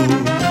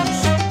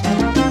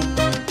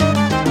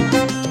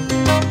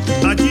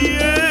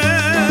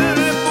 Ayer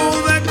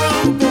pude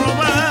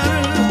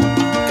comprobar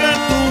que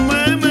tú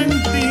me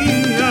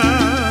mentías.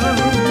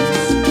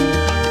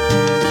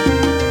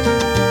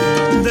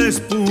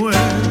 Después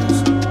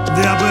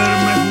de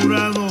haberme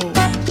jurado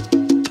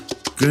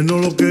que no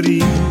lo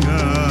quería,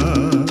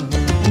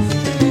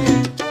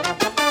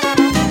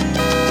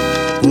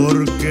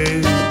 ¿por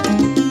qué?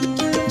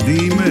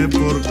 Dime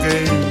por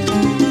qué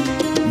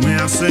me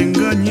has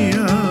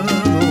engañado.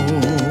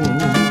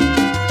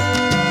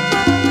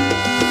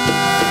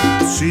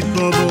 Si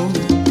todo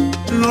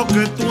lo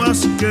que tú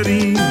has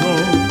querido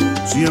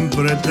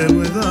siempre te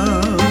lo he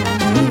dado.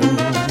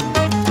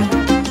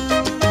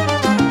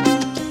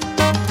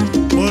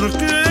 ¿Por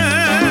qué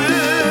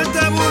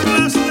te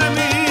burlas de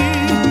mí,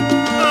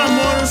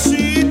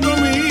 amorcito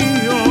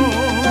mío?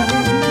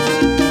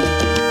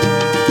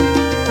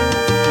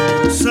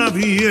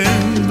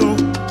 Sabiendo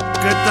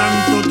que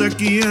tanto te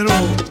quiero,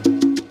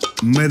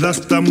 me das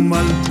tan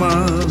mal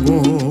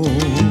pago.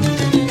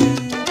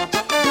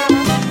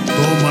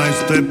 Toma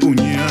este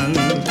puñal,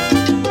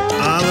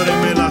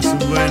 ábreme las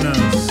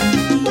venas,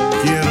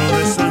 quiero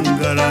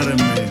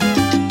desangrarme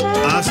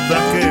hasta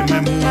que me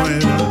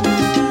muera.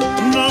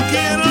 No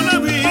quiero la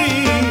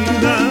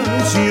vida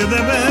si he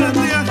de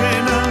verte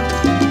ajena,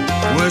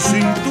 pues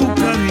sin tu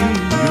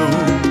cariño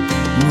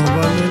no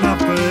vale la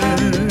pena.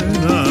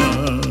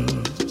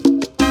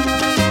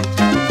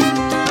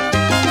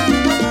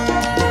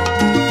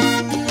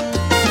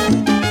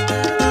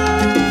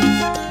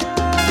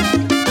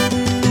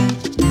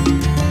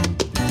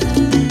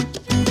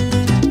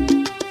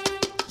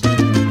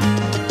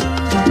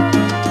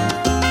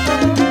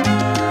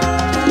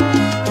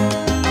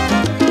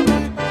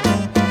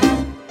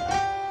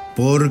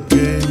 ¿Por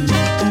qué?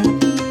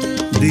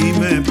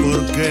 Dime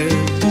por qué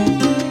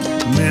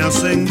me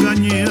has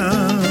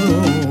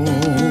engañado.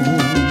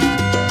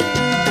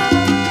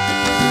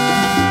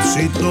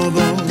 Si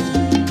todo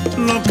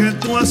lo que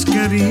tú has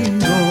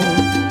querido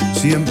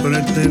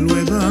siempre te lo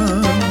he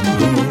dado.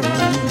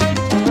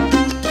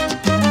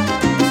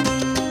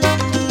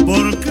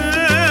 ¿Por qué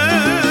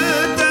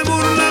te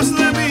burlas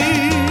de mí,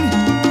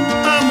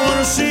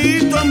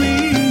 amorcito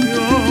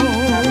mío?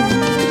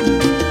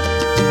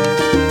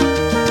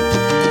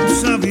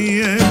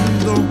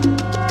 Sabiendo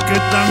que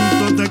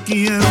tanto te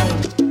quiero,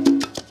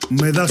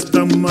 me das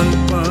tan mal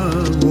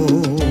pago.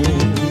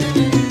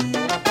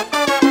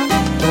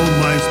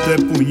 Toma este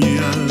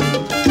puñal,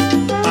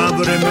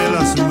 ábreme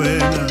las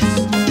venas,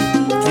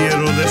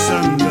 quiero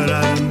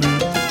desangrarme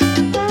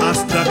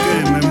hasta que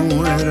me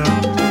muera.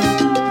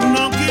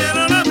 No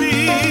quiero la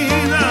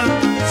vida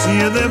si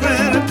he de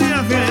verte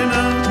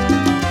ajena,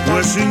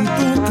 pues sin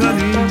tu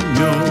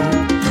cariño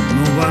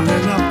no vale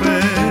la pena.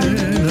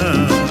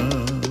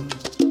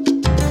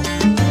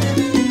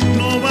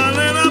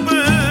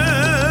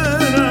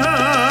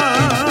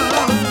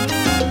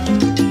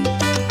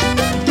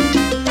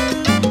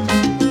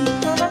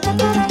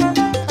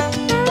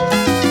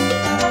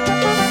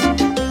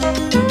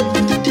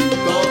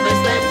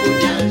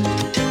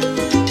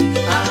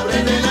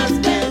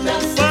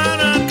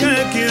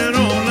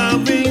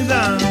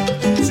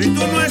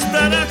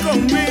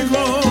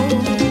 Conmigo,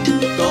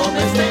 toma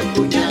este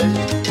puñal.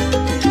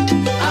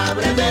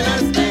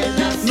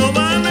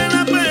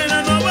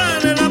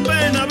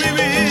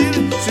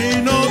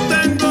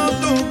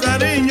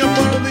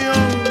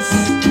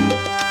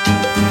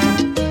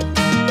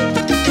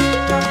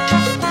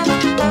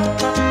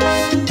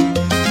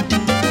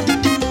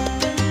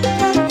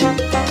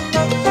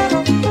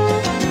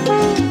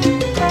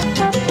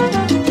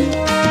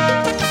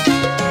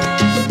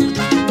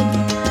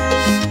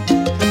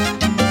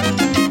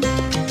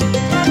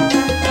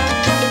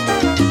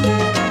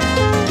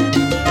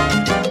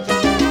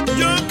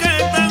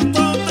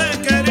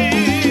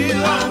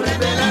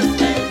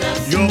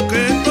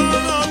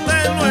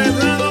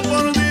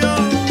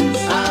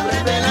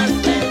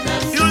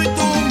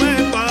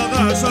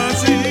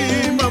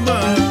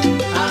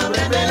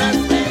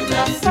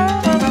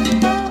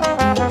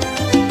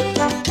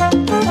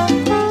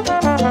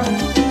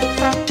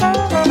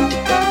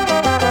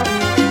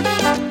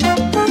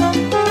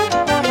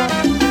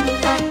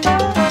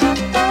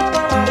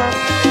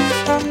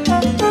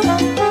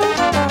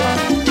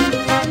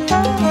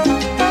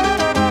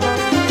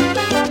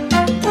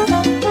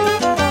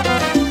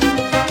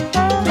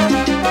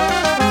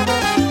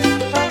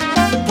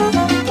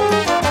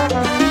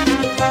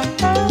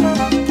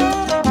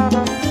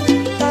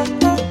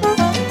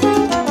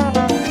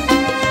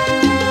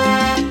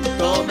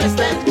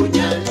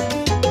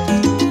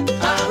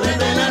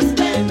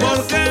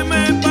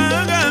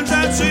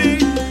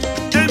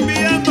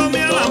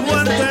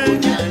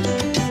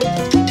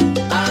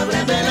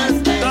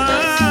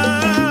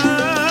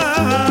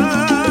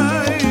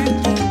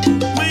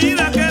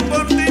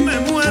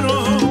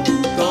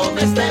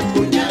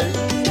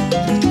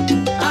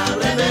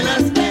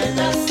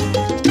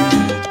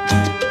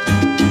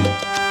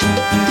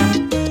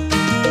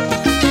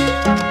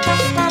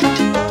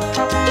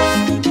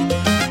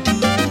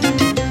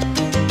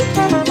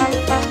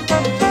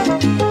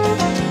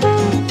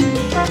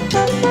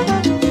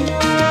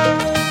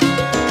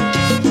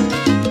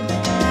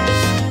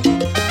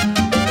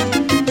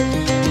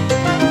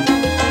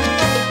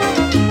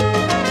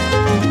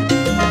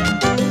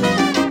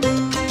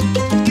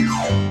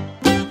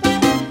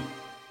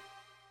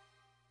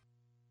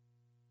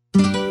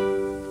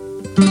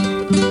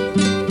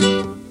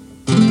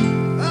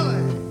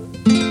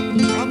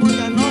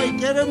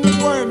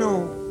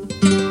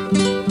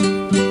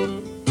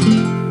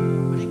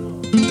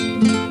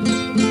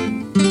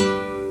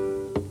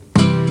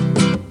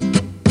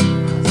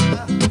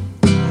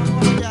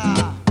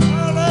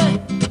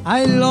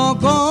 Ay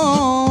loco,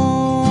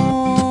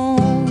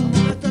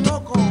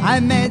 ay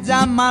me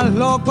llaman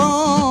loco,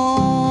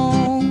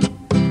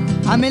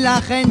 a mí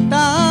la gente,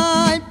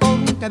 ay,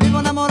 porque vivo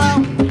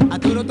enamorado, a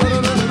turu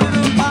turu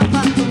turu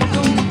papa, turu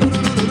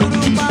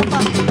turu papa,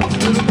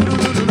 turu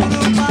turu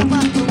papa,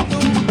 turu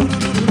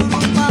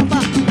papa,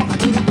 a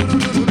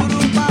turu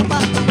papa,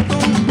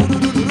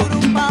 turu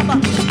papa.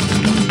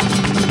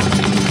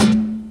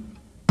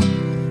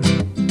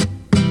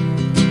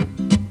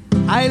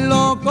 Ay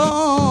loco,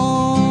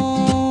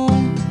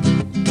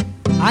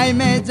 ay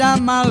me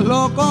llaman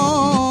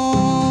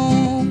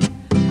loco,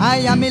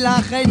 ay a mí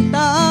la gente,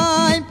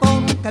 ay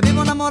porque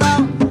vivo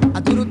enamorado,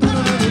 a turu turu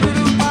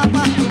turu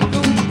papa,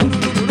 turu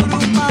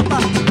papa,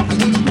 a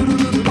turu turu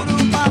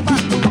papa,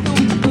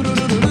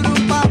 turu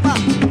papa,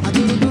 a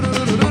turu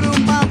turu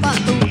papa,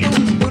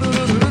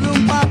 turu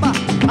papa.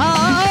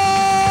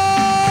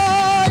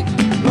 Ay,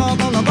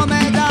 loco loco me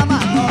llama,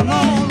 no no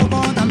loco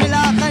a mí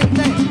la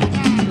gente,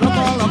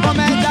 loco loco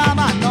me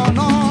llama, no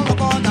no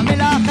loco a mí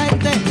la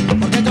gente,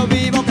 porque yo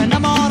vivo que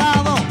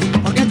enamorado,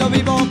 porque yo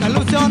vivo que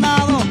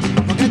ilusionado,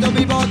 porque yo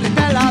vivo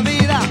triste en la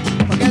vida,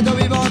 porque yo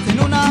vivo sin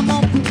un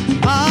amor.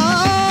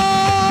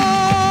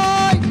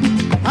 Ay,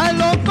 ay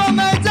loco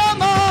me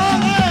llama,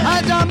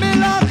 ay a mí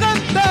la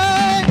gente,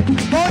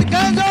 porque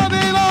yo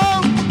vivo,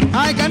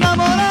 ay que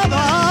enamorado,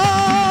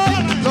 ay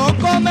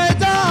loco me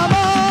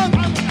llama,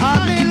 a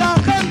mí la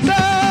gente,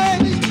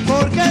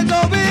 porque yo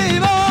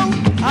vivo,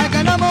 ay que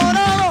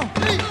enamorado.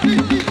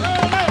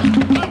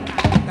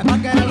 Que pa'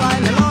 que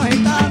baile los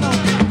gitanos,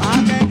 pa'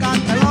 que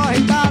cante los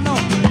gitanos,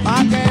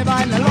 pa' que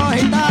baile los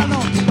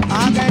gitanos,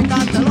 pa' que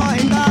cante los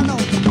gitanos,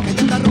 que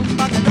esta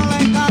rumba que yo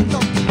les canto,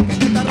 que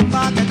esta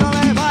rumba que yo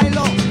les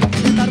bailo, que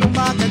esta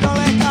rumba que yo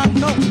les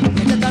canto,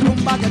 que esta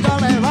rumba que yo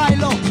les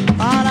bailo,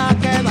 para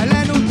que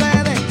bailen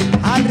ustedes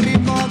al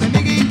ritmo de mi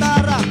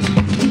guitarra.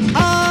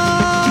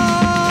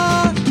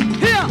 Ah,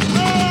 yeah.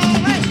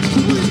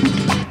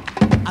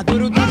 A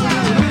turu turu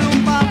turu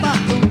papa,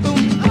 tum tum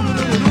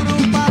turu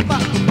papa,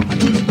 a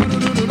turu turu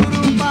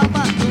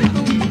papa, tum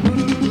tum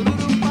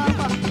turu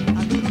papa,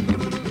 a turu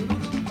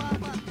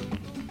papa.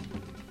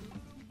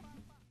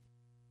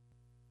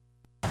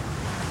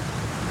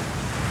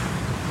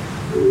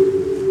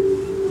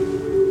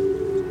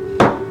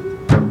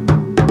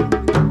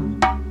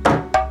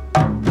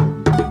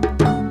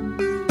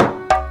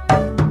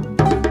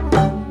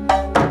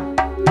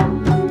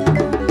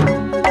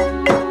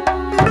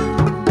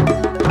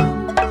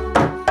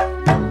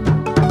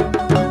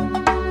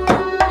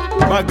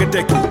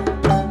 Magadeki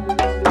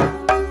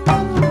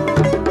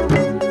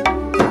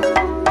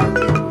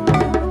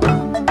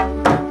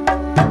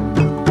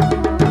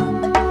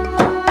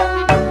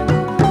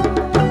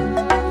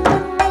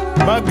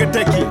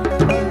Magadeki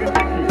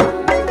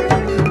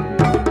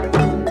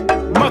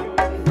mag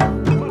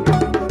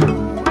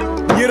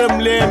yërëm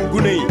leen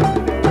gune yi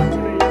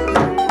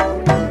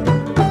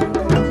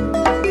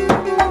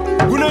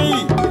gune yi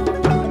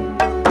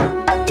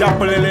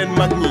jàppale leen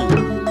mag ñi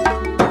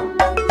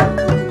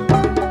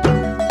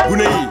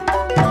gune yi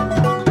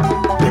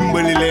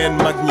dimbali leen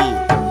mag ñi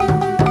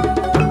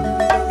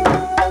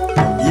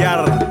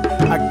yar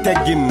ak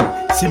teggin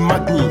ci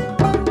mag ñi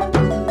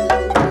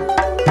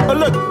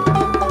ëllëg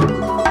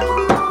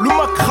lu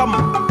mag xam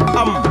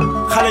am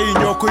xale yi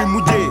ñoo koy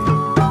mujjee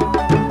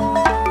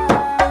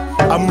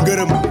am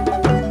ngërëm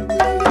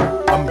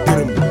am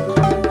dërëm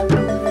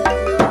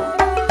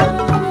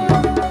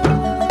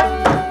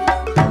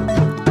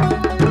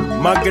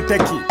màgg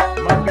tekki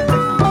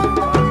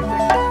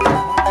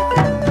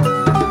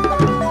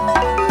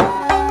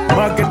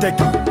màgg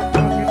tekki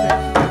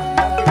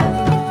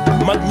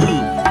mag ñi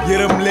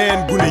yërëm leen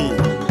gune yi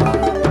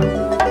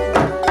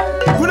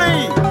gune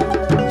yi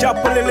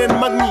jàppale leen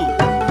mag ñi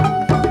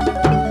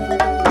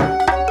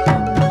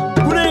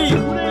gune yi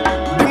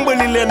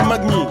dimbali leen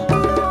mag ñi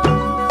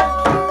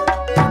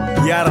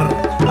yar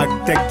ak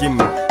teggin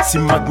ci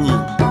mag ñi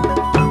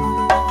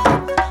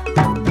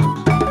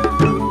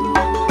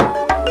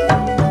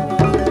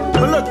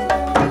ëllëg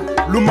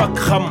lu mag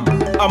xam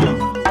am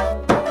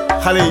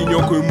xale yi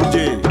ñoo koy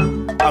mujjee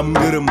am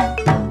ngërëm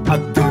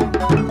ak dërëm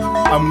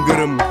am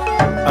ngërëm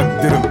ak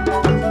dërëm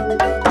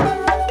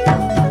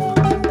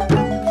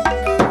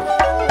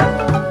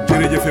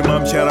jërëjëfe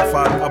maam Cheikh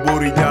Rafal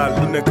Abori Dial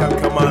inna kal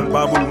kamal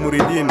babul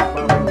muridin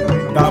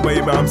daa bay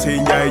maam Sey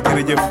Njaay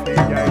jërëjëf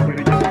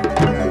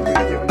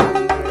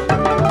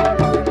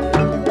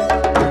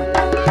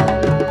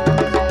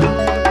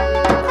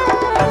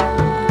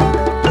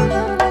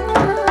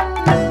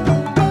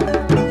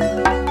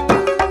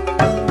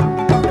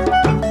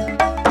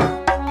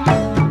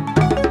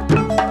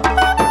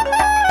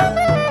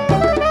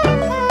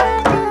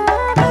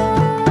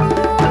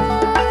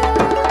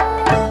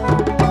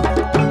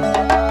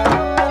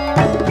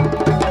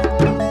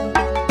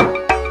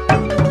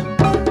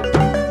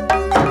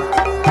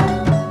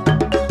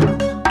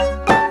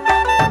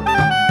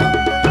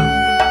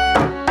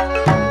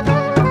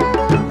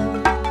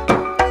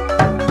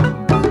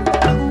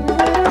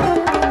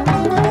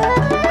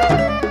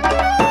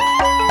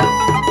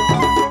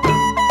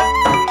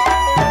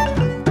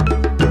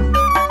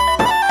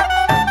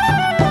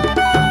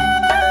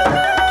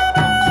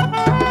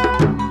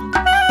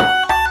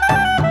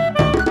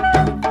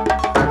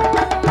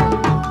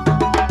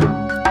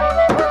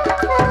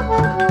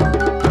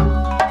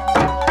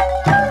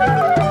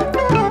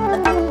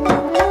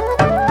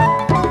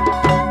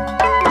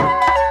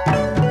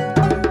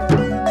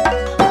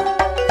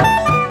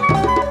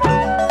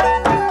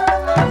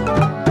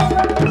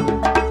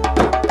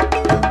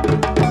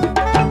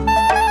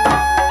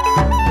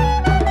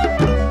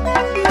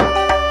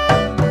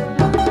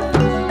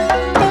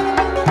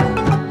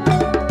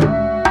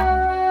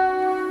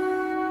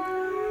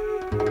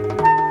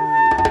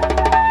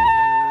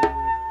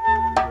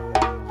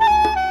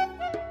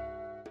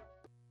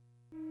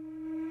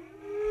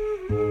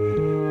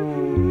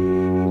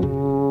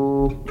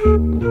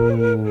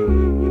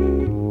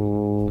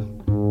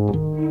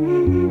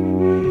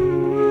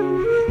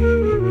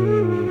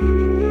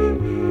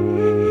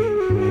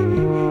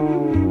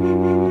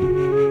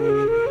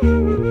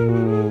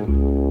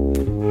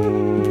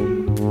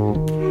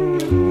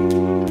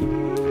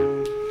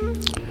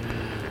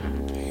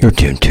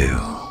tuned to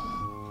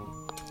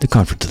the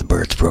Conference of the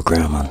Birds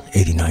program on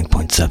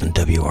 89.7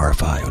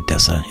 WRFI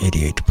Odessa,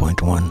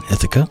 88.1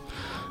 Ithaca,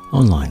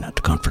 online at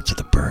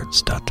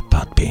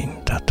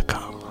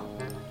conferenceofthebirds.podbean.com.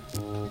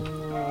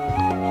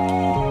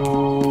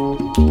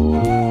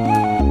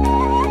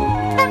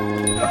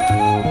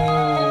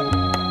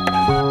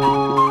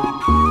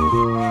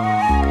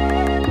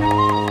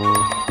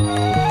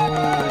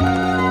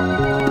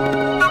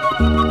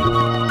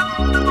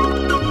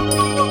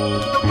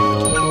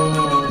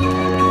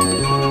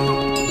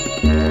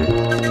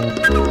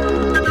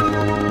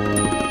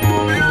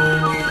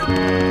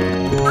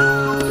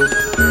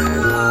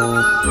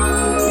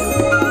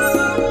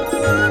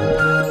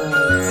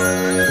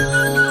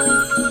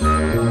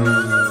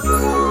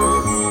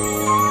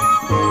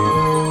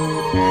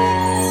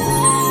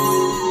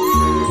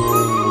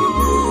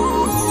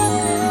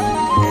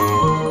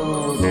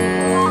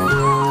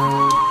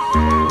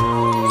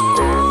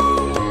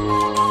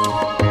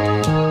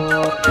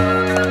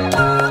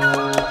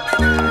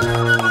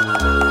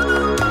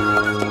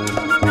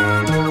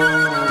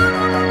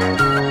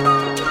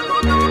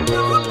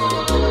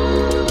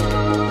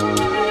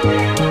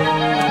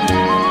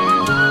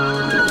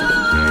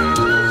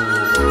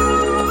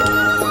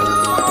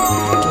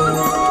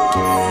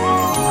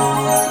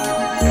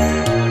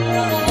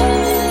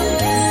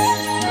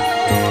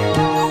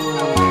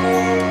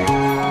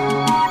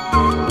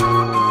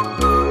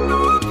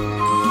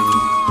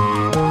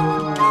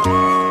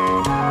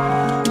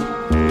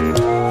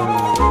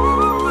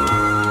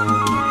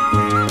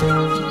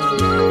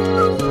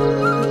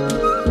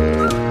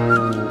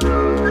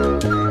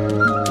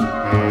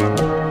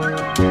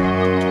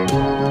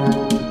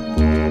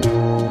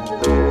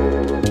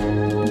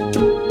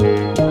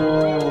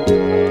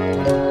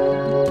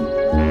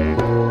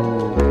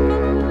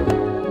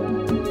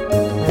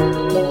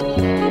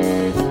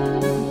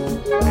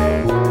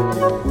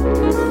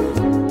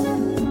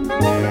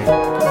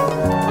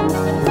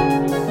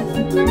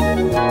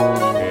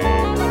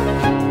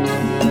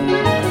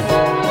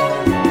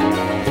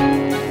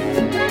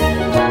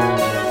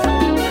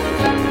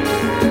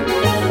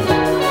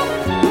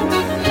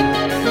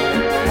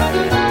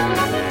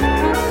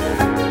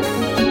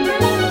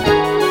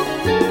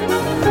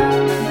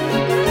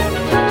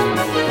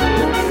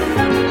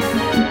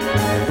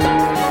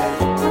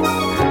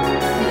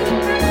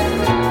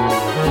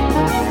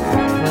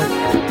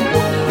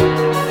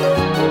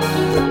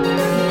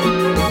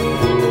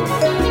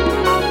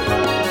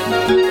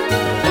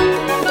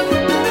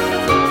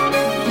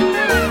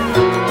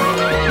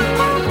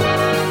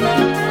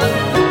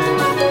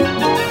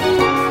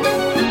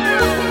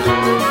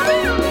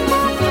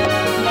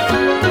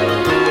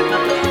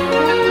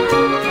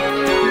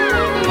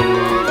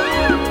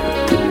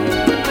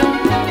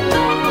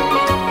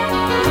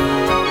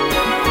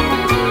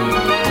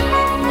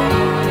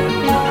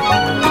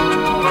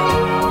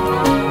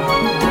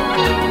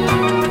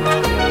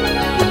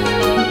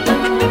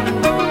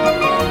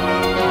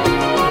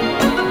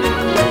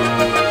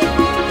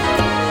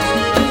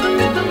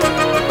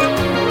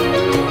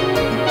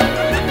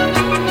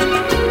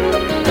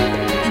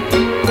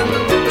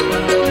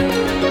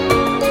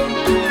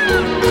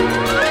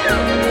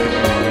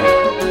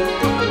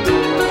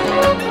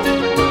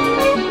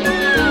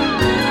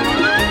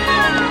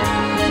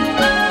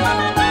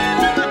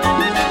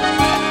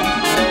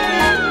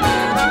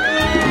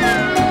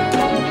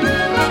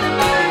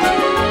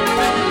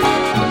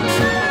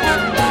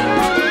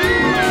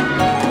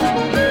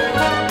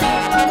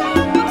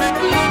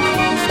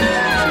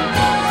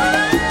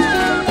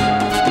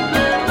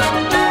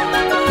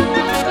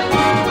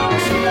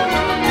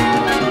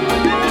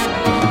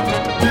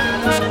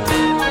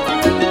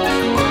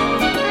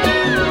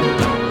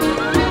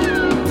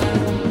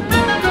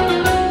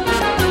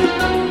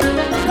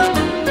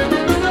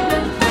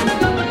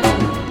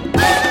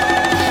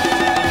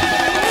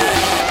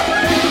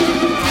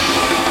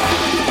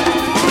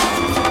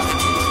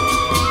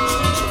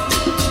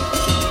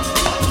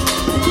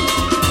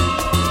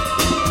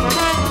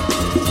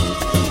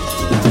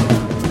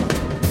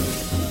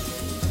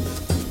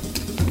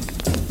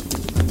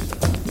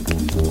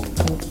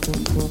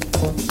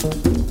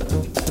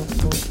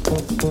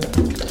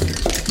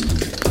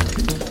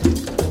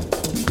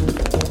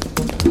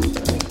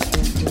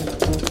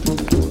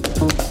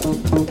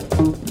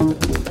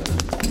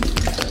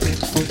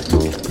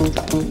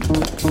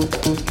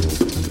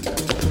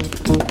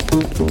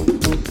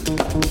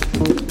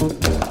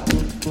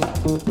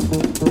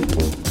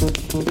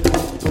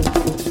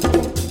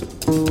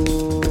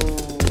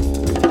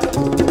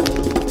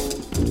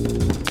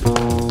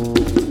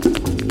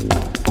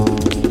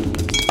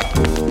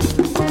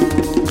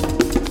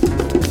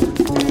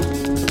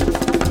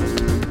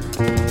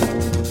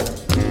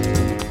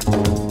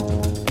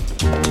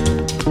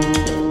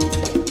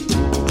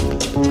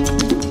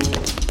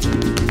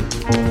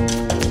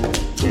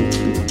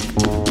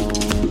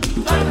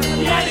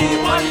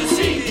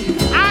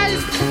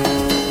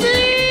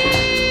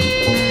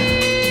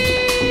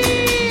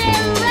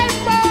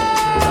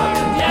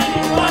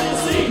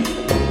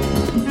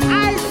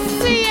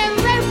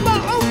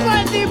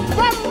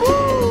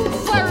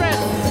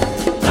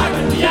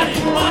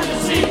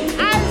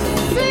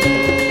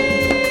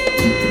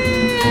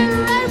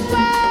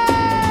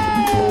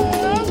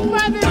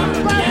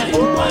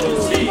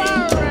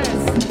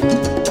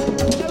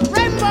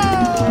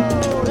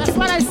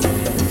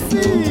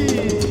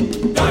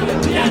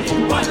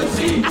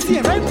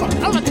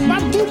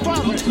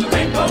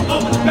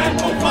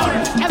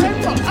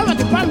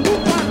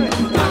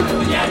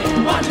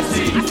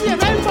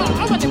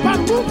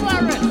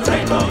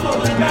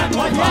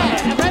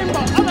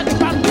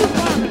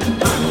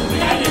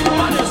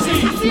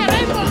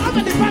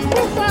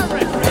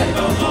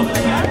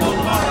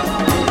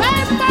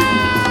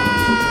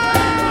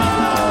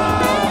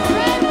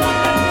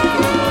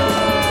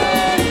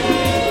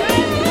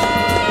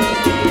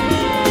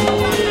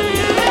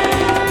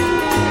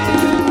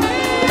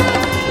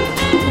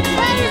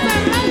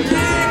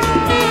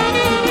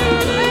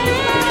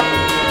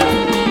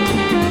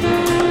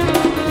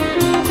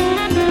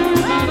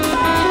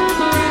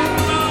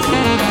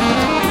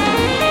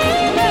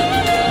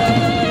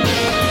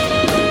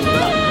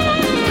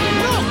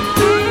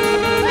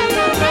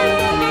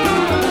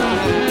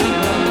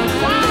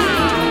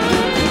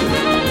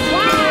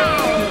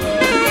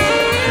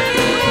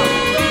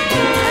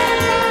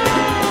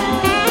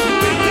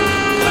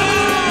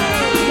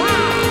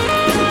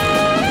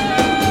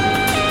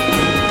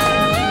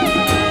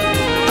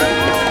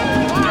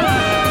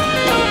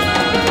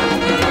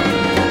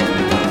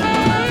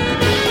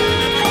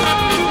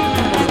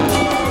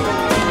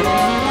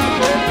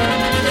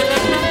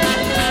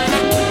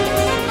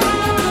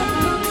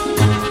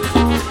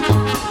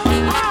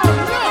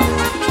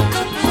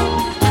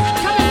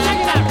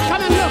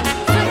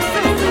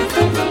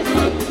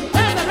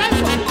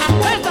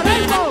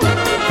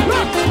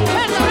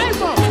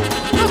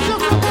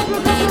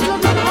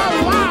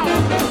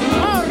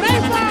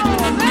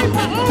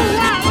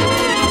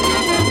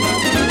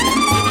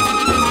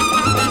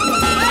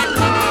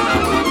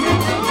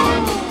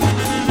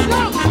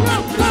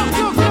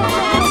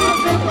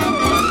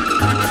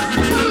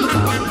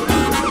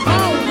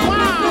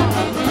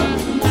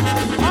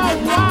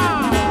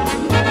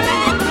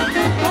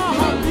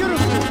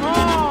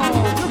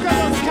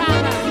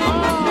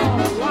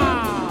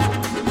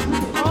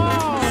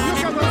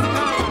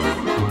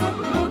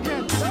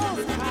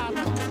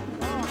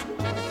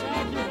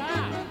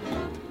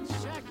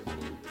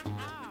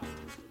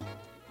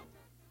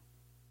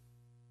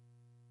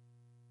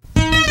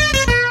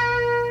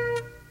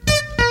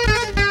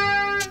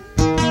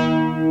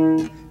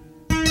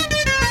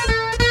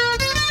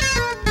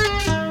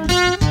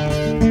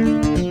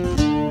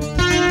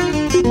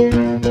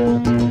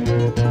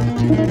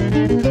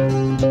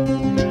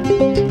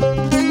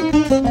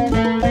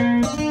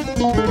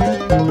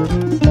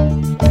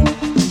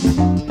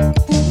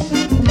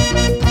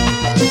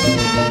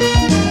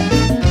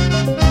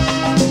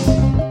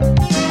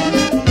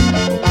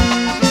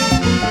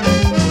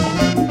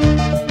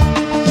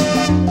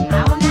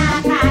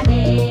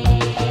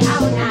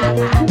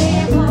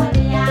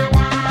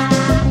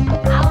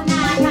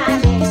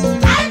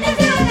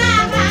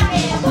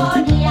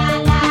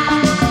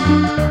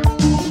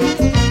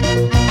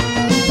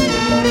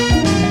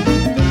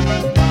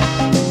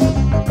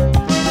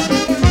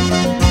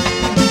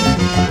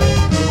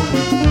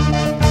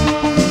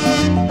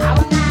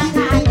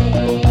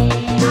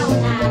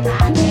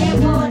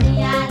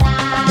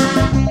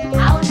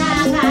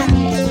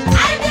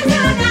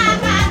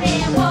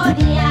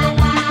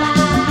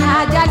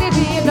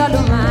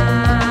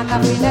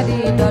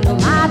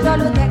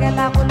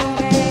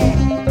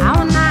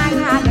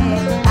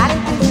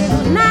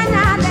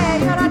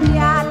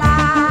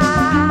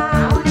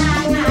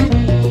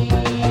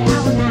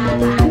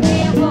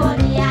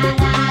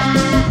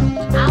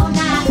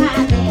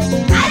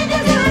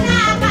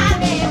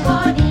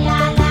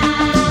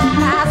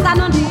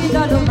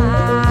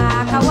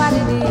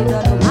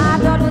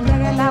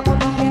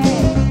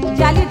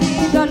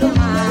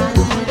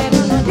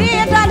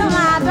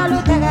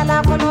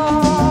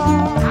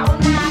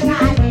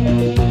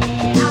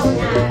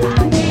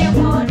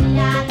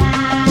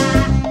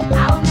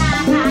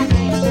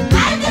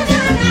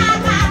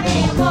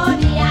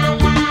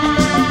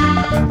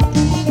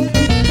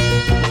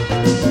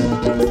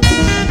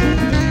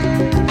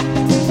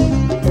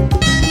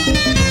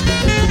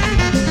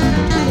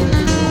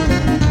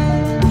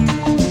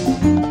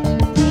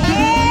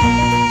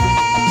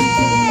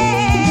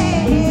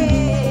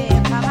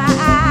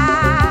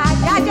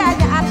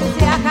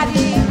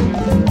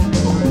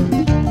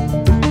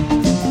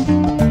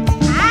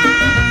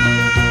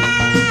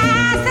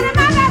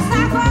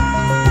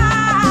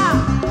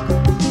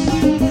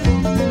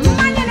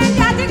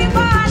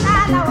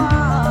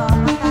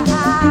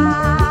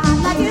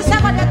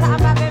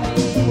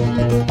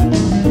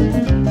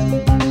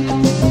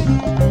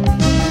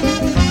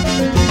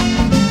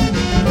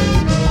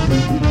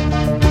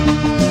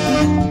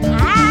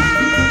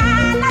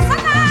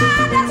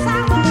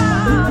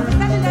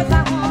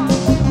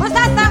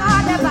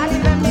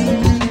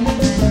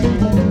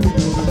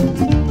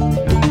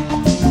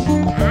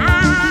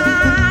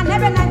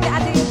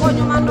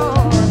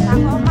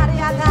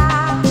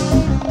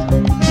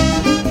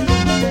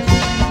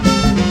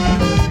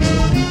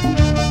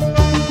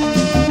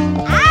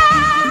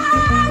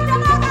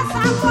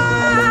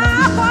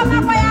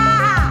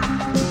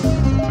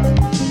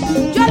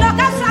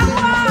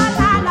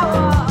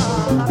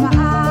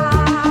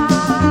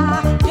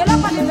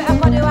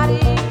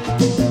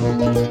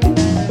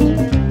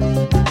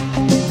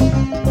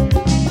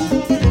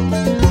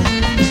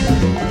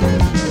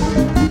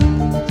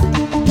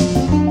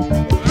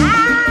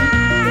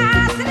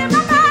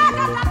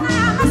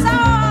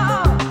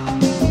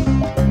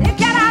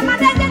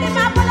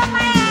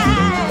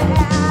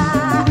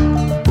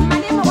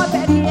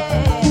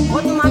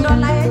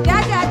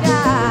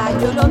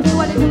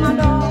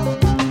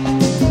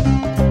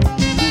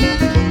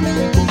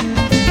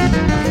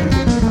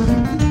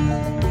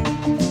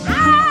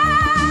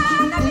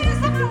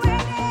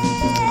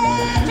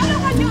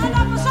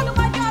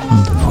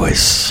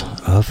 voice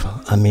of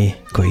Ami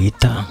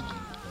Koita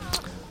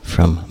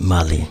from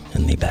Mali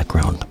in the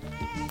background.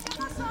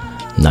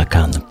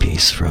 Nakan, the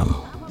piece from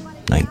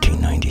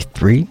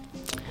 1993,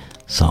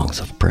 Songs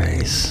of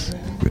Praise,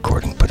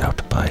 recording put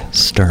out by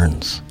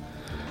Stearns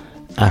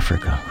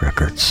Africa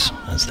Records,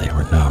 as they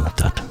were known at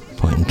that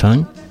point in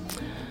time.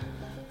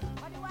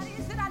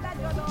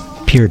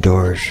 Pierre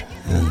Dorge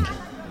and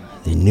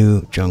the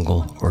New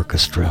Jungle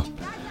Orchestra.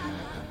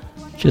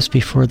 Just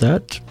before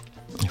that,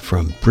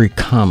 from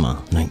Brikama,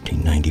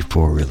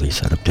 1994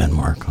 release out of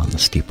Denmark on the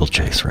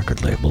Steeplechase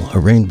record label, A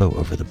Rainbow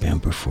Over the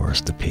Bamboo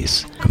Forest, a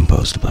piece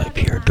composed by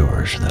Pierre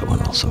Dorge. That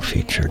one also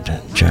featured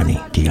Johnny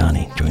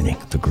Gianni joining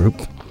the group,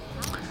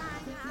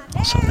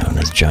 also known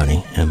as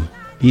Johnny M.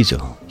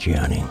 Bizo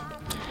Gianni.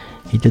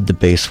 He did the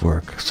bass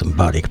work, some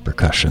body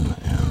percussion,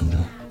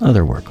 and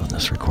other work on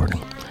this recording.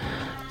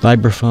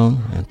 Vibraphone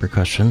and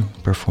percussion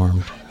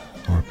performed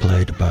or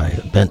played by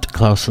Bent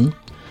Clausen,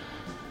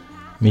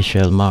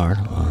 Michel Mar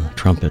on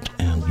trumpet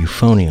and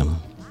euphonium,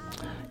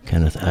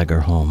 Kenneth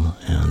Agerholm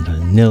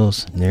and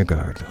Nils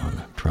Nergard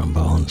on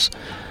trombones,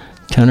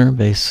 tenor,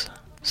 bass,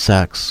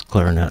 sax,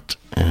 clarinet,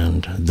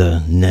 and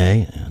the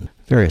ney, and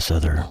various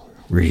other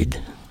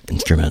reed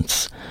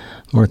instruments.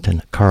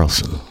 Morten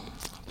Carlson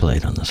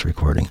played on this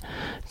recording.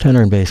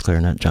 Tenor and bass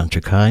clarinet, John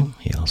Chakai.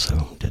 He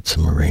also did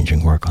some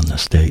arranging work on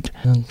this date.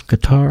 And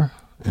guitar,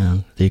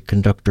 and the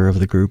conductor of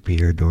the group,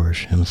 Pierre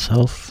Dorge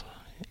himself.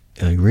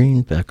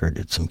 Irene Becker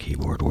did some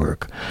keyboard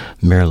work.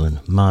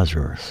 Marilyn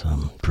Mazur,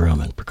 some drum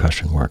and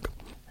percussion work.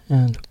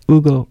 And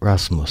Ugo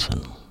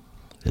Rasmussen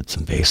did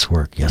some bass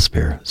work.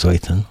 Jesper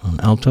Zoithen on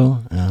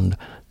alto, and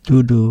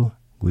Dudu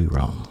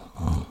Guiron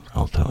on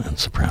alto and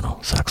soprano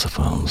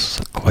saxophones.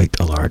 So quite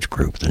a large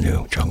group, the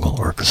New Jungle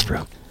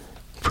Orchestra.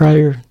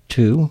 Prior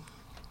to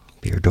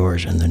Pierre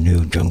Dorge and the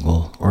New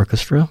Jungle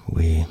Orchestra,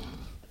 we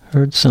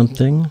heard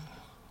something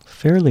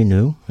fairly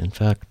new, in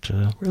fact,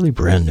 really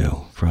brand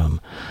new, from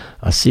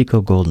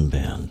Asiko Golden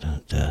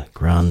Band, de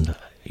Grand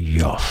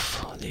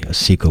Yoff, the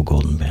Asiko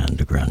Golden Band,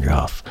 de Grand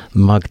Yoff.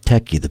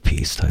 Magteki, the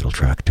piece, title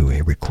track to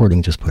a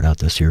recording just put out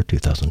this year,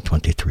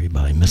 2023,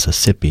 by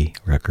Mississippi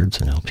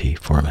Records in LP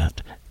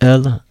format.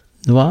 El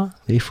Noir,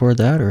 before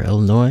that, or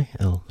El Noir,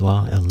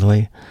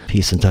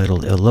 piece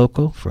entitled El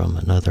Loco, from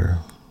another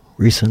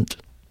recent,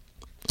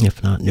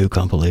 if not new,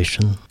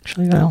 compilation.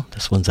 Actually, well,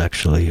 this one's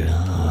actually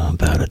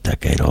about a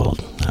decade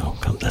old now,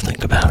 come to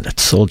think about it.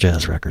 Soul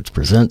Jazz Records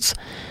presents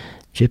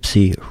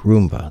Gypsy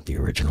Rumba, the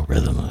original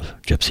rhythm of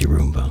Gypsy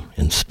Rumba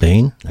in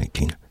Spain,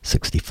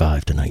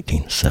 1965 to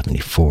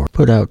 1974.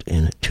 Put out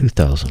in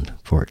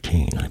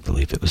 2014. I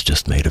believe it was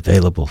just made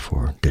available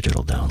for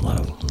digital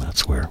download, and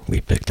that's where we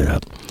picked it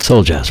up.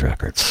 Soul Jazz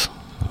Records,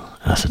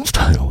 as its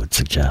title would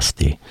suggest.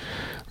 The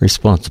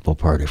responsible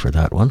party for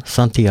that one,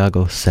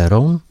 Santiago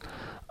Cerón,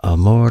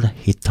 Amor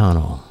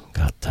Gitano.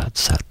 Got that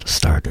set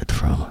started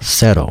from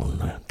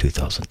Cerón, a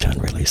 2010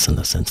 release in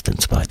this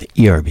instance by the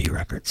ERB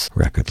Records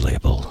record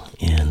label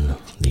in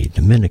the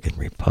Dominican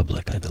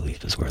Republic, I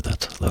believe is where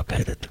that's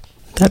located.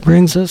 That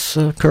brings us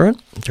current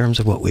in terms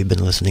of what we've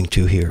been listening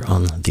to here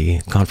on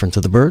the Conference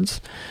of the Birds.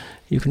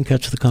 You can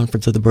catch the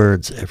Conference of the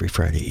Birds every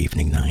Friday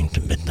evening, 9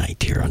 to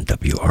midnight here on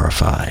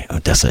WRFI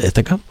Odessa,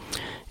 Ithaca,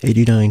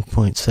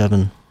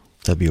 89.7,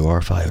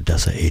 WRFI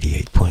Odessa,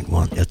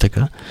 88.1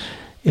 Ithaca.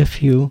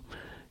 If you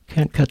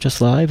can't catch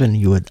us live and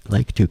you would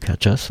like to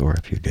catch us, or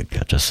if you did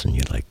catch us and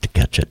you'd like to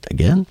catch it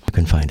again, you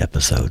can find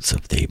episodes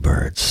of The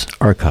Birds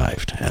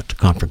archived at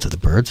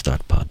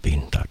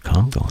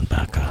conferenceofthebirds.podbean.com, going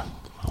back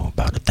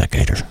about a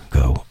decade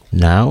ago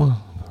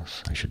now.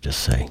 I should just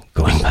say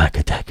going back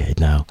a decade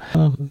now.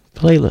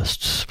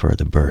 Playlists for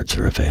The Birds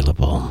are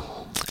available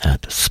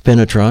at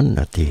Spinitron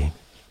at the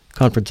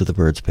Conference of the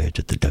Birds page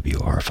at the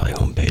WRFI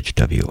homepage,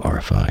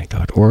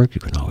 wrfi.org.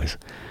 You can always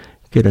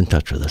get in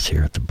touch with us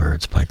here at The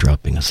Birds by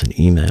dropping us an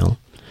email,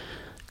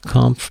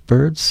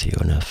 confbirds,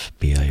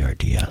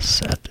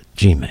 CONFBIRDS, at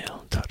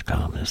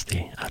gmail.com is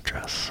the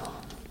address.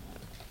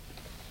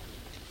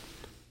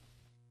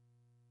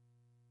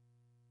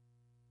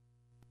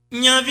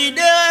 Nya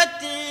video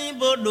ti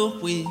bodo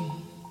kwe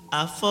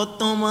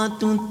afoton ma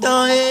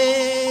tunto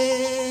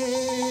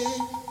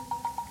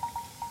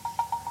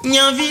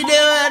Nya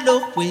video do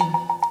kwe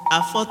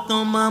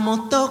afoton ma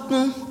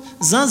motokun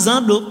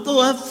zanzan do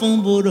ko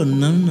afon bodo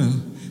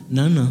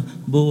nana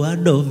bo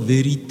ado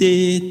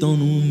vérité ton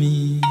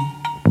mi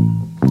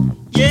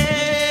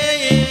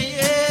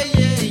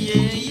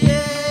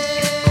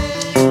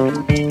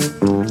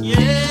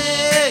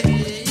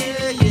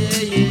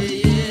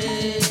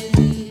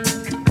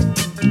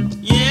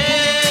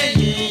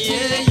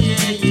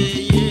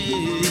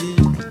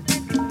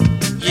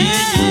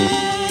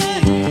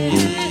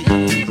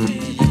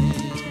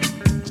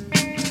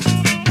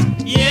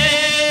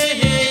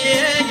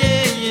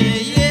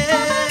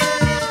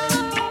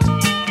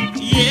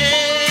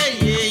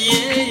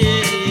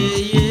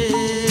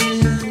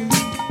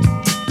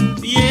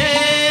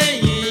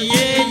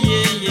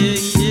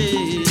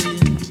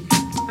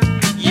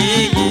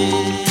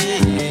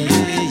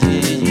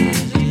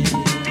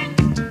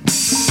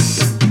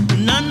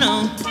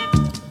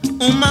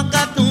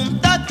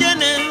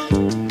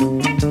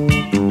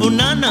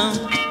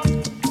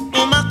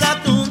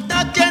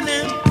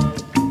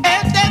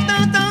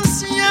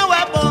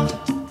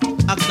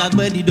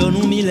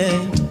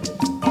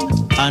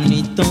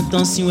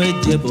si we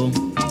jebo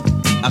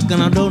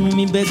akana donu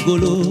mi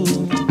begolo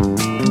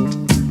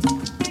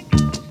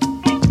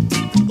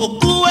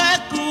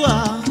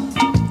okuwa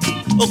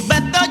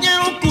ogbeto je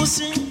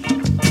nkusi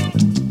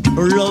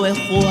olowe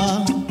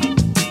khoa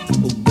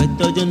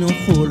ogbeto je no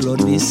kholo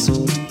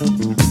diso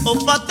o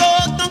fato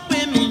to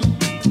pe mi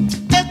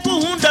eku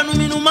hundanu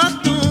mi no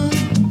matu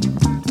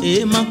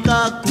e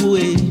makaku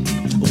e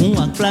un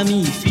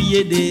aklami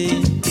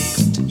fiede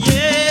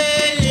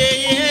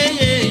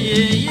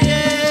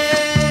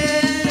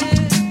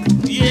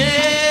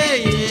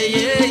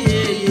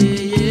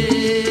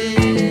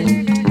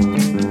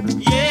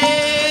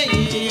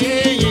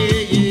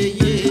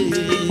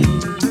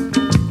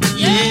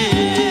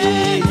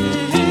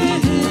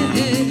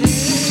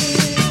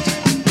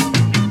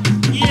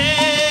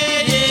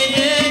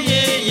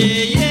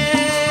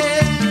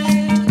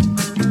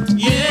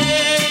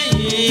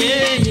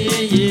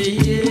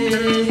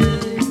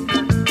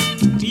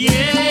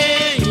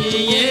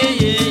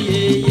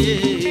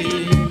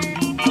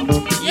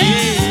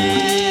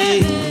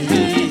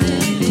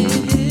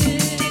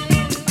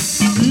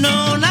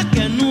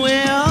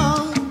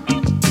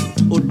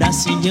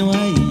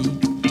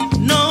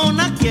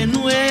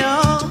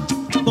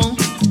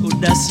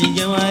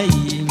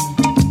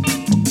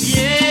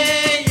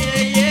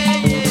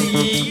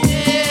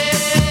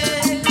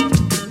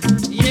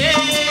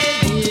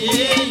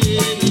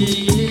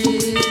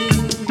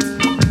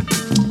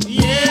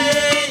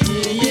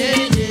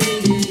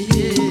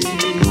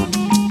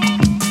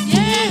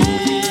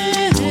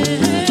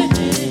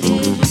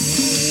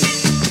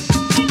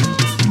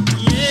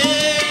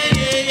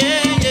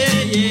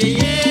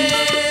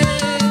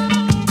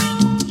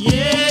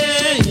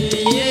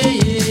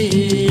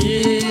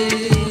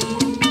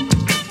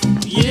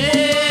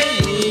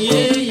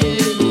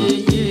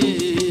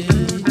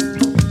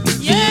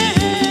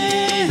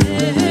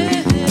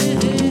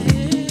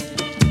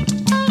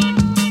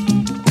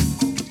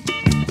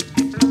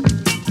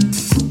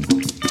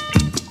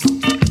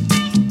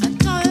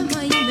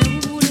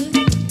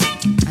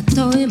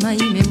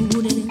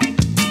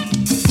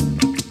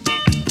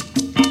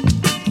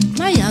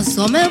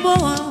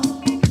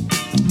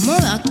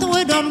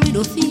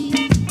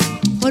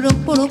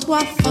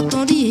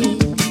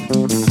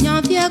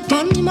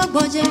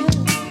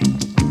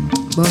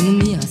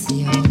bonumi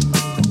asia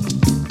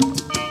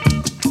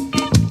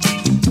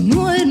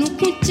Noe no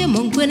kunche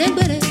mongwene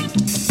gbere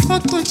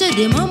Kontonche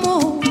de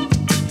mamo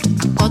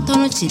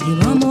Akotono chi de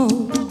mamo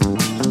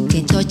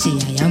Kentochi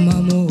ya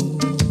mamo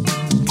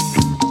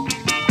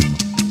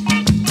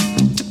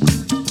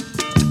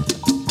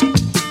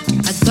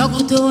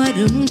Adogudo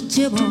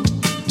adunchebo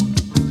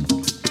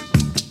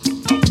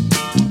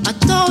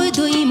Atoe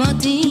do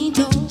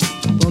imatinto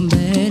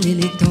Bombele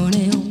le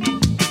toneo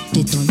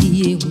Te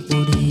tondi un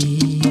pore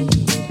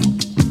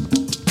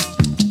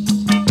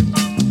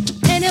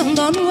Ene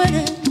hundo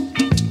nuere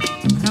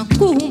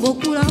Anaku humbo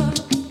kura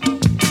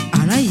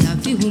Ana ya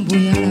fi humbo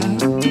yara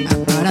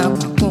Akara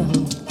kwa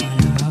kohun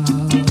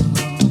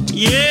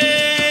Yeah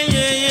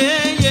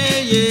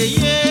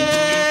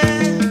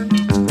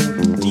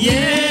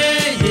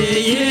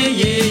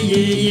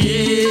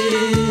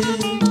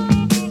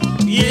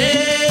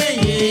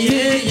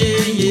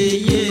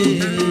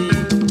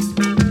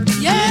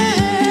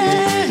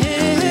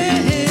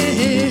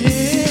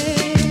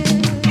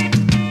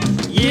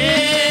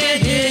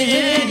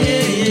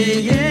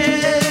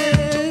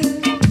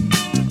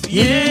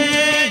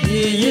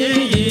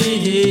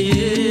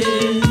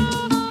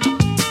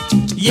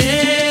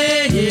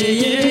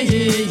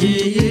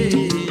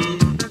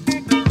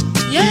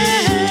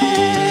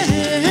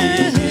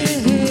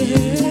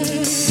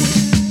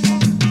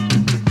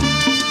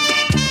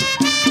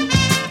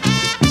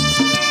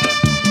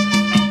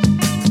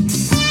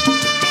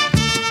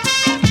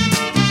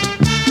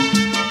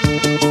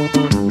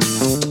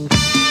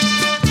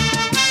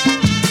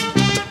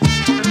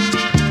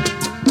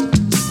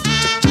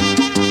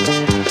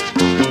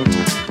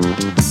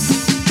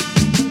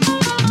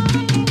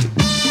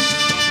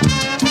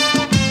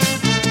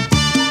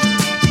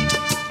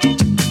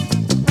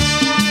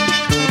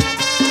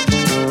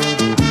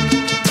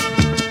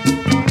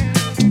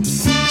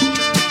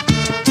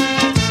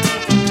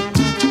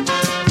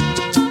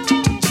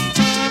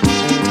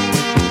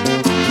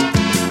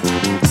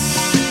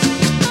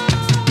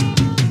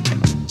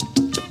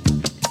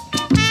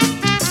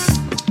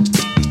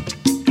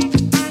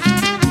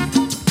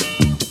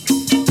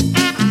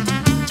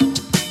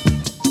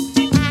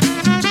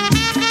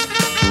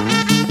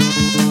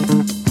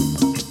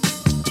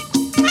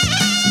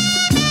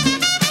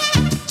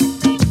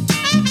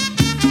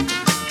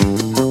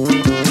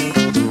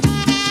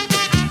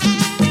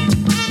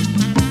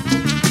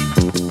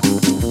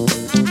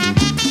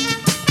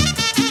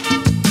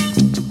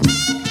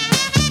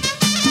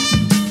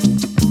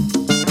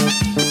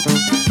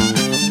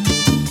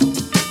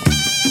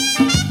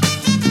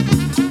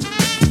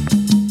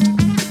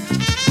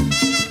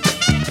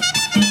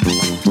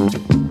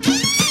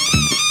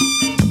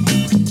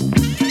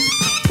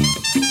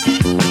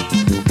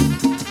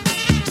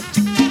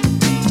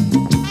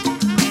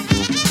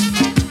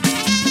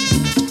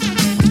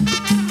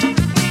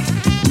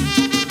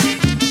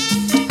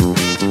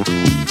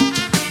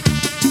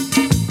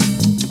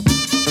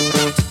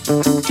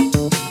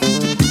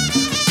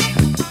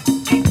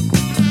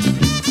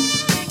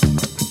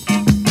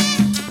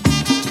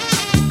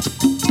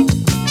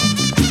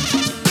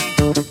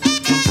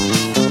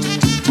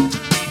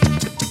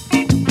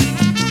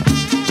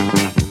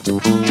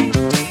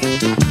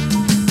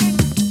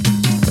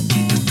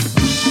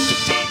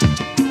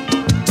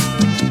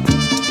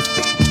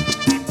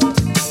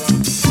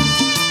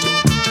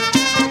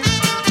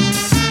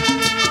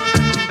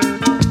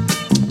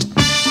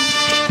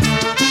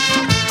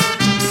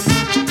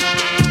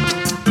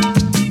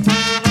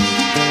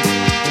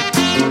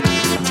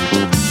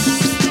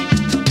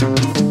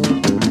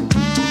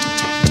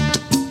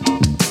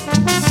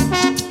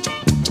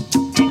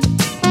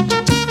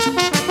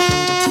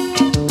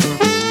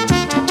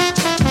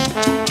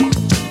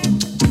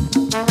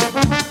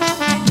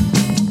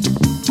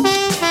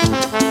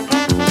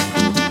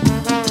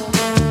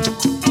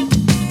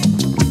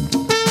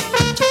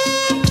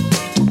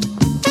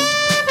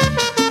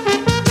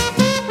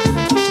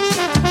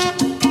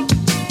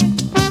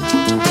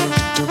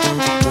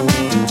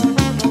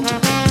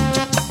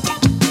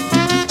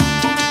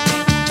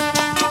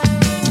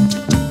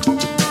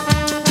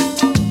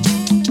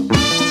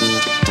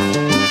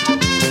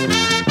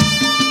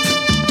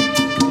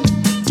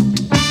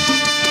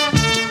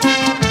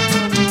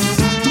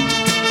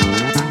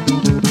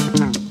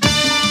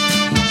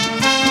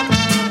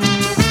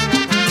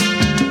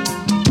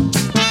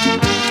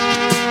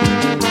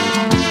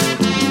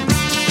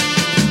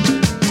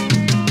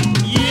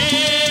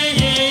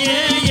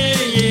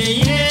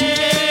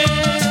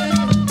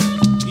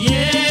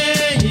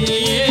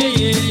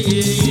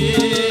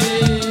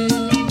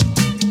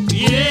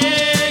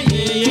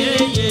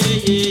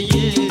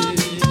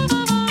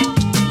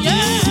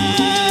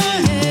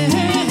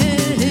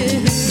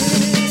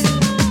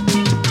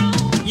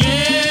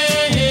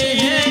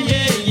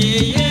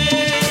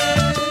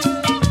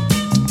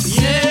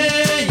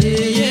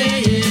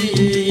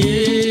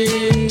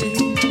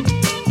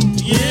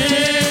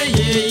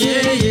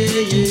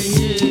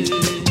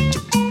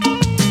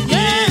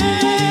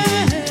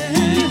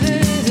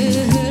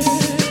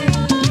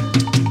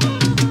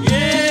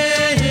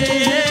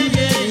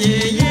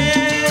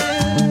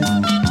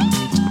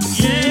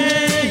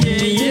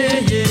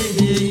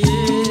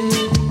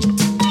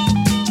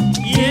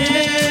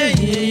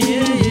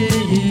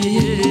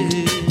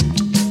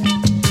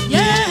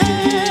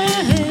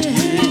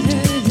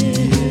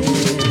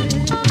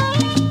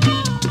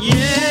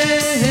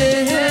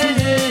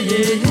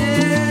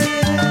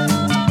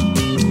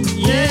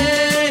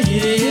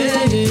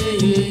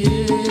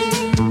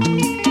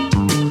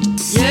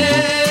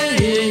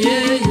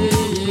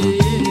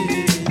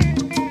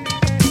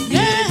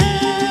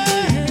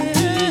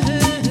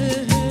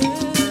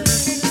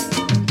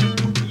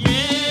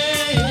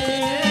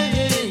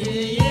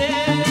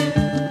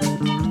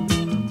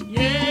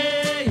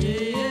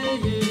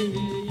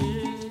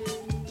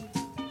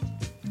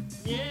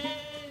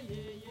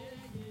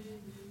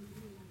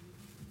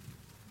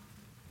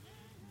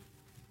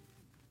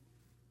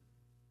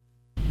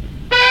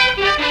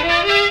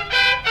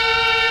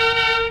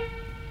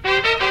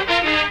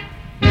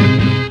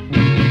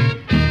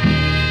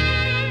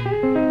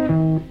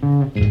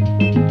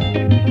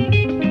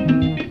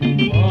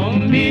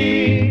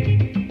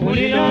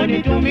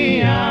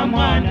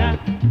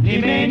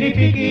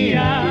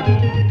limenifikia.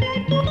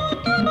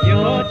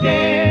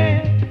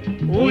 Yote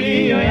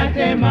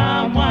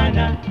uliyoyasema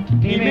mwana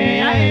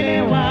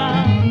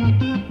nimeyaelewa,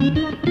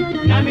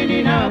 nami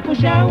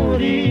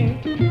ninakushauri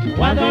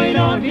wazo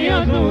hilo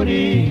ndio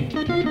zuri,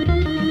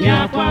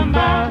 ya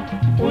kwamba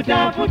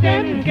utafute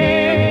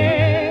mke,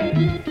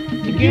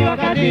 ikiwa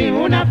kazi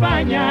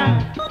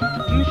unafanya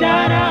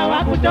mshahara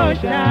wa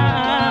kutosha,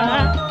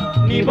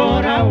 ni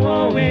bora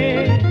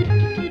uowe.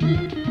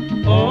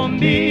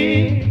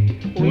 Ombi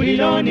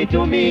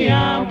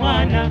ulilonitumia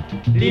mwana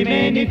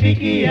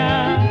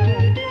limenifikia.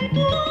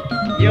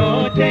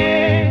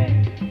 Yote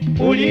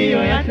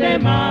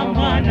uliyoyasema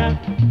mwana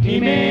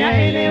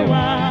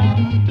nimeyaelewa,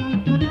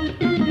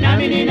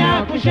 nami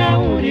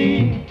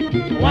ninakushauri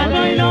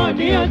wazo hilo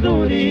ndio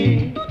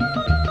zuri,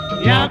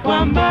 ya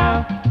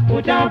kwamba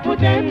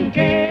utafute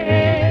mke,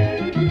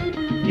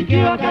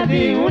 ikiwa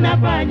kazi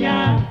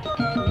unafanya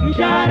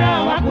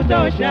mshahara wa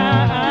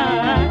kutosha,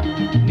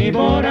 ni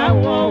bora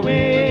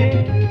uowe.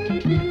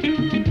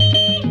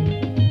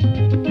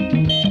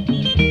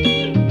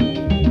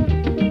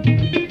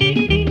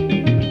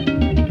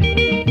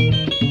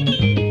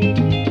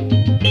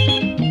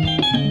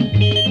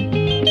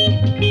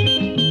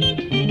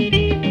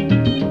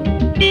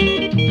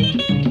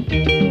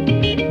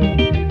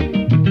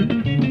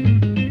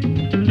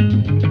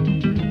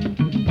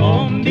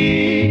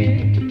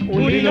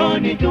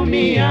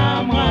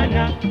 Ulilonitumia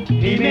mwana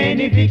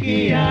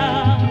limenifikia.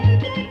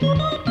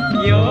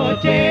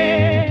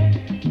 Yote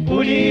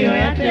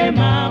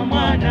uliyoyasema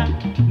mwana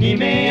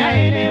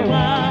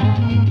nimeyaelewa,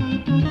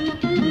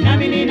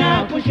 nami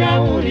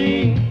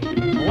ninakushauri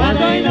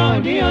wazo hilo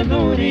ndio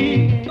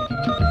zuri,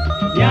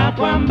 ya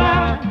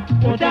kwamba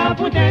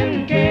utafute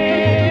mke,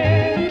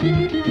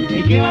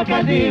 ikiwa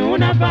kazi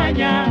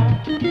unafanya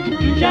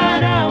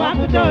mshahara wa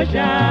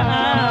kutosha,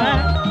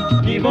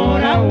 ni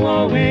bora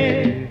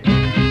uowe.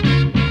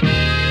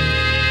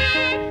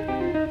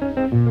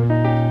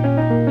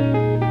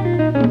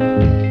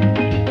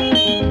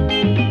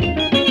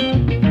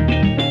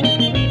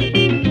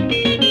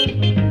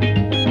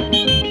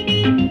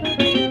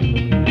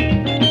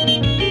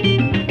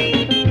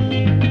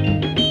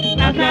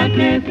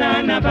 Asante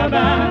sana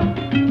baba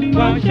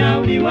kwa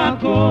ushauri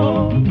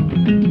wako,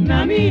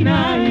 nami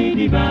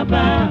naahidi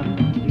baba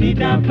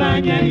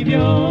nitafanya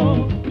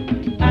hivyo.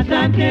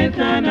 Asante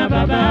sana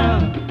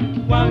baba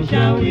kwa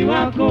ushauri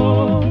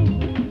wako,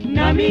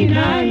 nami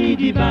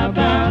naahidi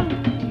baba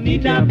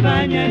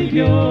nitafanya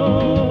hivyo.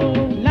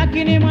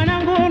 Lakini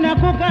mwanangu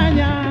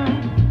nakukanya,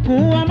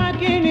 kuwa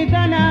makini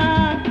sana,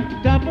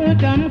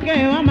 tafuta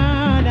mke wa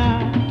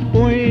maana,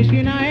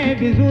 uishi naye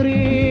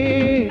vizuri.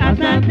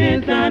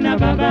 Asante sana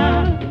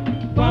baba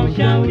kwa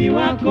ushauri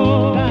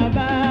wako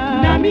baba,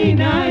 nami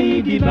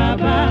naahidi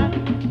baba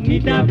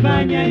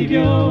nitafanya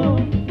hivyo.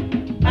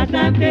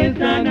 Asante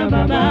sana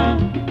baba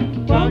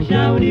kwa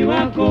ushauri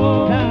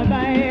wako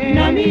baba,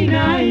 nami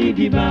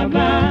naahidi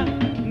baba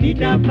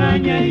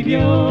nitafanya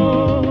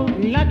hivyo.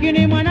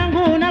 Lakini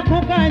mwanangu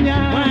nakukanya,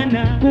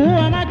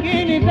 kuwa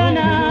makini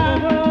sana,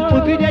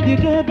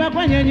 usijajitupa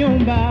kwenye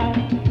nyumba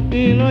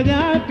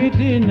ilojaa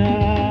fitina.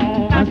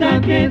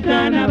 Asante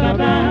sana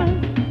baba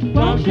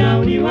kwa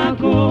ushauri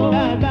wako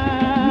baba,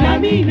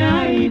 nami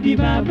naahidi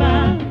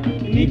baba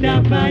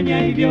nitafanya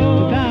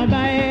hivyo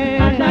baba.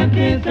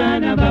 Asante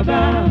sana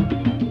baba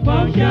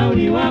kwa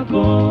ushauri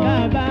wako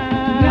baba,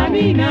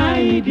 nami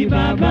naahidi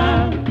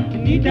baba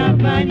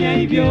nitafanya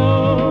hivyo.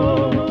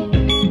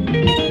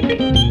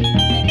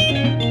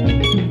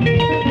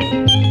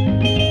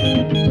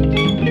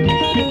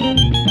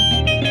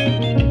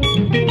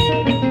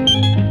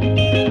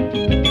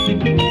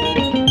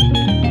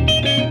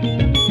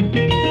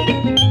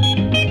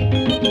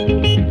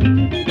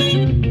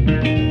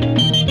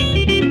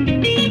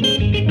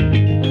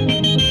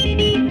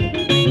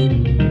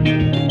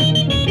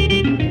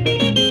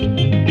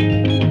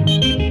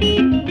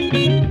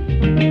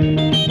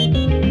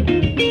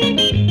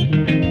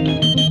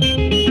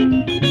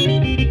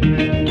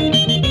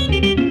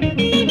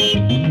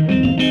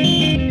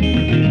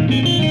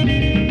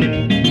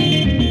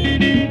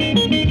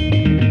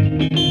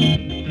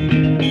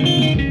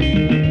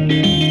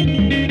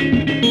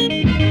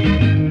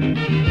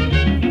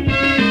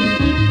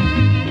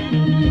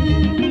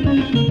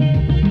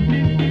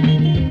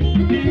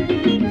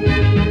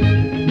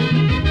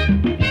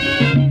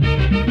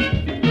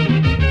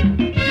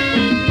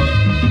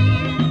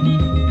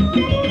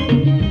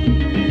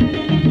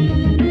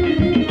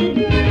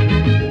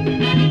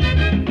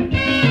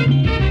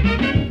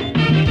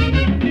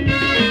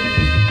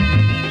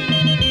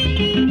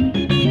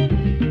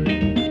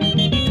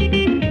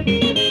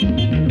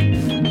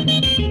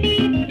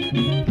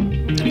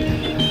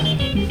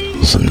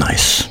 Some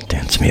nice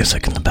dance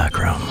music in the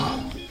background.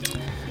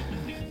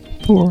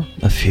 For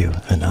a few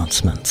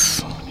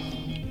announcements,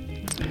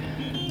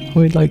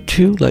 we'd like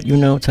to let you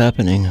know what's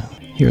happening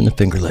here in the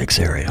Finger Lakes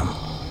area.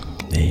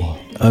 The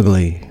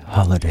Ugly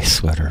Holiday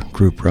Sweater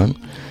Group Run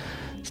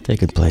is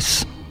taking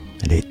place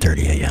at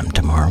 8:30 a.m.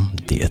 tomorrow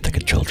at the Ithaca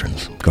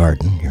Children's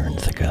Garden here in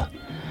Ithaca.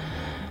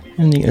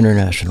 And the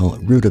International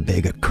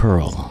Rutabaga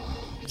Curl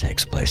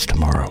takes place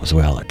tomorrow as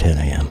well at 10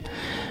 a.m.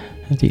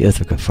 at the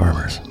Ithaca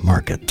Farmers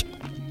Market.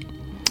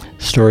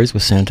 Stories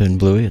with Santa and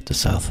Bluey at the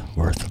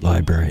Southworth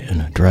Library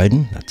in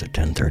Dryden. That's at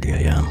 10:30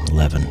 a.m.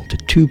 11 to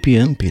 2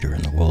 p.m. Peter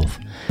and the Wolf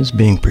is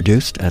being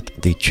produced at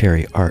the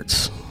Cherry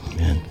Arts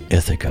in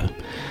Ithaca.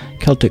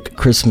 Celtic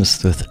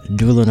Christmas with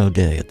Doolin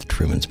O'Day at the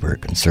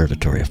Trumansburg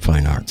Conservatory of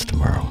Fine Arts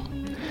tomorrow.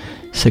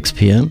 6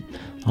 p.m.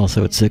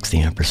 Also at 6,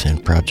 the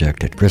Ampersand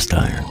Project at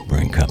Gristiron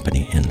Brewing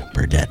Company in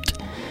Burdett.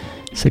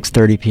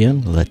 6:30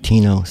 p.m., the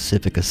Latino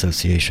Civic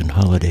Association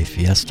Holiday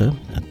Fiesta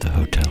at the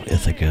Hotel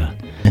Ithaca.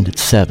 And at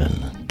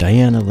 7,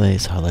 Diana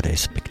Lay's Holiday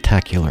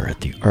Spectacular at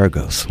the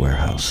Argos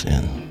Warehouse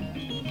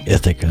in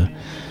Ithaca.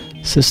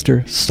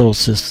 Sister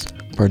Solstice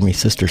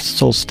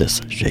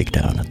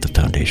Shakedown at the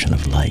Foundation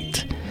of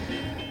Light.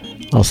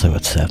 Also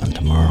at 7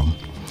 tomorrow.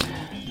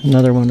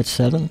 Another one at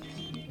 7,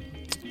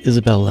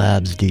 Isabel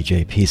Labs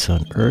DJ Peace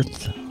on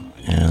Earth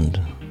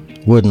and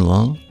Wooden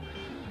Lung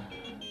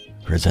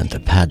present the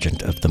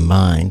Pageant of the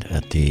Mind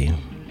at the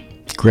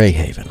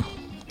Greyhaven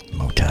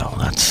Motel.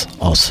 That's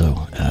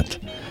also at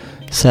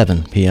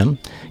 7 p.m.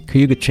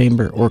 Cayuga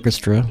Chamber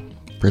Orchestra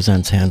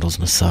presents Handel's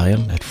Messiah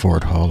at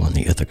Ford Hall on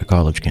the Ithaca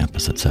College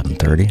campus at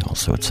 7:30.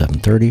 Also at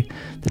 7:30,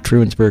 the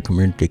Trumansburg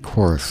Community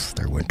Chorus,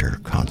 their winter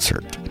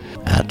concert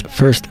at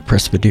First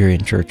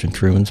Presbyterian Church in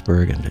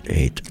Trumansburg, and at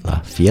 8,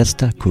 La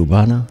Fiesta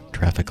Cubana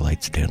Traffic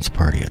Lights Dance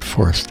Party at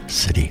Forest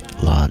City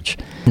Lodge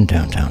in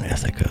downtown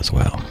Ithaca as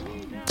well.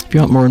 If you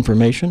want more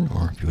information,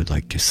 or if you would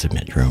like to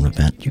submit your own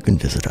event, you can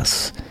visit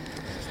us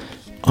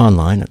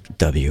online at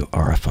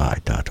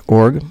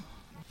wrfi.org.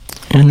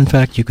 And in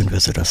fact, you can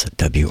visit us at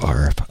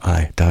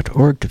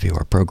wrfi.org to view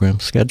our program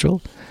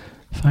schedule,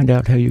 find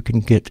out how you can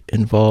get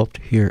involved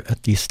here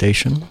at the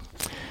station,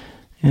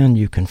 and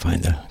you can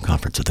find the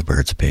Conference of the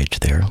Birds page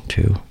there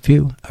to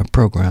view our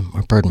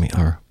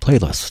our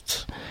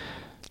playlists.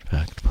 In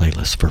fact,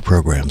 playlists for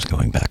programs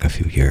going back a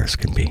few years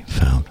can be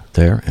found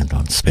there, and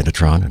on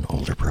Spinatron, and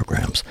older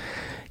programs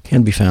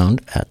can be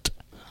found at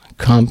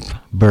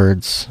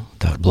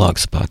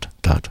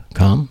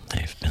compbirds.blogspot.com.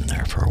 They've been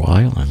there for a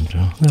while, and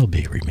they'll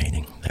be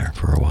remaining there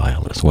for a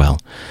while as well.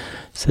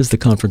 This is the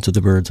Conference of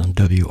the Birds on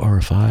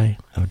WRFI,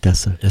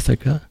 Odessa,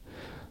 Ithaca,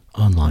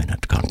 online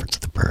at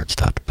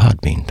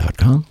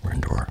conferenceofthebirds.podbean.com. We're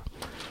into our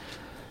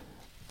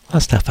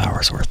last half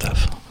hour's worth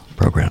of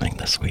programming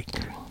this week.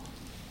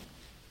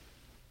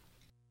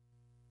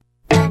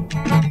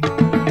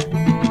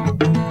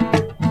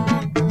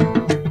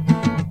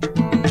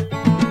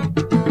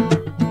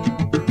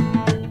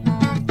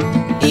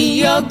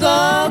 Yo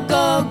go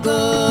go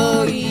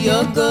go,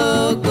 yo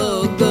go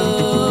go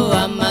go,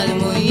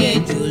 amalmoye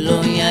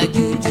julo ya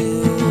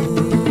juju.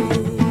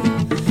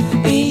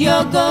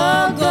 Yo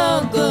go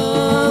go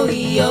go,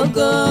 yo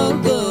go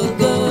go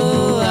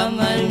go,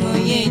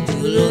 amalmoye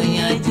julo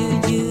ya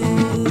juju.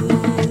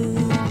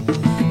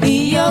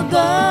 Yo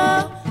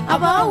go,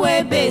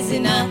 abawe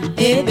bezina,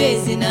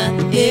 ebezina,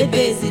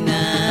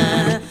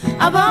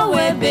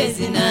 abawe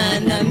bezina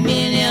na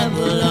mili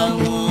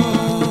abulongo.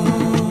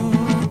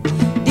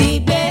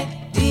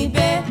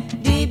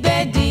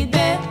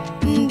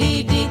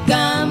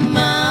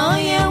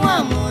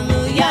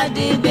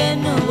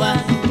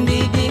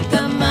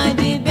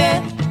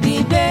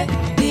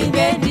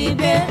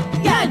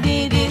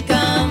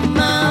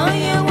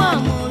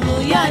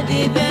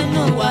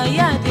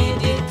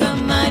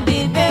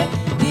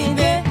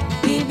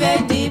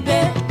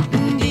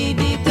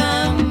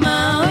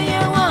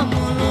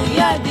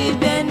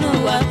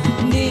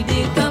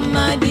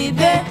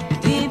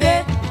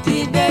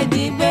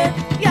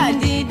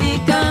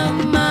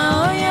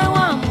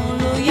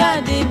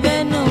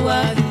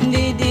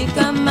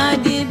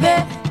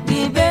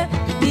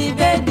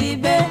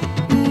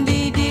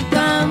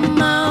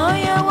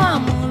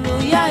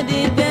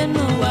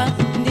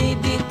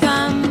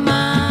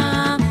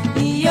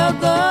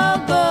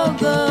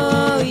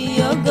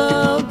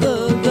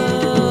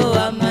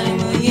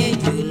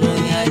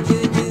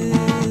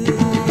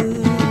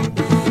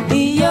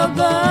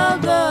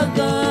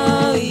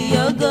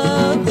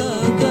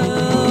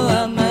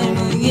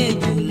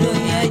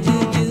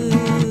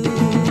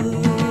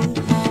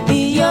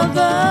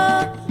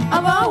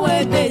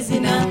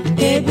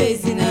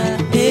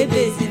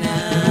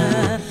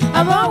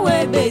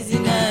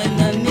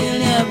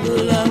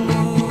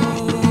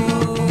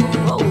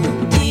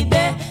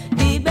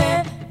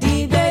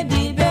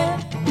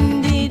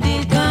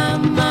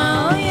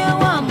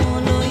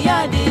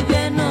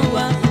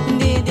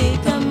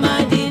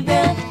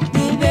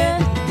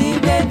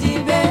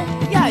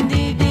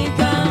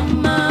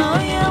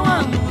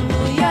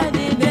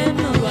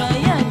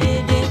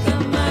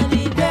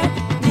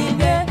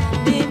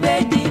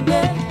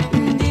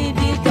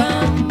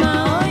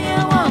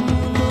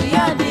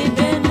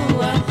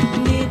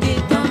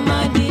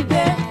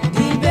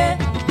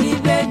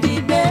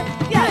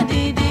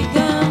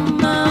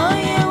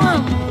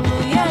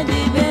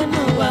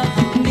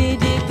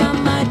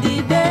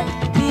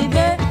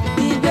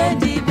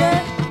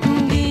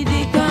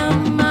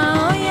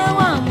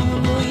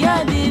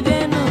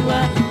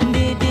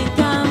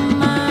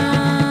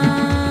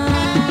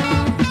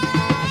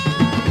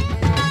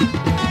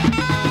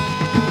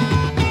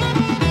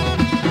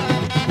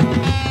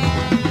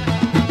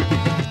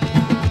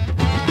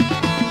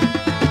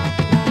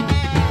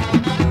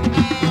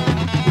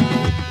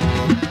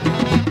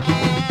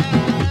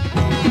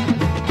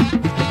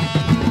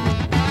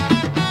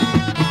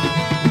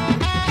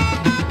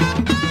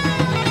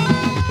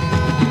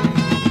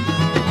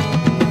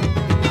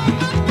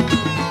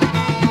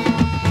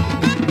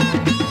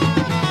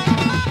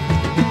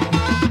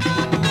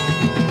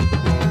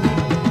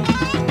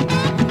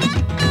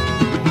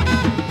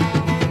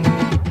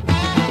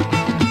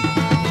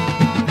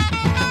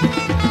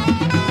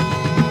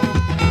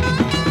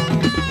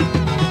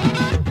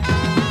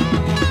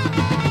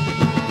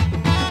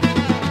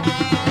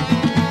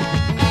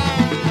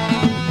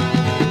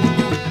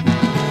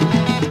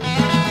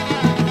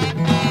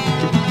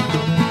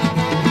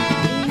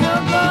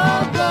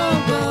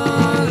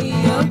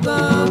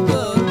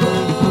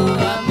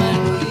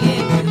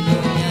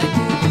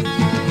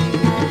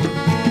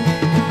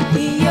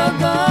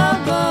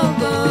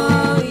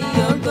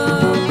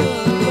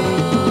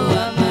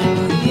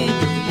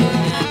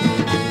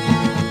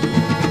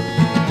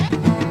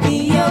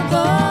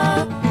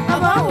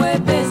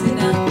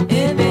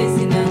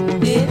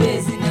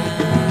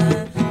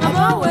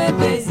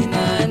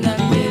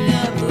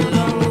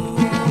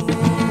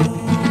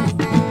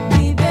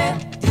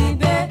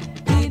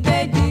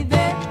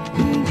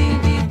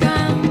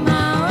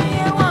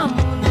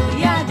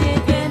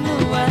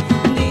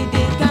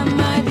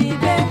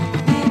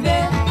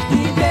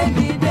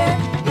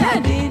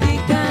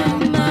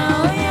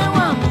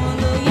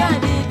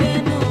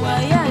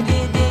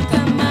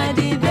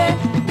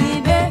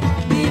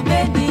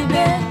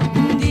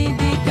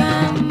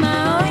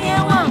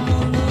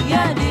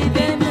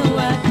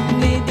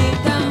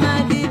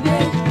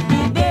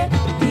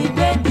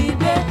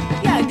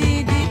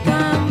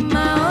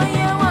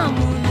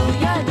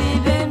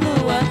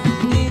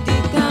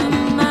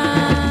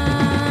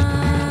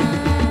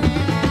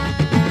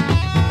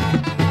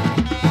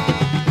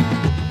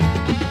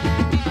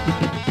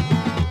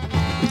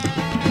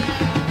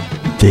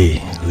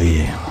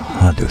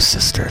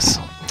 Sisters.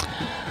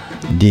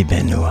 Die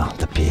Benua,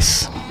 the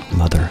piece.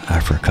 Mother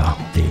Africa,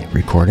 the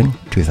recording.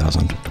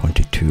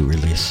 2022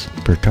 release.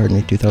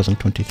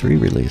 2023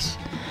 release.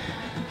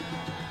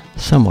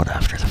 Somewhat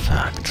after the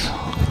fact.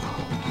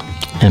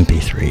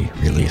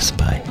 MP3 released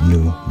by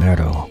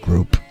Numero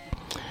Group.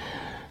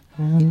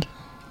 And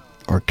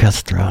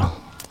Orchestra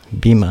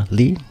Bima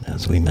Lee,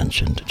 as we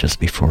mentioned just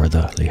before,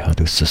 the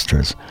Lihadu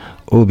Sisters.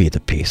 Obi,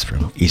 the piece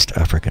from East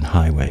African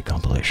Highway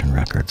compilation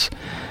records,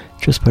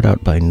 just put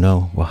out by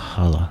No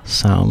Wahala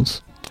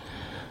Sounds.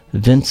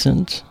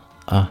 Vincent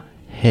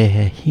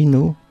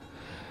Ahehehinu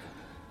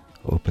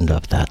opened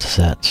up that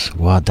set.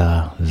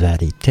 Wada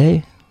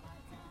Verite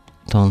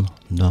Ton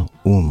No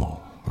Umo,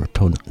 or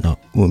Ton No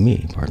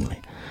Umi, pardon me.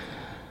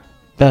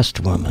 Best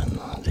Woman,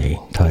 the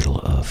title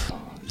of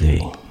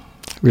the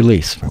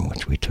release from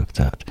which we took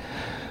that.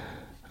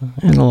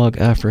 Analog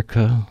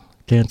Africa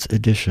Dance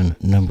Edition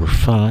number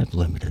 5,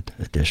 limited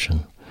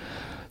edition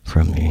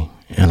from the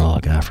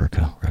Analog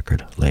Africa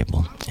record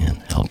label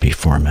in LP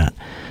format.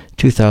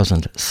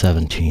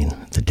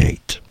 2017, the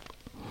date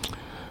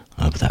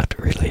of that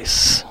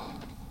release.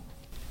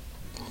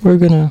 We're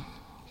going to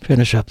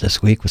finish up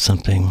this week with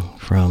something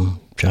from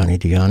Johnny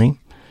Diani.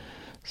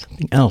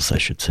 Something else, I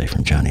should say,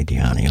 from Johnny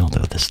Diani,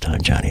 although this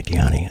time Johnny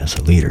Diani as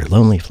a leader.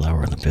 Lonely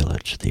Flower in the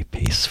Village, the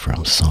piece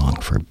from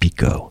Song for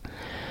Biko,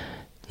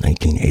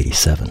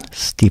 1987,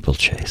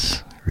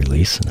 Steeplechase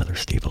release, another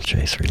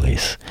Steeplechase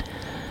release.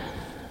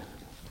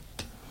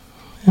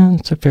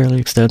 And it's a fairly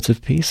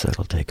extensive piece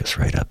that'll take us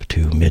right up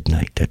to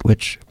midnight, at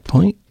which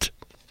point,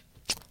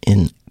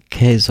 in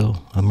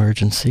caso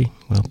emergency,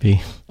 we'll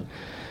be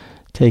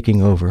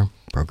taking over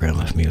Program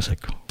of Music,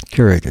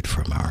 curated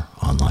from our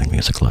online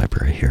music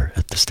library here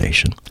at the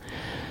station.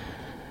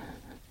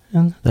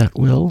 And that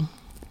will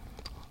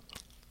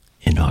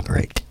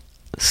inaugurate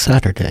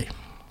Saturday.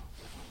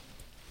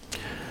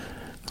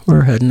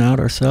 We're heading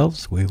out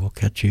ourselves. We will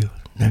catch you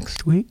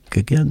next week.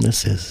 Again,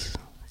 this is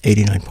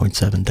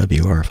 89.7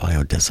 WRFI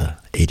Odessa,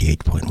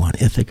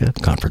 88.1 Ithaca,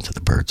 Conference of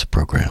the Birds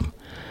program.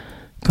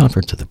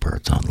 Conference of the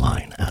Birds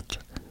online at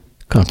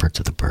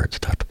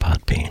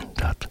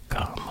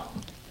conferenceofthebirds.podbean.com.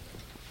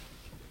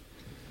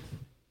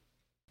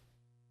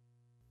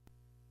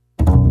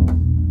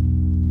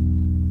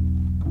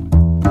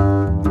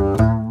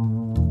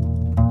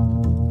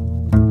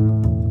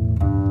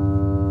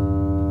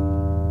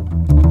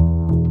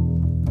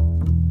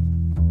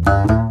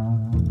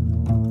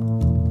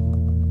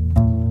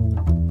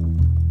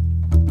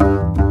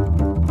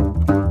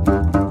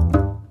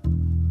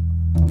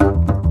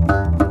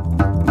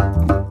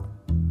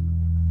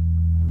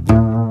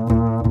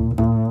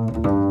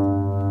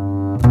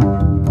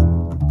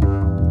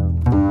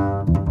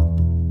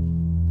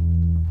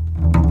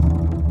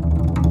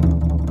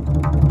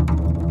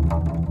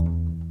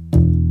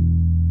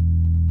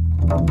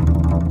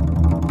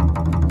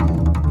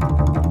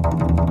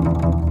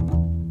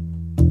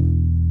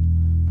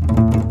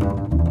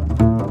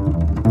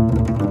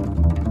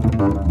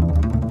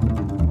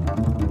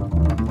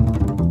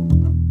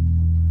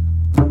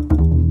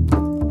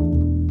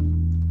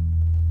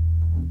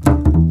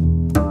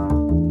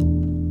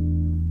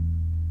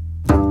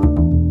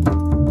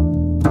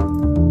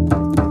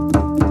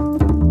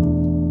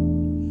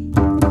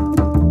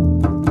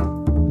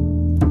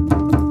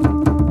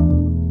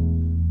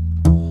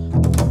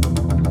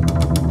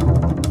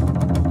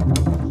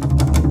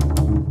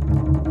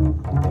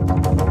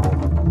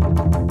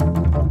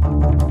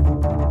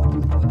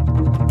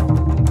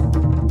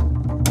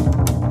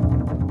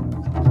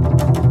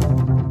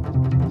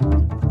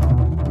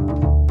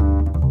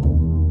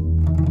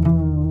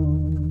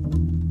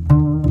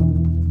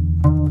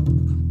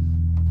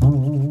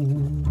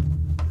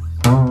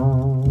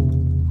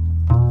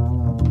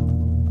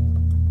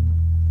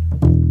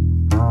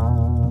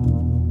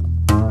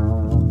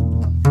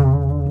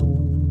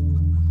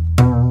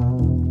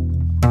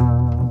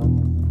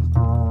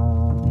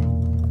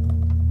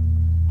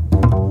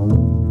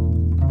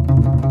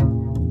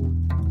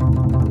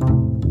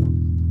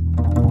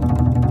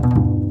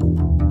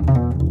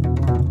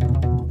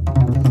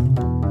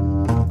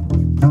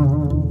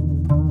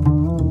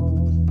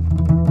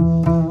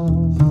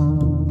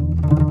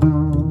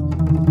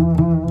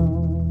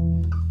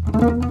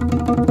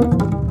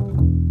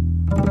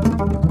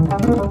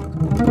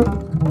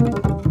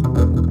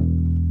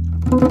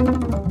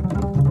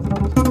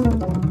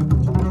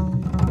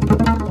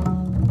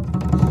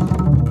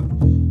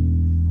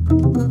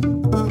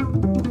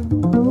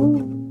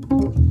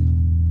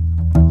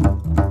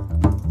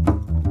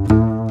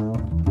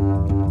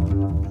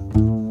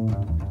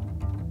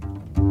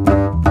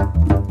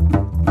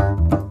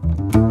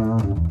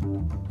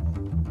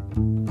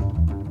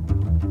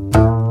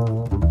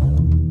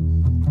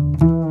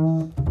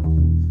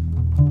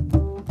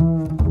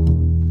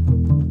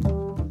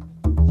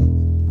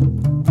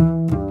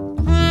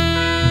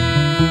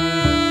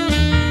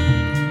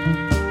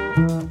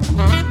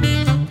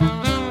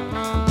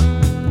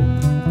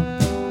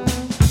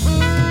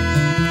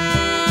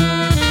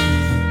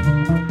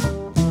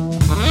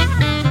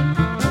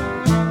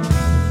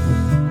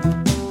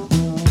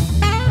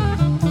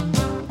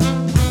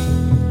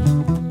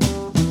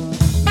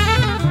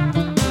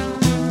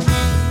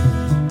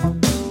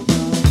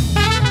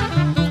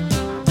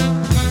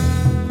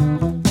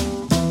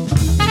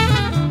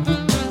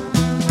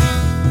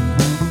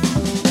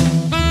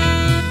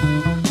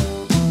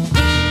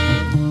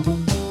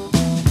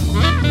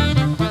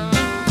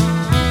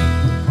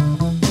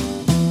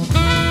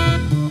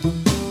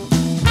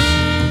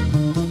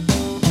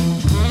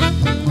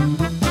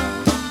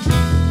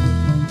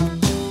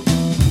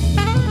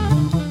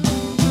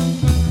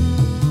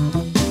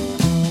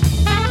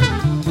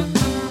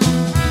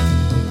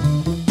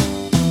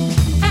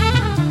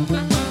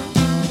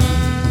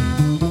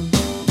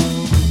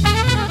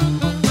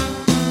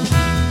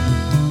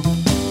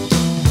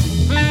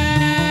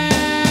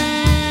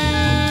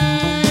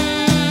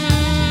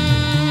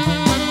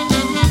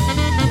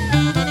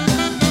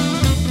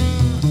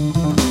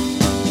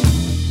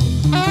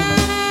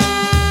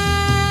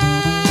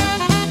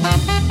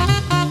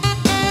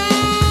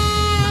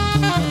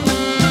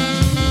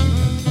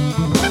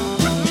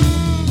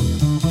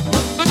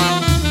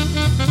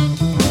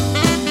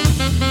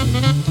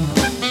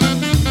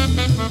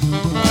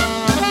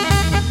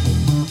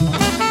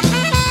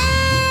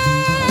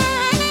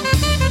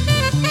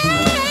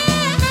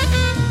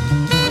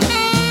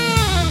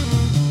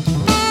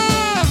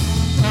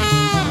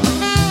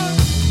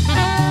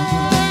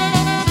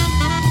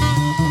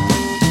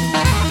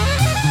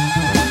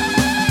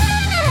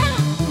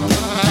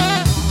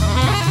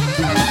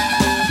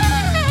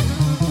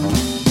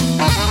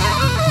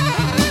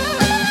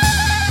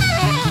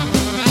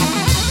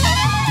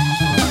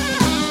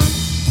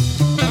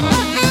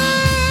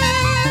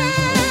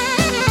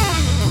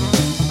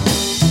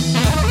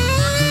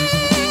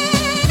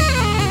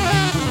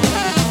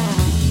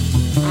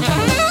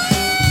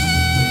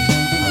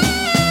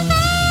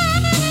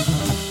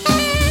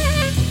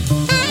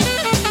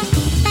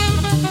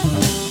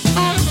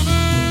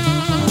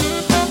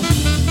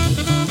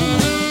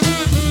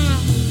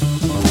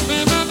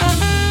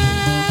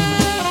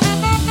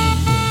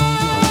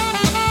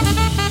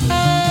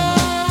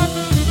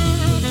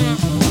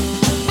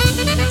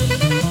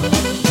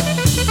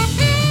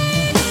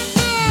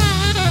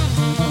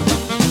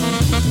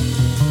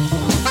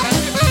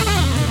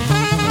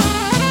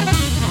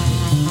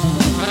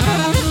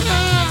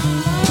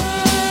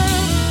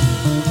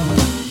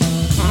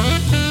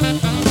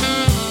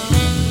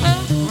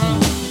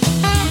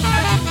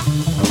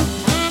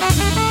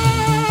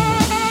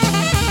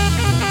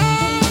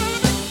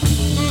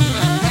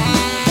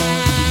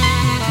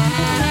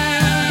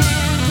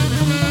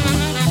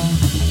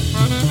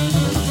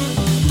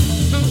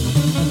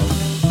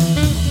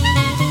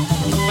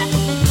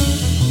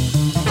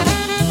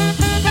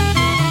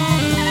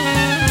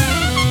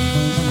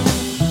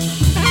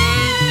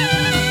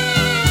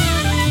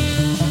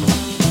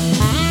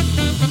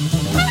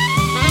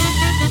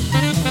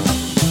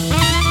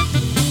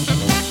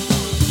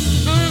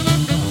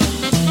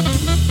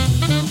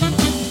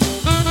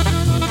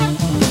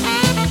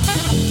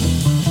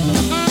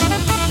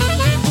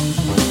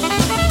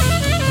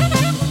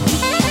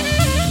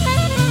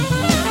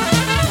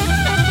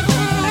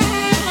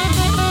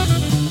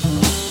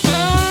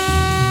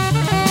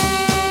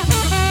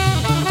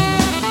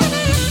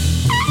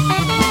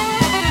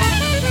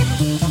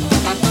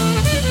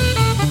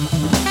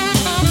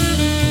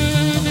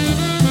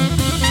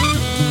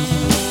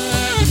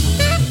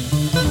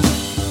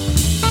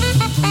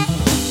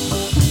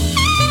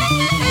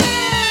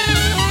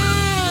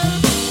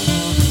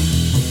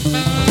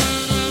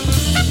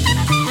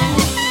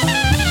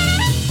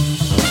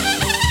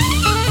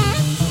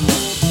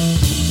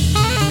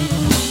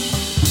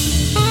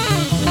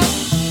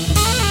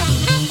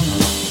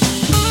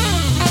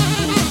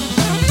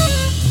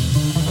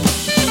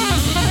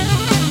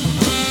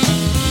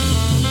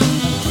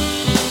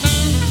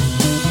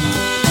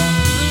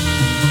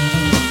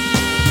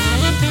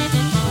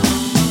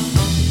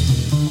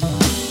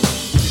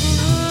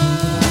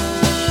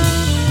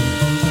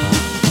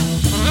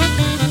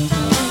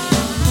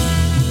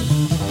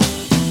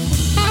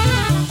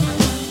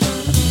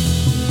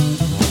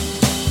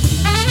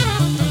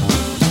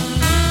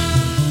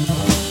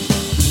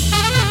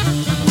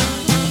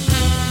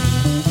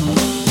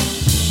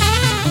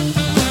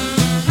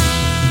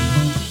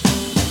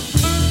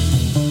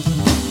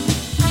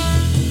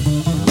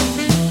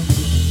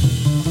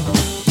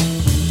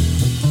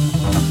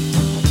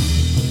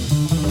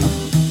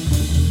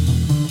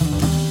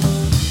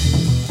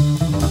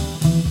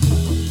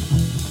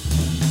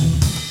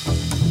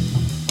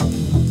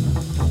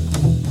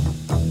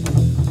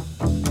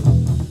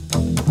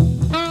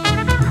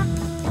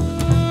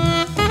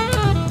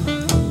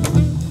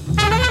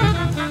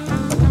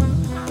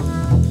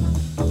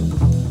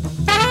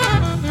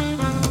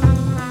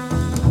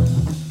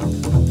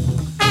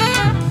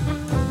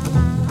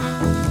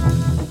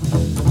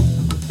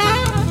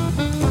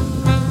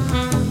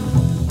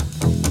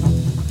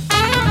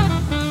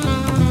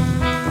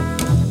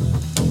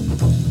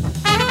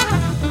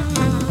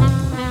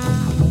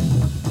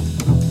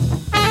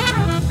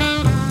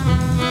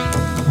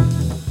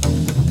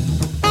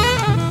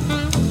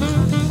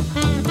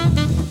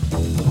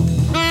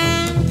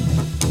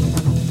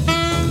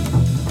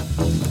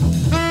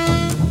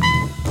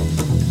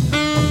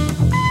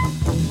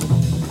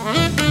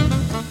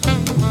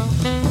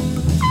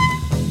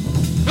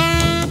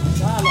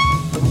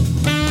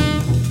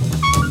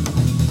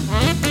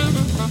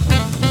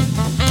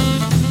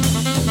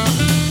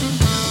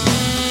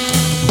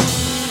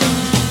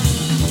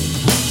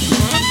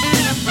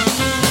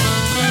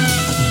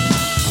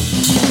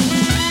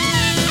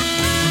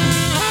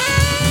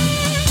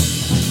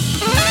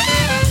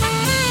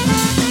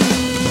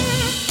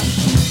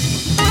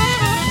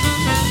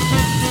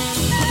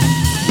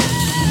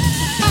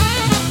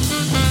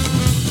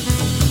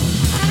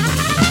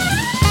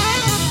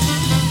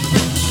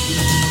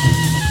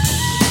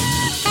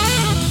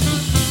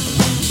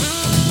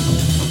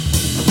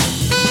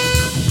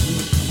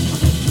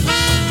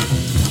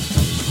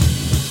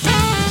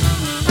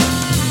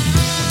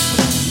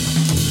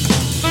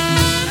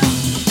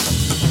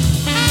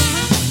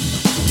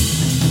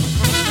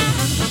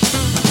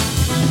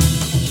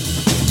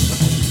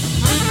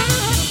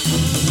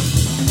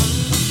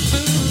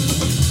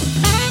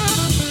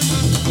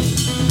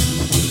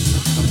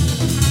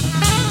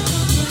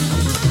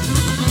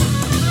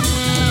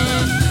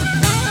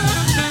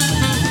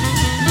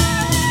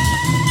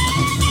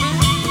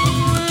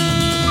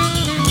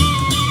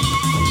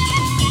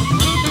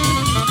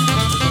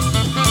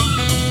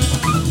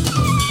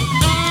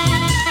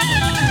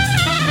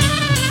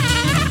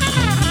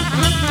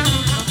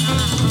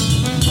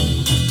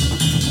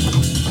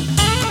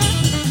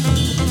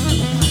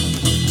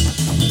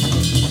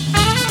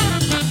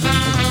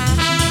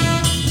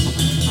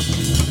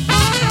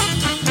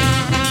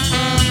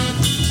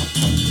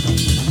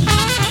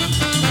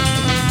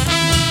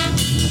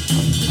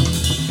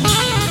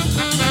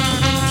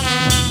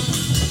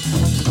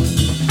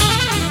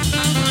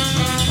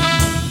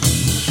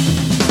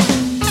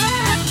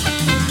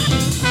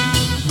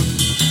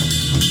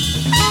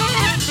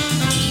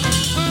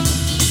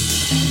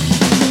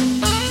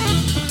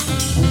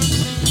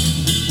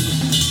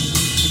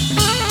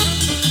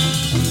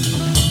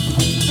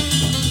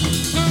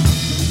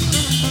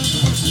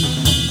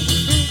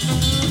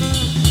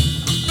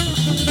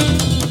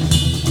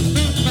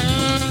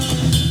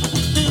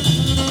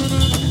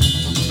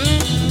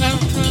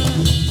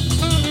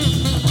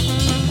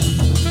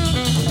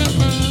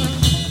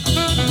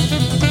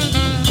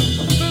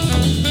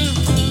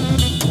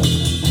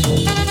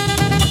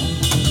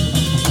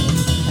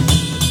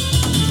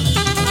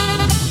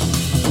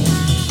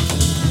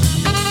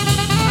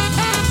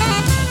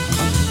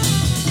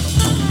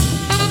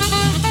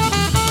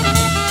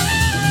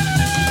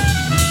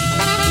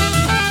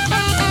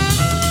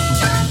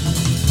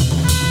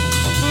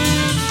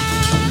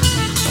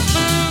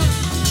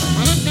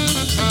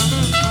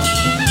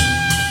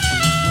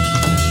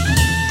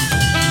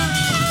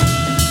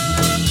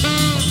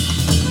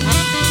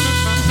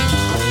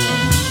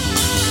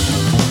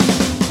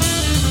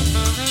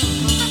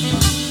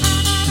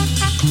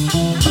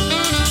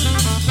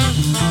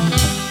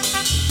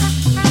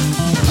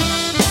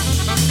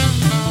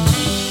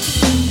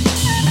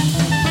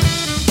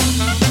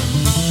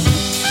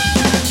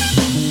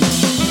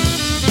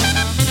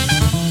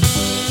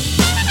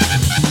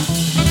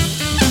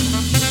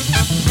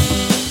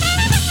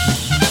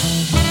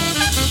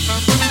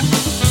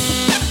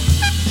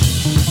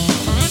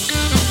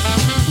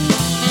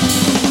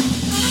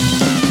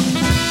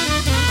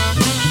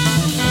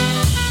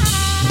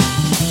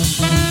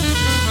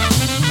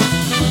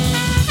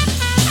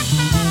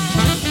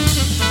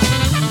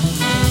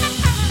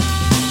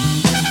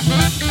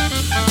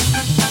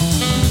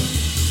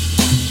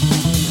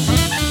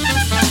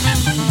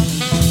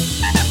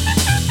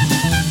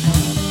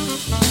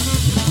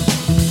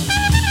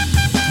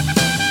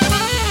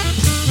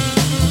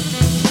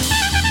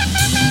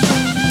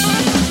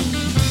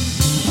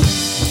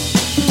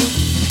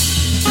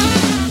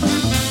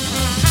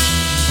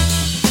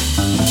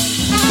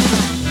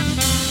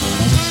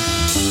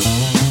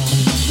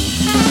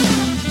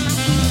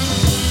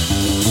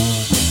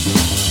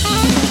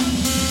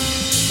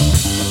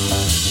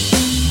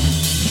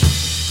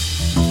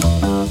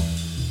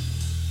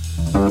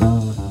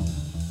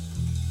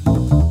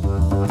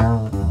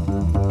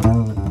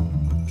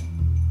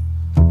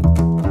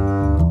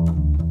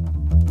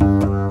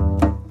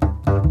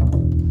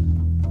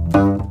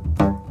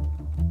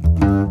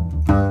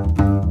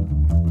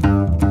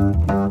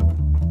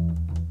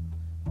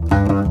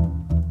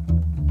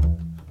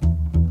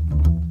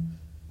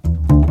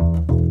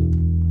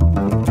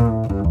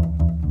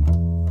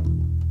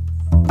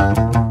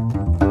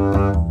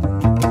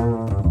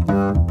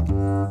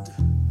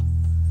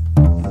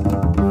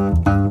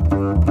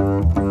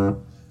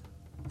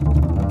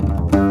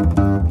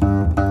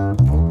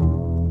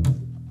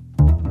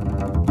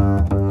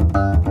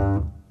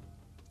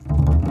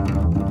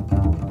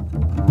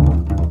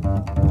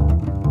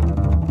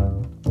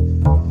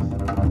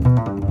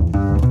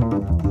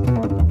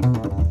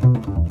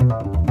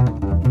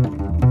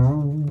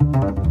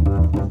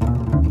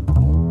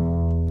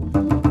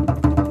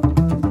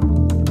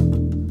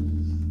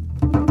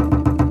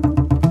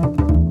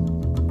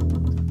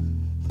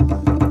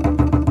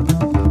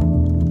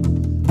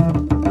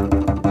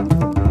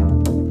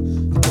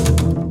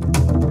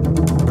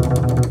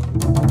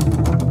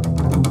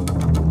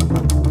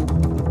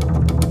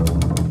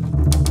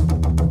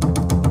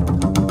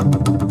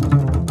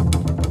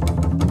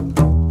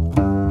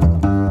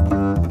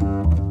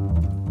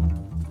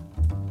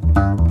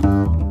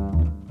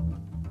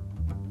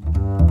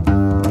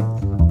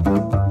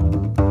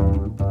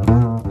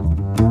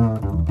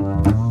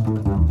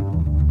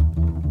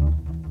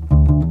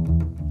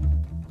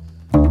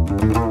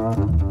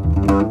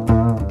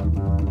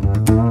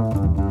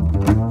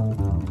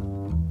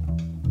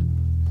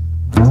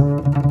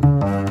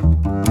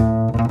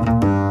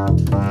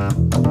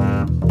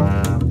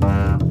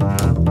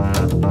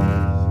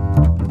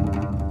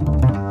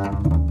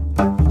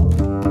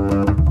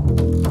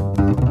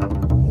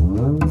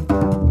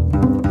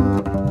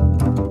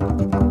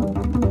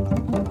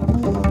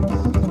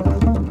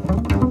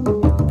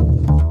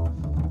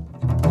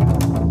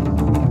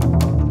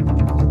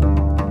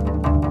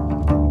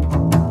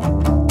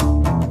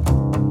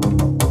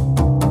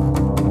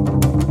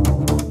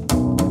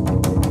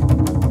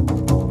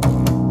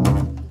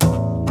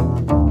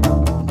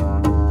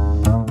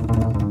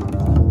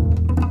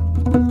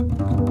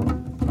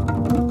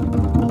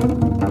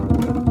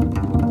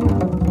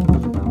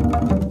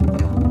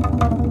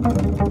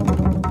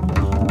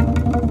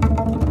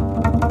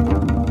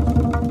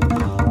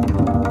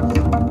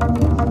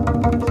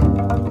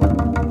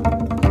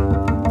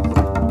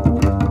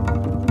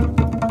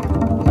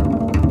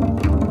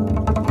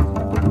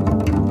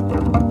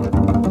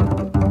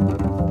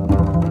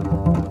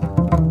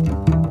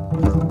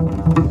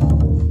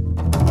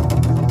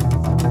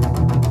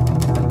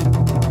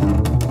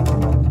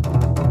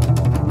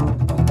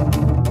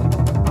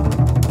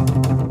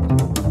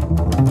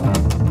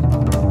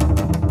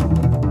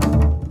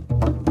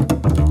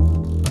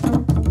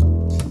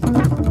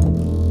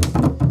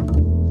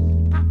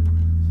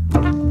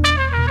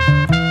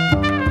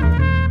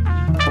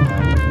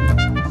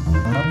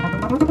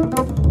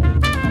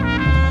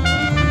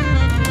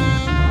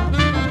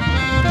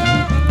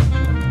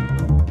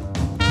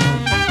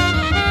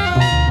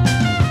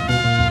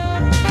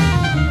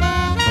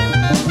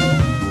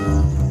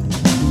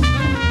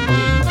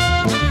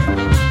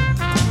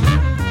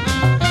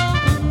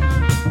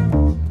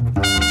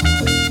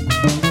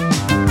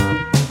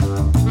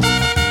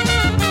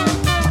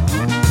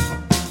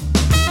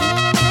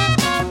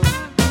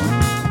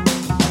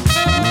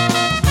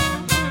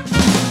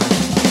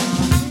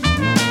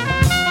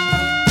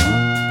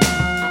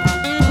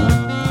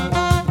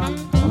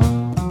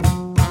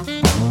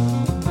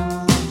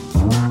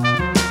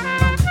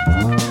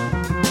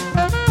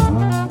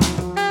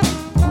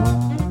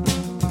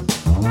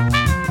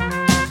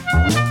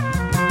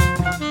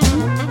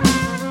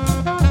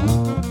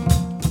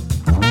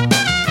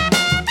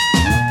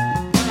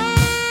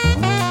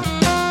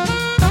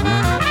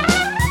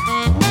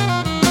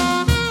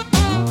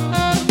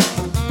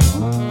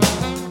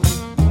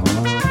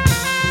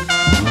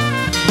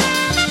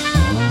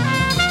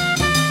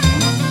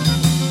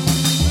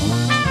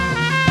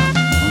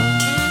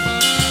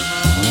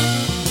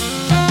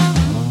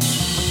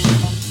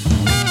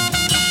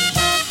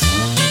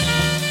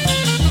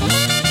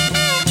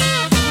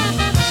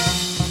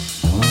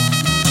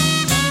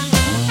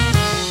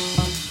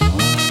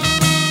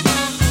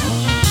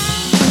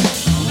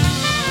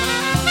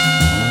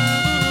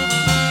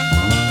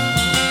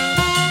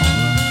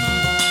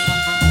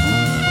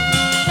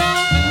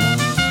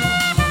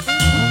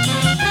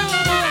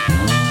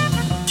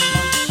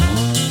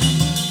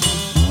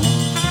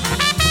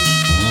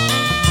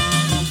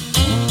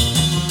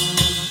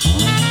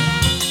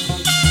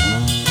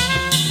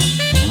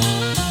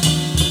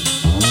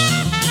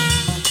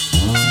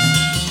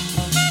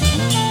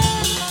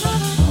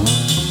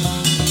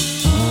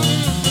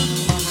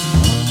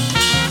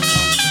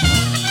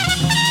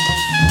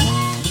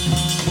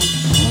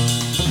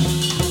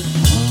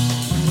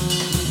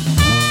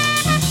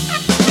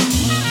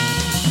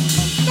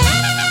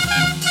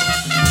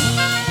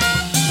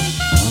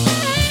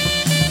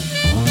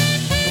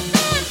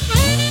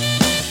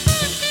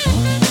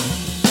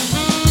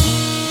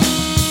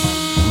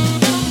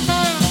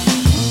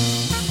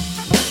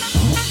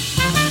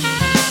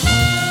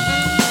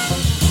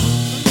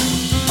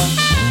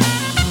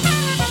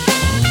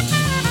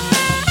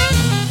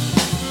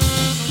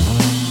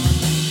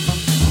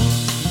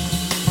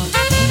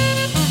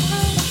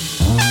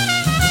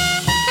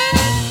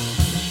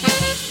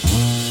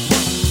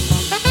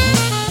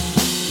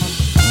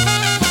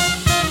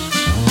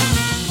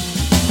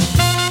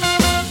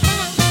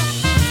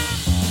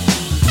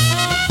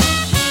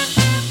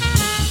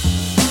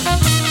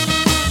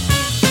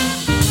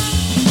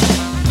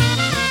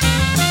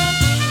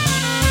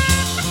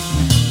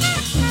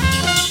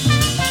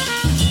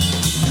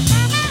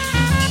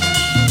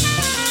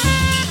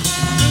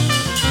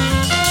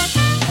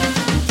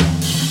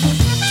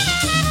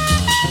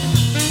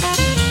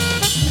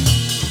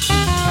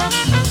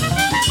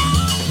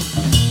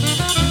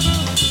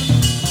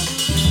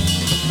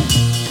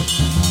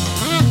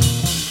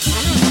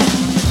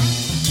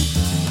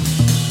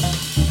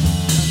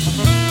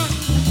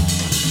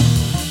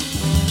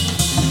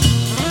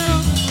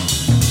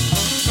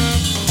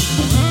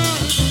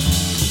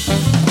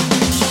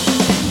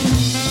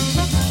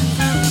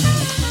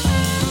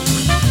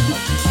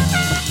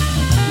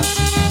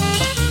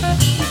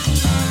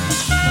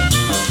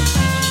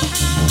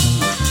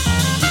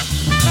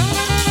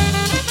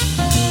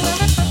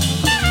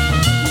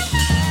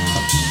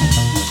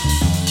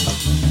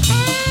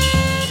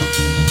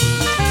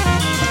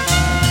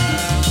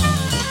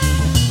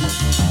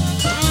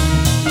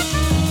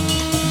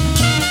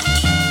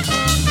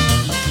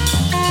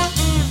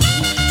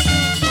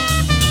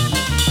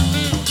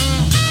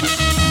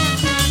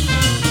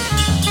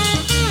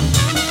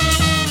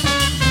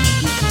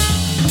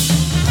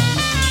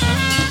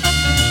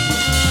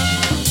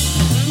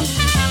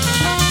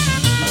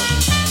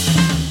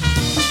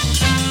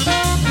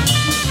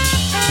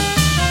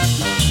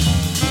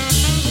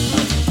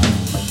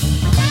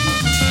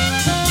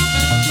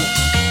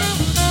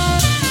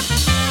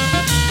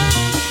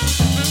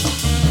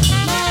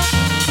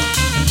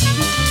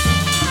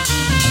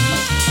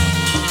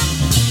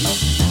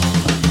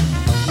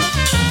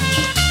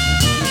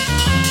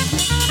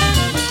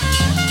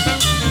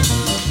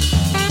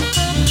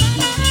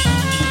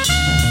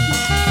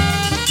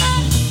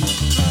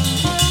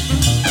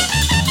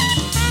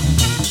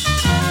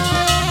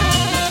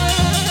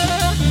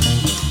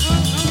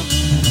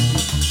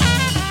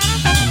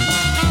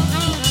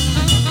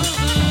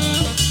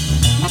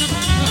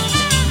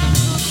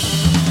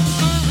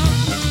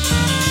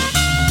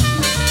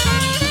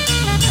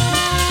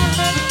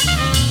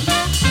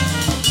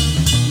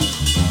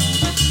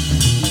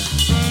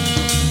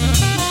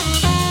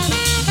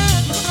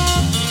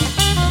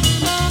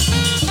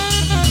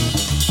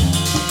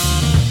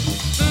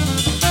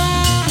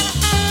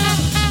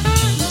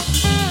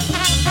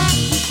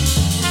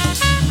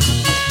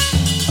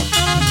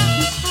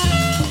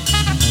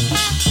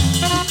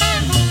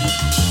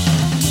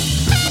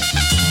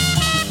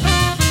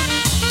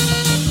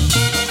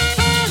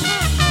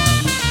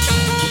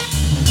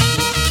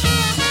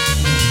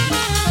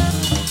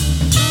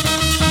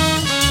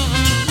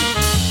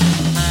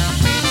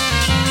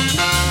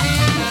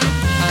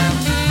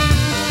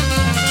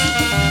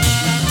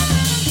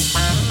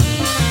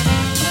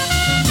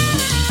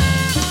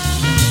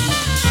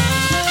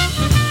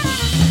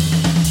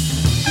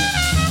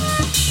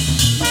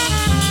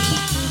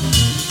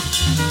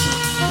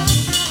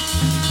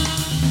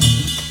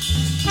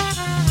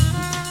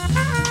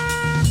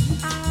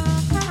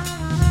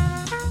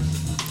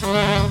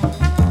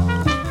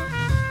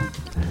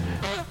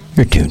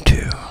 You're tuned to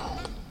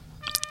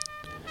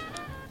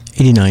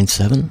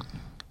 89.7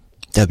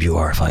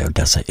 WRFI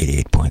Odessa,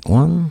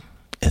 88.1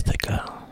 Ithaca.